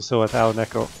last fight you saw with Al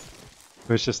Neko, it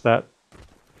was just that.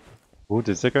 Oh,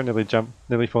 did Zico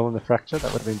nearly fall in the fracture?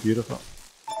 That would have been beautiful.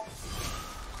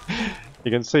 You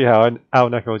can see how Al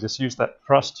Neko will just use that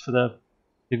Frost for the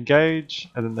engage,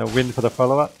 and then they'll win for the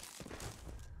follow-up.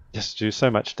 Just do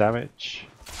so much damage,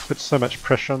 put so much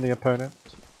pressure on the opponent.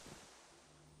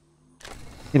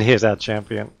 And here's our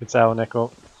champion, it's Al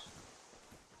Neko,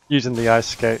 using the ice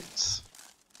skates,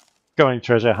 going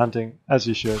treasure hunting, as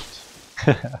you should.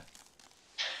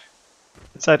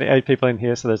 It's only 8 people in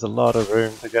here, so there's a lot of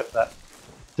room to get that,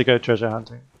 to go treasure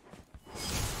hunting.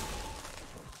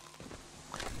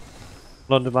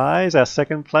 Londonai is our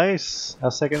second place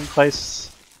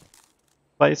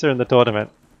placer in the tournament.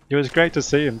 It was great to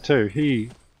see him too. He,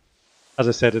 as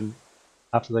I said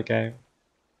after the game,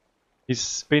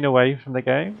 he's been away from the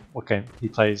game. What game? He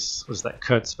plays, what is that,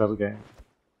 Kurt Spell game.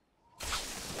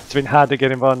 It's been hard to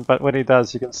get him on, but when he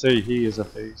does, you can see he is a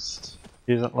beast.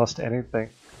 He hasn't lost anything.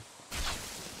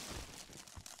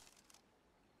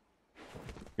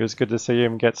 It was good to see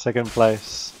him get second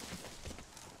place.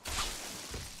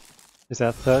 Is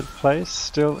our third place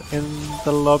still in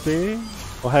the lobby?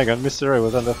 Oh, hang on, Miss Zero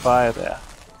was under fire there.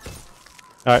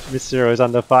 Alright, Miss Zero is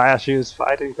under fire. She is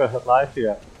fighting for her life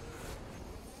here.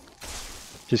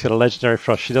 She's got a legendary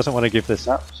Frost. She doesn't want to give this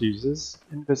up. She uses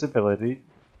invisibility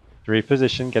to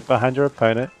reposition, get behind her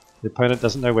opponent. The opponent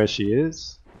doesn't know where she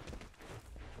is.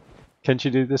 Can she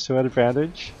do this to her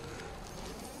advantage?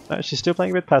 No, she's still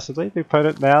playing a bit passively. The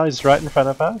opponent now is right in front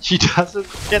of her. She doesn't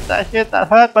get that hit, that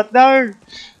hurt, but no!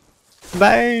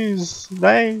 Names!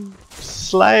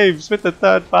 Slaves with the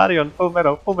third party on Full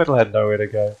Metal. Full Metal had nowhere to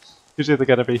go. He was either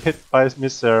going to be hit by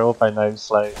Miss Zero or by Name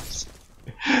Slaves.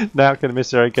 Now can Miss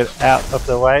Zero get out of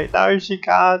the way? No, she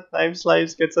can't. Name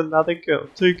Slaves gets another kill.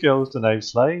 2 kills to Name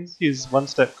Slaves. He's one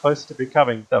step closer to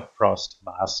becoming the Frost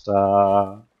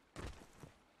Master.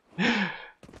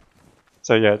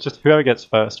 So yeah, just whoever gets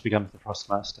first becomes the Frost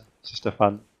Master. It's just a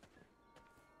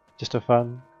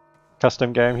fun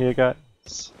custom game here,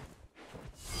 guys.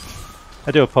 I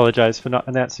do apologise for not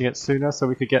announcing it sooner so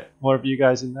we could get more of you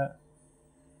guys in there.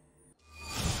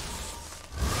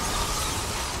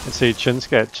 Let's see,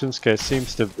 Chunsuke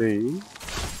seems to be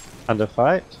under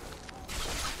fight.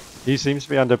 He seems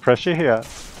to be under pressure here.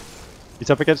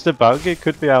 He's up against a bug, it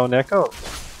could be Al Neko.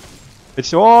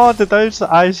 It's, oh, did those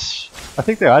ice, I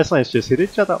think the ice lanes just hit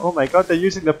each other. Oh my god, they're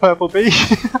using the purple bee.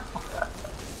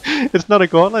 It's not a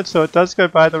gauntlet, so it does go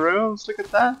by the rules, look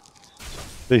at that.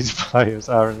 These players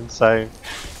are insane.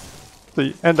 So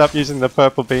you end up using the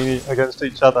purple beanie against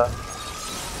each other.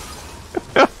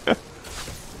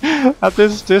 At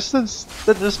this distance,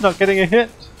 they're just not getting a hit.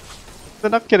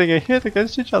 They're not getting a hit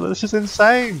against each other. This is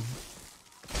insane.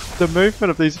 The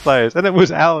movement of these players, and it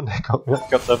was Alan that got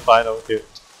the final hit.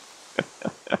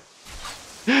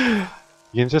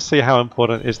 You can just see how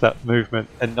important is that movement,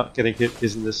 and not getting hit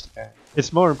is in this game.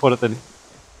 It's more important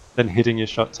than hitting your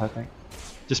shots, I think.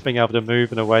 Just being able to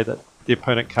move in a way that the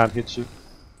opponent can't hit you.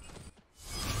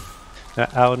 Now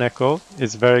our Neko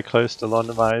is very close to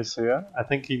Londomai's here. I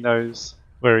think he knows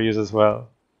where he is as well.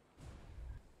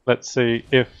 Let's see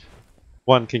if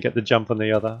one can get the jump on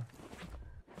the other.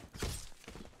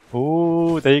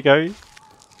 Ooh, there you go.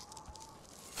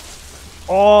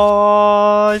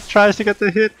 Oh, he tries to get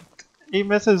the hit. He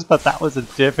misses, but that was a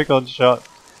difficult shot.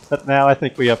 But now I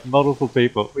think we have multiple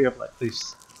people. We have like at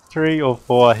least 3 or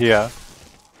 4 here.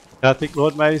 And I think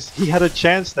Lord Maze, he had a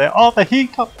chance there. Oh, but he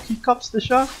cops the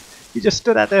shot. He just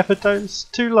stood out there for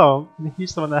too long, and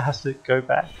he's the one that has to go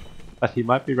back. But he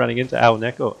might be running into Al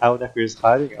Neko. Al Neko is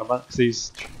hiding amongst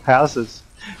these houses.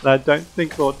 And I don't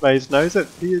think Lord Maze knows it.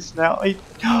 He is now...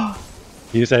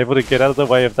 He is able to get out of the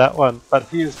way of that one, but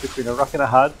he is between a rock and a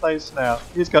hard place now.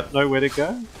 He's got nowhere to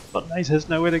go. Lord Maze has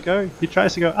nowhere to go. He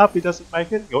tries to go up, he doesn't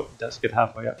make it. Oh, he does get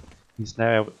halfway up. He's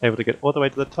now able to get all the way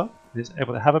to the top. He's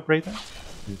able to have a breather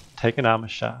and take an armor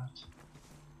shard.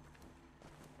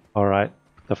 Alright,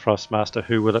 the Frostmaster,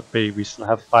 who will it be? We still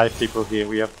have 5 people here.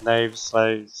 We have Knave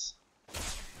Slaves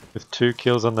with 2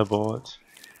 kills on the board.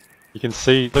 You can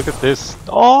see, look at this.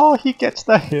 Oh, he gets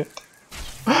the hit.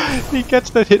 He gets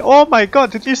the hit. Oh my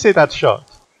god, did you see that shot?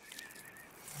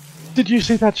 Did you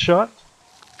see that shot?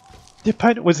 The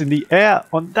opponent was in the air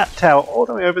on that tower all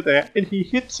the way over there and he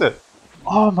hits it.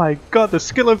 Oh my god, the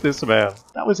skill of this man.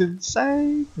 That was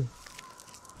insane.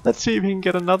 Let's see if he can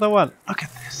get another one. Look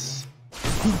at this.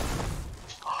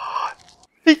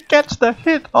 He gets the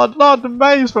hit on Lord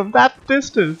Maze from that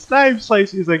distance. Knave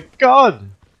Slaves is a god.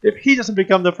 If he doesn't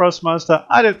become the Frostmaster,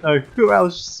 I don't know who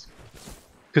else.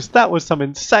 Because that was some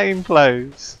insane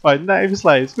plays by Knave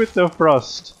Slaves with the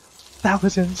Frost. That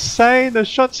was insane, the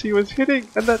shots he was hitting,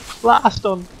 and that last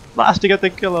to get the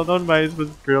kill on Maze was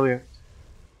brilliant.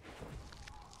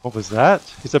 What was that?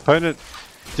 His opponent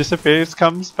disappears,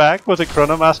 comes back. Was it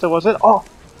Chronomaster, was it? Oh!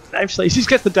 Knave Slaves, he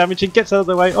gets the damage and gets out of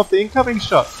the way of the incoming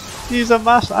shot. He's a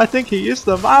master. I think he is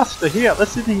the master here.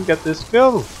 Let's see if he can get this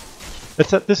kill.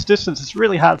 It's at this distance, it's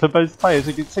really hard for both players.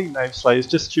 You can see Knave Slayer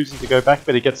just choosing to go back,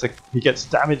 but he gets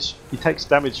damage. He takes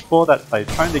damage for that play,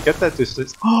 trying to get that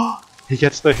distance. Oh, he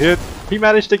gets the hit. He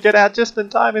managed to get out just in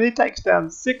time, and he takes down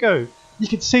Sicko. You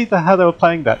can see how they were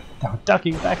playing that. They were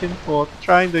ducking back and forth,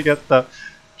 trying to get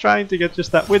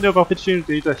just that window of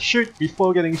opportunity to shoot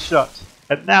before getting shot.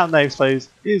 And now Knave Slayer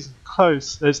is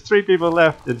close. There's 3 people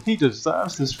left, and he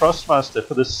deserves this Frostmaster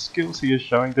for the skills he is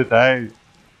showing today.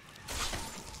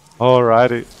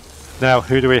 Alrighty. Now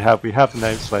who do we have? We have the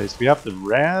Knave Slaves. We have the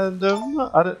random...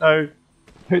 I don't know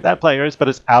who that player is, but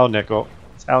it's Al Neko.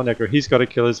 It's Al Neko. He's got a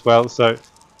kill as well, so...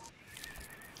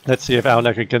 Let's see if Al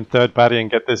Neko can third party and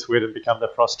get this win and become the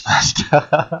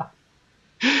Frostmaster.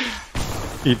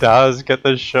 He does get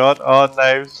the shot on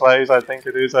Knave Slaves. I think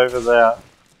it is over there.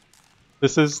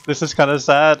 This is kind of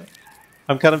sad.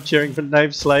 I'm kind of cheering for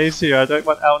Knave Slaves here. I don't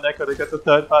want Al Neko to get the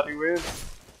third party win.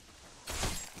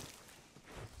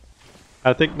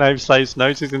 I think Knave Slaves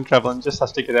knows he's in trouble and just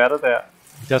has to get out of there.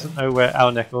 He doesn't know where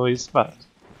Al Neko is, but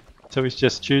so he's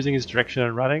just choosing his direction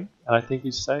and running, and I think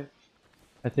he's safe.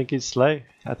 I think he's safe.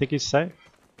 I think he's safe.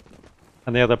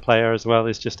 And the other player as well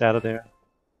is just out of there.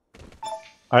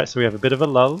 Alright, so we have a bit of a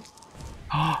lull.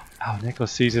 Oh, Al Neko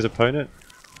sees his opponent.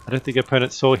 I don't think the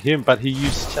opponent saw him, but he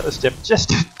used Shadow Step just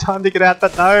in time to get out,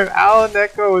 but no, Al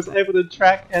Neko was able to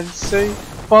track and see.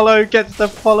 Follow gets the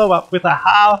follow-up with a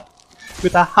half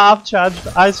charged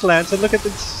Ice Lance, and look at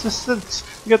this distance.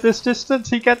 Look at this distance.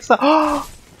 He gets the... Oh!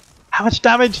 How much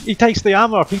damage? He takes the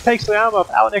armor off. He takes the armor off.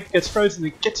 Al Neko gets frozen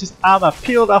and gets his armor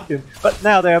peeled off him. But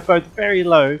now they are both very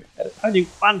low. And only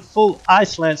one full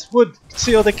Ice Lance would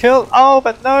seal the kill. Oh,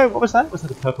 but no. What was that? Was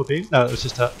it a purple beam? No, it was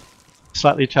just a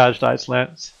slightly charged Ice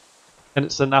Lance. And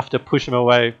it's enough to push him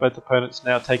away. Both opponents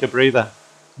now take a breather,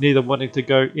 neither wanting to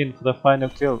go in for the final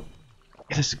kill.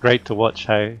 It is great to watch,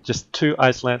 hey? Just 2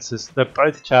 Ice Lances, they're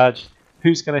both charged.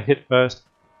 Who's going to hit first?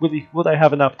 Will they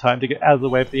have enough time to get out of the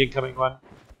way of the incoming one?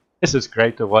 This is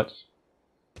great to watch.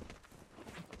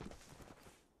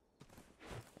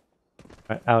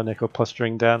 Right, Al Neko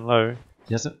posturing down low.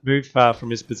 He hasn't moved far from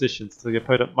his position, so the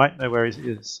opponent might know where he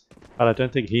is. But I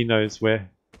don't think he knows where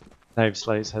Knave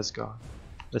Slays has gone.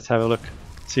 Let's have a look,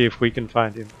 see if we can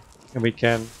find him. And we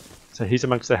can. Let's So he's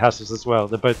amongst the houses as well.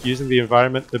 They're both using the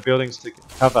environment, the buildings to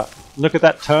cover. Look at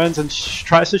that, turns and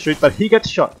tries to shoot, but he gets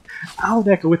shot.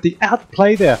 Alnecker with the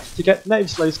outplay there to get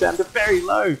Naveslays down to very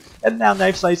low. And now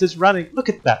Naveslays is running. Look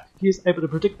at that. He is able to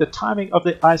predict the timing of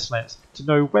the Ice Lance, to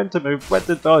know when to move, when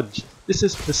to dodge. This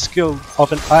is the skill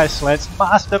of an Ice Lance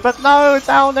master, but no, it's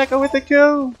Alnecker with the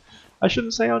kill. I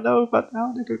shouldn't say oh no, but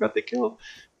Alnecker got the kill.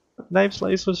 But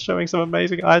Naveslays was showing some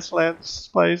amazing Ice Lance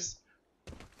plays.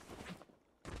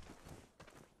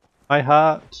 My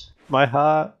heart, my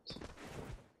heart.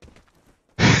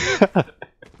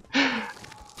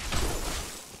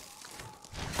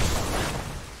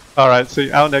 Alright, so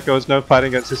Alnecker was no fighting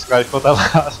against this guy for the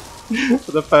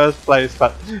for the first place,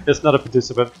 but it's not a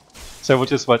participant. So we'll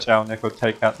just watch Alnecker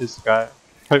take out this guy.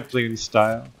 Hopefully in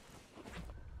style.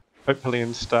 Hopefully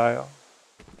in style.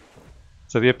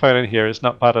 So the opponent here is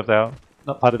not part of our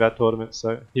tournament,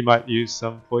 so he might use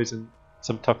some poison,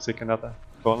 some toxic and other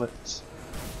gauntlets.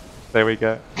 There we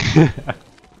go.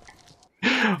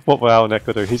 What will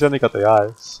Alnecker do? He's only got the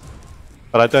eyes.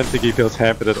 But I don't think he feels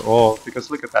hampered at all, because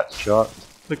look at that shot.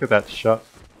 Look at that shot.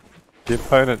 The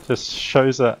opponent just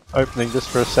shows an opening just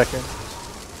for a second.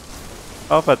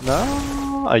 Oh, but no!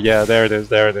 Oh yeah, there it is,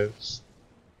 there it is.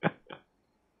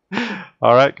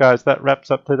 Alright guys, that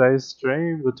wraps up today's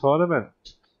stream. The tournament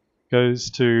goes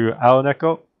to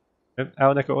Alnecker, and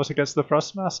Alnecker also gets the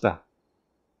Frostmaster.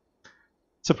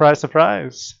 Surprise,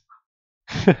 surprise!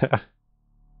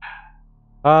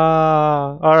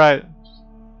 Alright.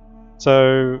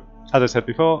 So, as I said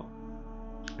before,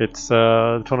 it's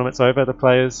the tournament's over. The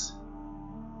players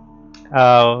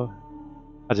are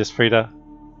just free to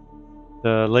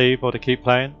leave or to keep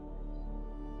playing.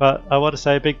 But I want to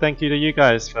say a big thank you to you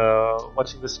guys for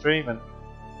watching the stream and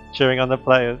cheering on the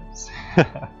players.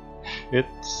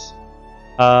 It's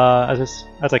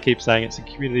as I keep saying, it's a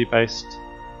community-based.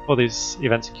 All these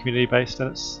events are community-based,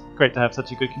 and it's great to have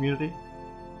such a good community.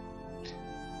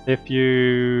 If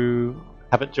you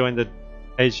haven't joined the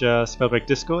Asia Spellbreak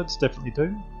Discords, definitely do.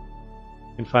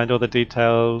 You can find all the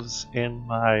details in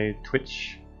my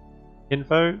Twitch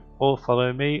info, or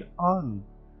follow me on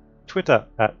Twitter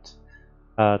at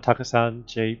Takasan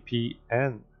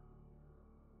JPN.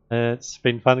 It's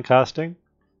been fun casting.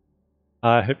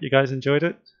 I hope you guys enjoyed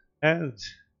it, and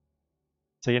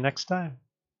see you next time.